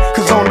coming,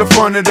 cause on the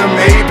front of the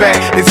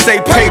Maybach, it say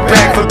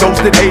payback for those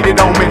that hated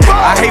on me.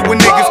 I hate when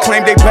niggas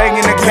claim they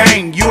bangin' the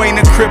gang. You ain't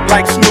a crip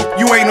like Snoop,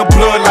 you ain't a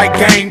blood like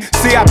Gang.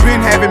 See, I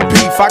been having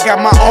beef, I got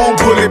my own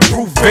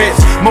bulletproof vest.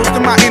 Most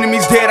of my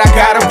enemies dead, I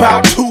got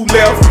about 2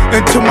 left.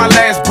 Until my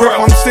last breath,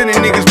 I'm sending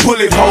niggas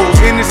bullet holes.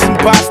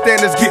 Innocent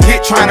bystanders get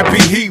hit trying to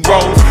be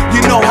heroes.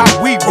 You know how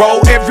we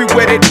roll,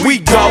 everywhere that we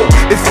go.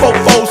 It's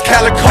fofos,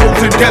 calicos,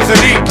 and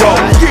Desert Eagles.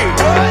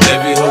 Yeah.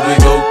 Every hood we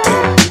go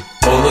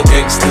through, all the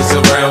gangsters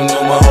around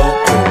know my whole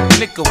crew.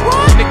 Nigga,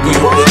 what? Nigga, we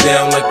hold it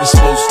down like we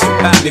supposed to.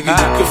 Nigga,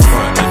 you can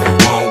front if you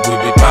want, we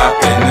be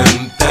poppin'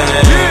 them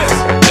things.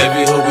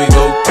 Every hood we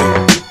go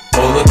through,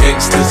 all the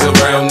gangsters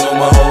around know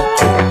my whole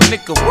crew.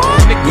 Nigga, what?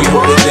 Nigga, we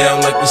hold it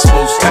down like we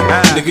supposed to.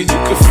 Nigga, you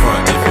can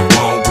front if you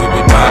want, we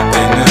be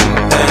poppin'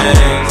 them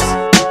things.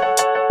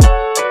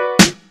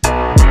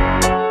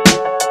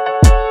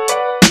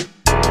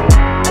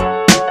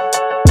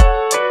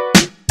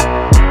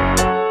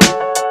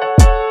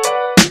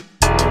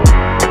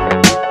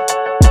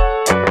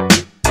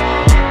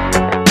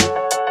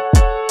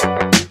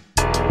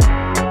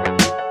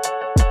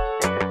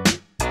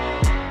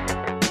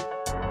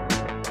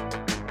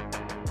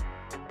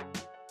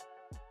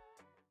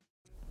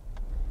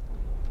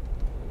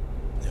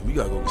 We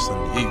gotta go get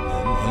something to eat,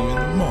 man. I'm hungry in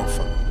the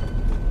motherfucker.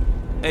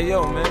 Hey, yo,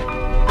 man.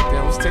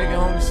 Damn, what's taking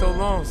homie so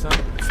long, son?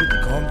 50,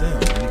 calm down,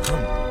 man. You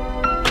coming?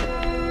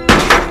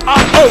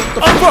 Oh,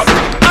 the fuck?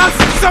 I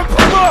see something.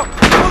 Pull up.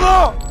 Pull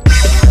up.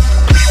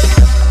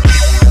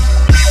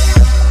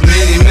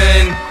 Many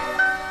men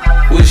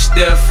wish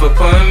death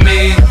upon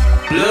me.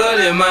 Blood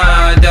in my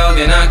eye, dog,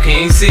 and I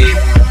can't see.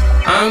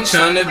 I'm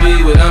tryna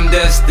be what I'm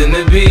destined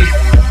to be.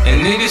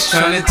 And niggas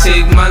tryna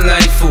take my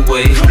life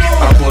away.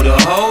 I put a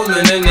hole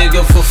in a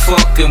nigga for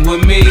fucking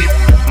with me.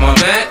 My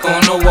back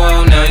on the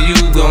wall, now you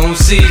gon'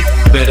 see.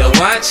 Better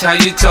watch how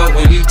you talk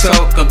when you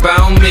talk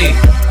about me,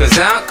 cause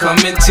I'll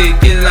come and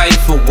take your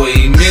life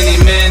away.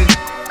 Many men,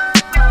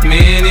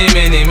 many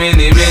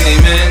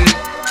men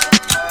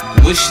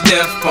wish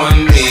death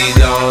on me,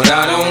 Lord.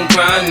 I don't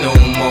cry no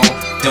more.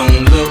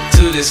 Don't look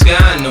to the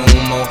sky no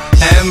more.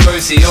 Have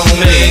mercy on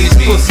me. Man,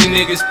 these pussy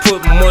niggas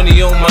put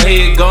money on my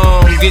head.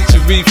 Gone, get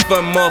your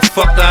refund,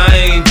 motherfucker. I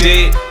ain't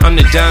dead. I'm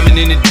the diamond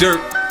in the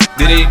dirt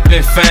that ain't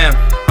been found.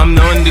 I'm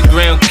the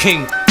underground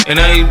king, and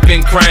I ain't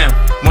been crowned.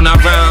 When I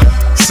rhyme,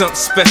 something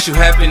special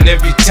happen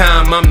every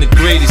time. I'm the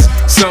greatest,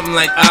 something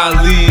like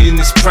Ali in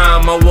his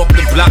prime. I walk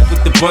the block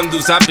with the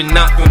bundles. I've been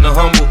knocked on the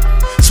humble.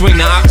 Swing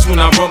the ox when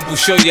I rumble.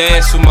 Show your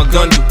ass with my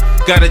gun do.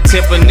 Gotta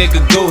tip a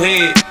nigga, go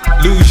ahead,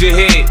 lose your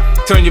head.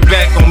 Turn your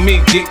back on me,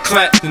 get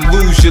clapped and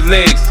lose your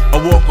legs. I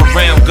walk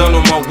around, gun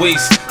on my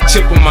waist,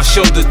 chip on my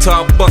shoulder, till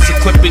I bust a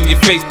clip in your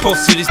face.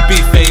 Post to this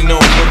beef ain't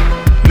over.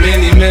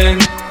 Many men,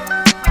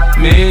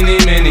 many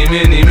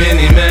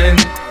men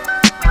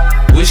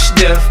wish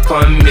death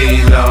upon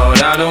me,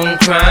 Lord. I don't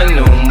cry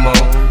no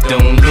more.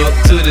 Don't look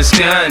to the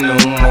sky no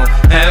more.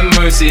 Have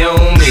mercy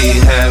on me,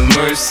 have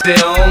mercy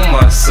on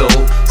my soul.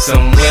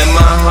 Somewhere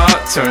my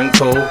heart turned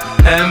cold.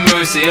 Have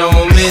mercy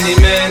on many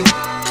men.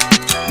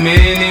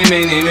 Many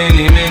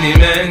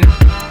men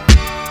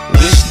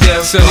wish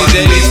death. Sunny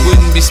days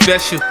wouldn't be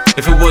special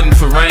if it wasn't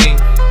for rain.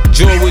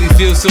 Joy wouldn't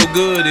feel so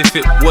good if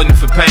it wasn't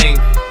for pain.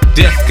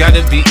 Death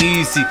gotta be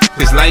easy,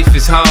 cause life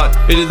is hard.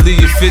 It'll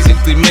leave you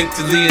physically,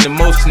 mentally, and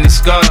emotionally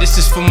scarred. This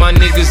is for my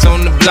niggas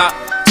on the block,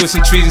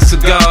 twisting trees and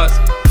cigars.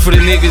 For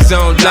the niggas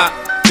on lock,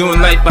 doing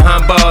life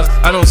behind bars.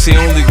 I don't see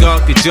only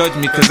God can judge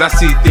me, cause I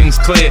see things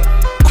clear.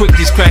 Quick,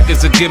 these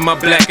crackers will give my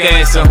black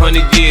ass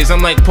 100 years.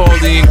 I'm like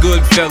Paulie and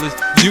Goodfellas,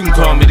 you can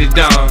call me the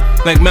Don.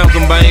 Like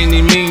Malcolm by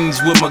any means,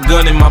 with my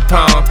gun in my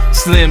palm.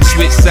 Slim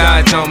switch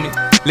sides on me,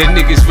 let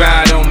niggas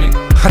ride on me.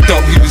 I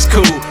thought we was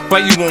cool, why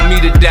you want me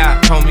to die,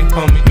 homie,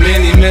 homie?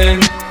 Many men,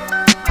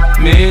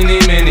 many,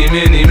 many,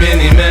 many,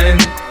 many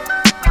men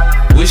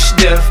wish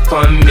death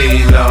upon me,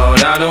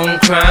 Lord. I don't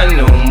cry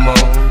no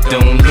more,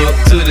 don't look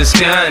to the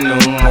sky no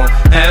more.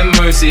 Have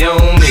mercy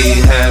on me,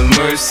 have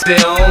mercy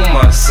on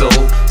my soul.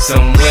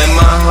 Somewhere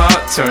my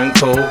heart turned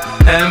cold.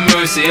 Have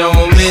mercy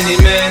on many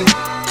men,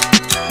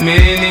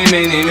 many,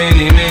 many,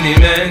 many, many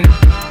men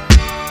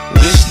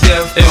wish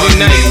death every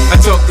night. I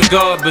talk to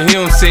God, but he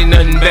don't say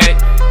nothing back.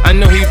 I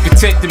know he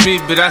protected me,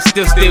 but I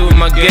still stay with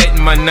my gat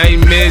and my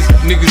nightmares.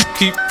 Niggas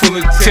keep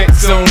pulling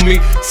texts on me.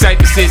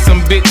 Cypher said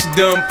some bitch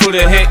done put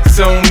a hex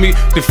on me.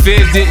 The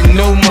feds didn't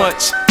know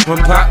much when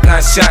Pop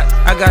got shot.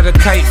 I got a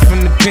kite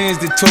from the pins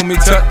that told me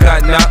Tuck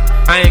got knocked.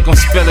 I ain't gon'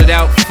 spell it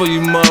out for you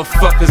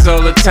motherfuckers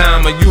all the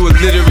time. Are you a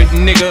literate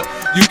nigga?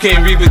 You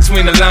can't read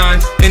between the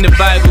lines. In the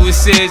Bible it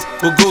says,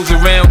 what goes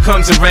around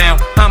comes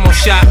around. Hamo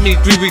shot me,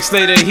 3 weeks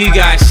later he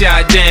got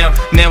shot down.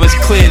 Now it's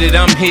clear that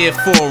I'm here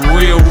for a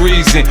real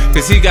reason,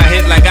 cause he got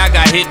hit like I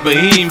got hit, but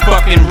he ain't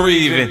fucking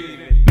breathing.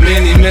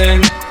 Many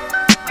men,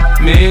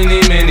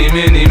 many, many,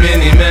 many,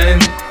 many men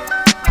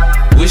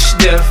wish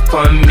death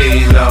upon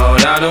me,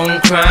 Lord. I don't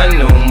cry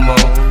no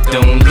more,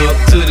 don't look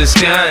to the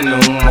sky no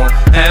more.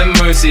 Have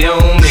mercy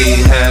on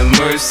me, have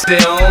mercy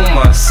on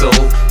my soul.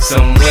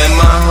 Somewhere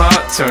my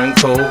heart turned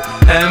cold.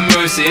 Have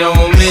mercy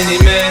on many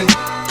men,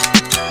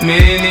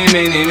 many,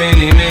 many,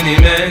 many,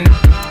 many men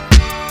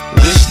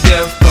wish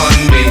death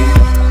upon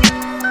me.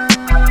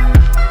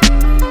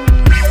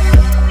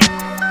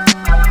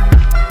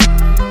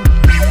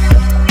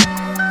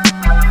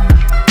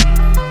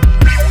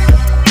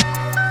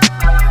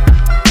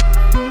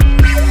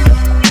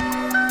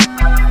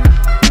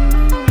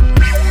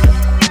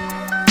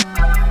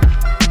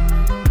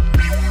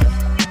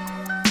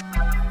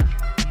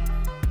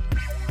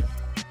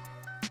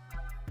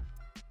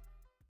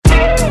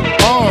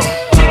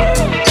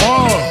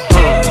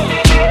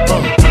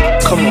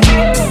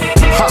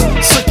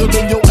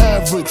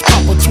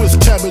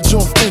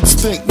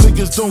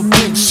 Don't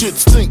think shit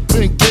stink,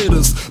 pink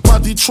gators. My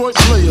Detroit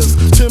players,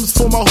 Tim's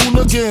for my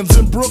hooligans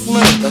in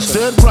Brooklyn.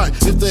 Dead right,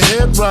 if they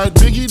head right,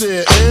 Biggie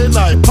there every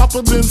night.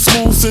 Papa been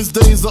smooth since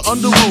days of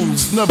under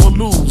rules. Never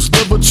lose,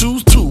 never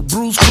choose to.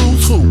 Bruise,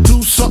 cruise, who?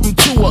 Do something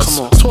to us.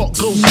 Talk,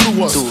 go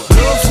through us.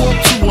 Girls walk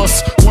to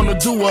us, wanna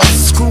do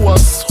us, screw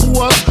us, who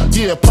us?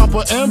 Yeah,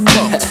 Papa and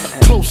Pump.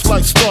 Close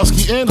like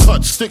Starsky and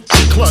Hutch, stick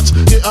to clutch.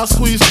 Yeah, I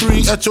squeeze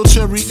 3 at your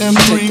cherry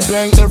M3.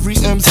 Bang every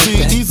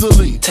MC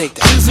easily. Take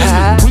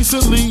that.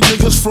 Recently,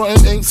 niggas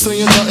frontin' ain't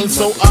saying nothing,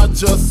 so I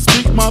just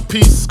speak my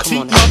peace,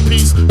 keep my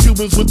peace.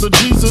 Cubans with the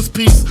Jesus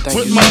peace,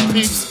 with my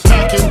peeps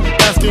packing,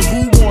 asking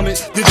who want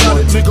it. You got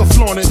it, nigga,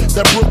 flaunt it.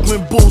 That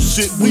Brooklyn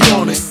bullshit, we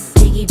on it.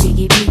 Biggie,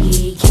 biggie,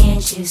 biggie,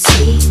 can't you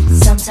see?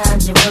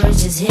 Sometimes your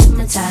words just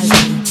hypnotize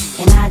me,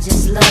 and I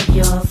just love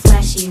your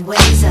flashy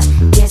ways.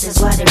 Guess that's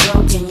why they're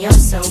broken, you're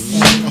so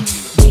fake.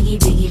 Biggie,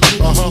 biggie,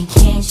 biggie,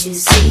 can't you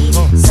see?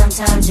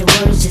 Sometimes your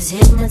words just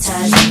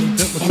hypnotize me,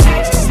 and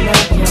I just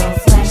love your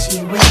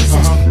flashy ways.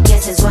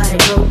 Guess that's why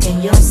they're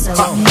broken, you're so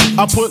fake.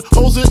 I put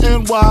hoes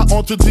in NY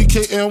onto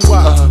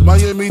DKNY.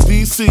 Miami,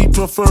 DC,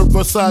 prefer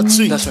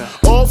Versace. That's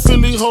right. All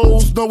Philly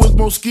hoes know it's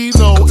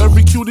Moschino.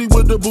 Every cutie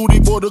with the booty,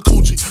 boy, the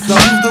coochie. Now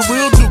who's the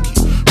real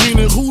dookie?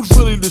 Meaning who's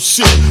really the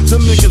shit?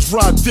 Them niggas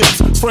ride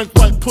dicks. Frank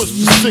White pushed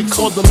the 6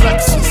 or the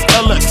Lexus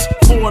LX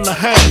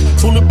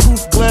 4.5.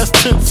 Bulletproof glass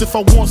tints if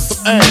I want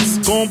some ass.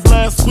 Gon'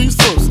 blast squeeze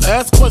first,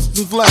 ask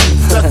questions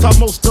last. That's how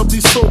most of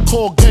these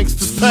so-called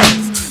gangsters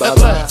pass. At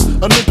last,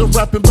 a nigga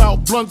rapping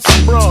about blunts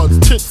and broads,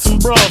 tits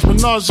and bras,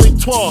 menage a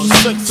trois,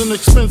 sex and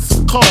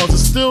expensive cars, and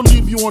still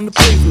leave you on the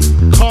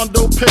pavement.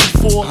 Condo paid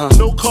for,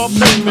 no car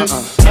payment.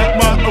 At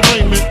my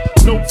arraignment,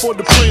 note for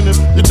the plaintiff.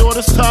 Your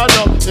daughter's tied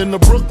up in the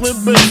Brooklyn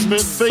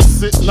basement.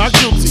 Face it, not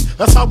guilty.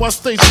 That's how I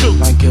stay true.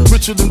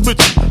 Richer than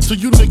richer, so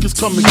you niggas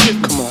come and get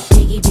me. Come on.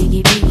 Biggie,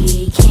 biggie,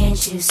 biggie, can't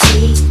you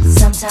see?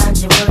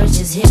 Sometimes your words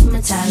just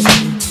hypnotize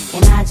me,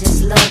 and I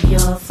just love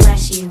your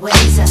flashy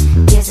ways.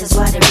 Guess that's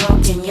why they're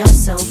broken, you're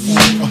so fake.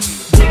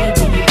 Biggie,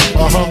 biggie,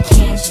 biggie,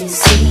 can't you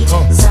see?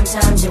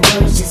 Sometimes your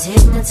words just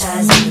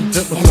hypnotize me,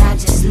 and I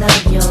just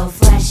love your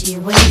flashy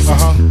ways.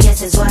 Guess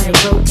that's why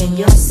they're broken,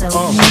 you're so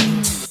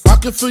fake. I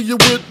can fill you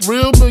with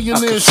real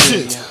millionaire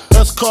shit.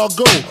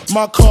 Escargot,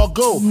 my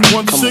cargo,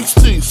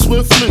 160,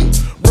 swiftly.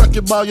 Wreck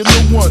it by your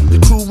new one.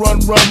 Your crew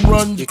run,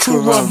 your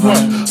crew run.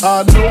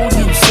 I know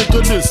you sick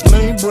of this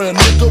name brand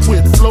nigga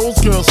with flows.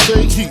 Girl,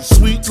 say he's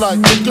sweet like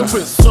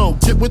licorice. So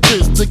get with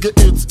this, nigga,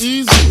 it's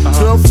easy.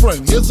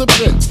 Girlfriend, here's a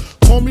pin.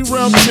 Call me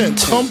round 10,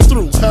 come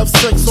through, have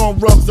sex on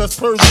rubs, that's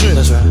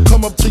Persian.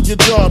 Come up to your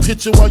job,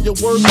 hit you while you're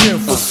working,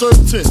 for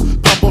certain.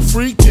 Papa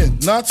freaking,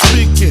 not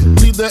speaking,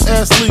 leave that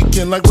ass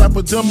leaking like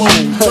rapper demo.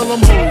 Tell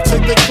them who,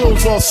 take their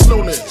clothes off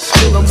slowly.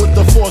 Kill them with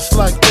the force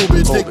like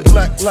Obi, dick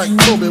black like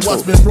Kobe,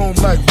 watch me roam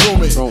like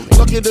Romy.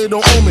 Lucky they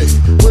don't owe me,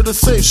 where to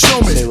say,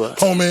 show me,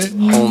 homie.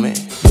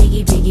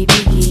 Biggie, biggie,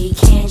 biggie,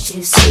 can't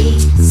you see?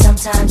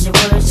 Sometimes your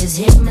words just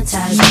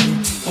hypnotize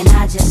me, and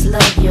I just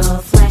love your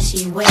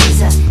flashy ways.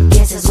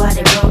 Guess that's why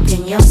they're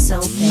broken, you're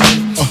so fake.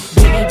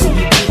 Biggie,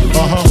 biggie,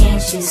 biggie,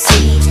 can't you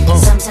see?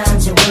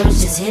 Sometimes your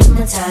words just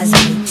hypnotize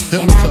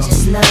me, and I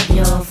just love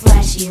your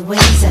flashy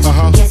ways.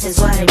 Guess that's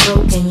why they're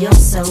broken, you're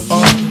so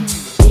fake.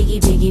 Biggie,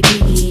 biggie,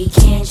 biggie,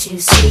 can't you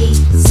see?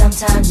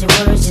 Sometimes your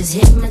words just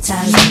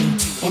hypnotize me,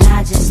 and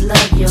I just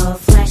love your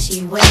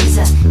flashy ways.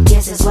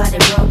 Guess that's why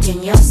they're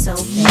broken, you're so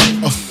fake.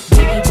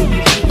 Biggie,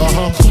 biggie,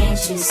 biggie,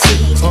 can't you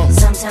see?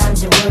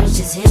 Sometimes your words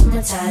just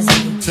hypnotize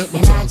me,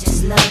 and I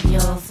just love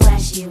your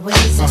flashy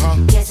ways.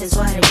 Guess that's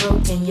why they're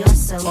broken, you're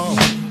so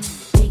fake.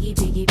 Biggie,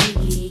 biggie,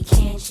 biggie,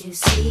 can't you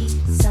see?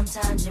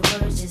 Sometimes your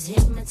words just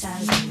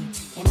hypnotize me,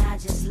 and I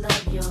just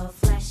love your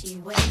flashy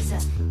ways.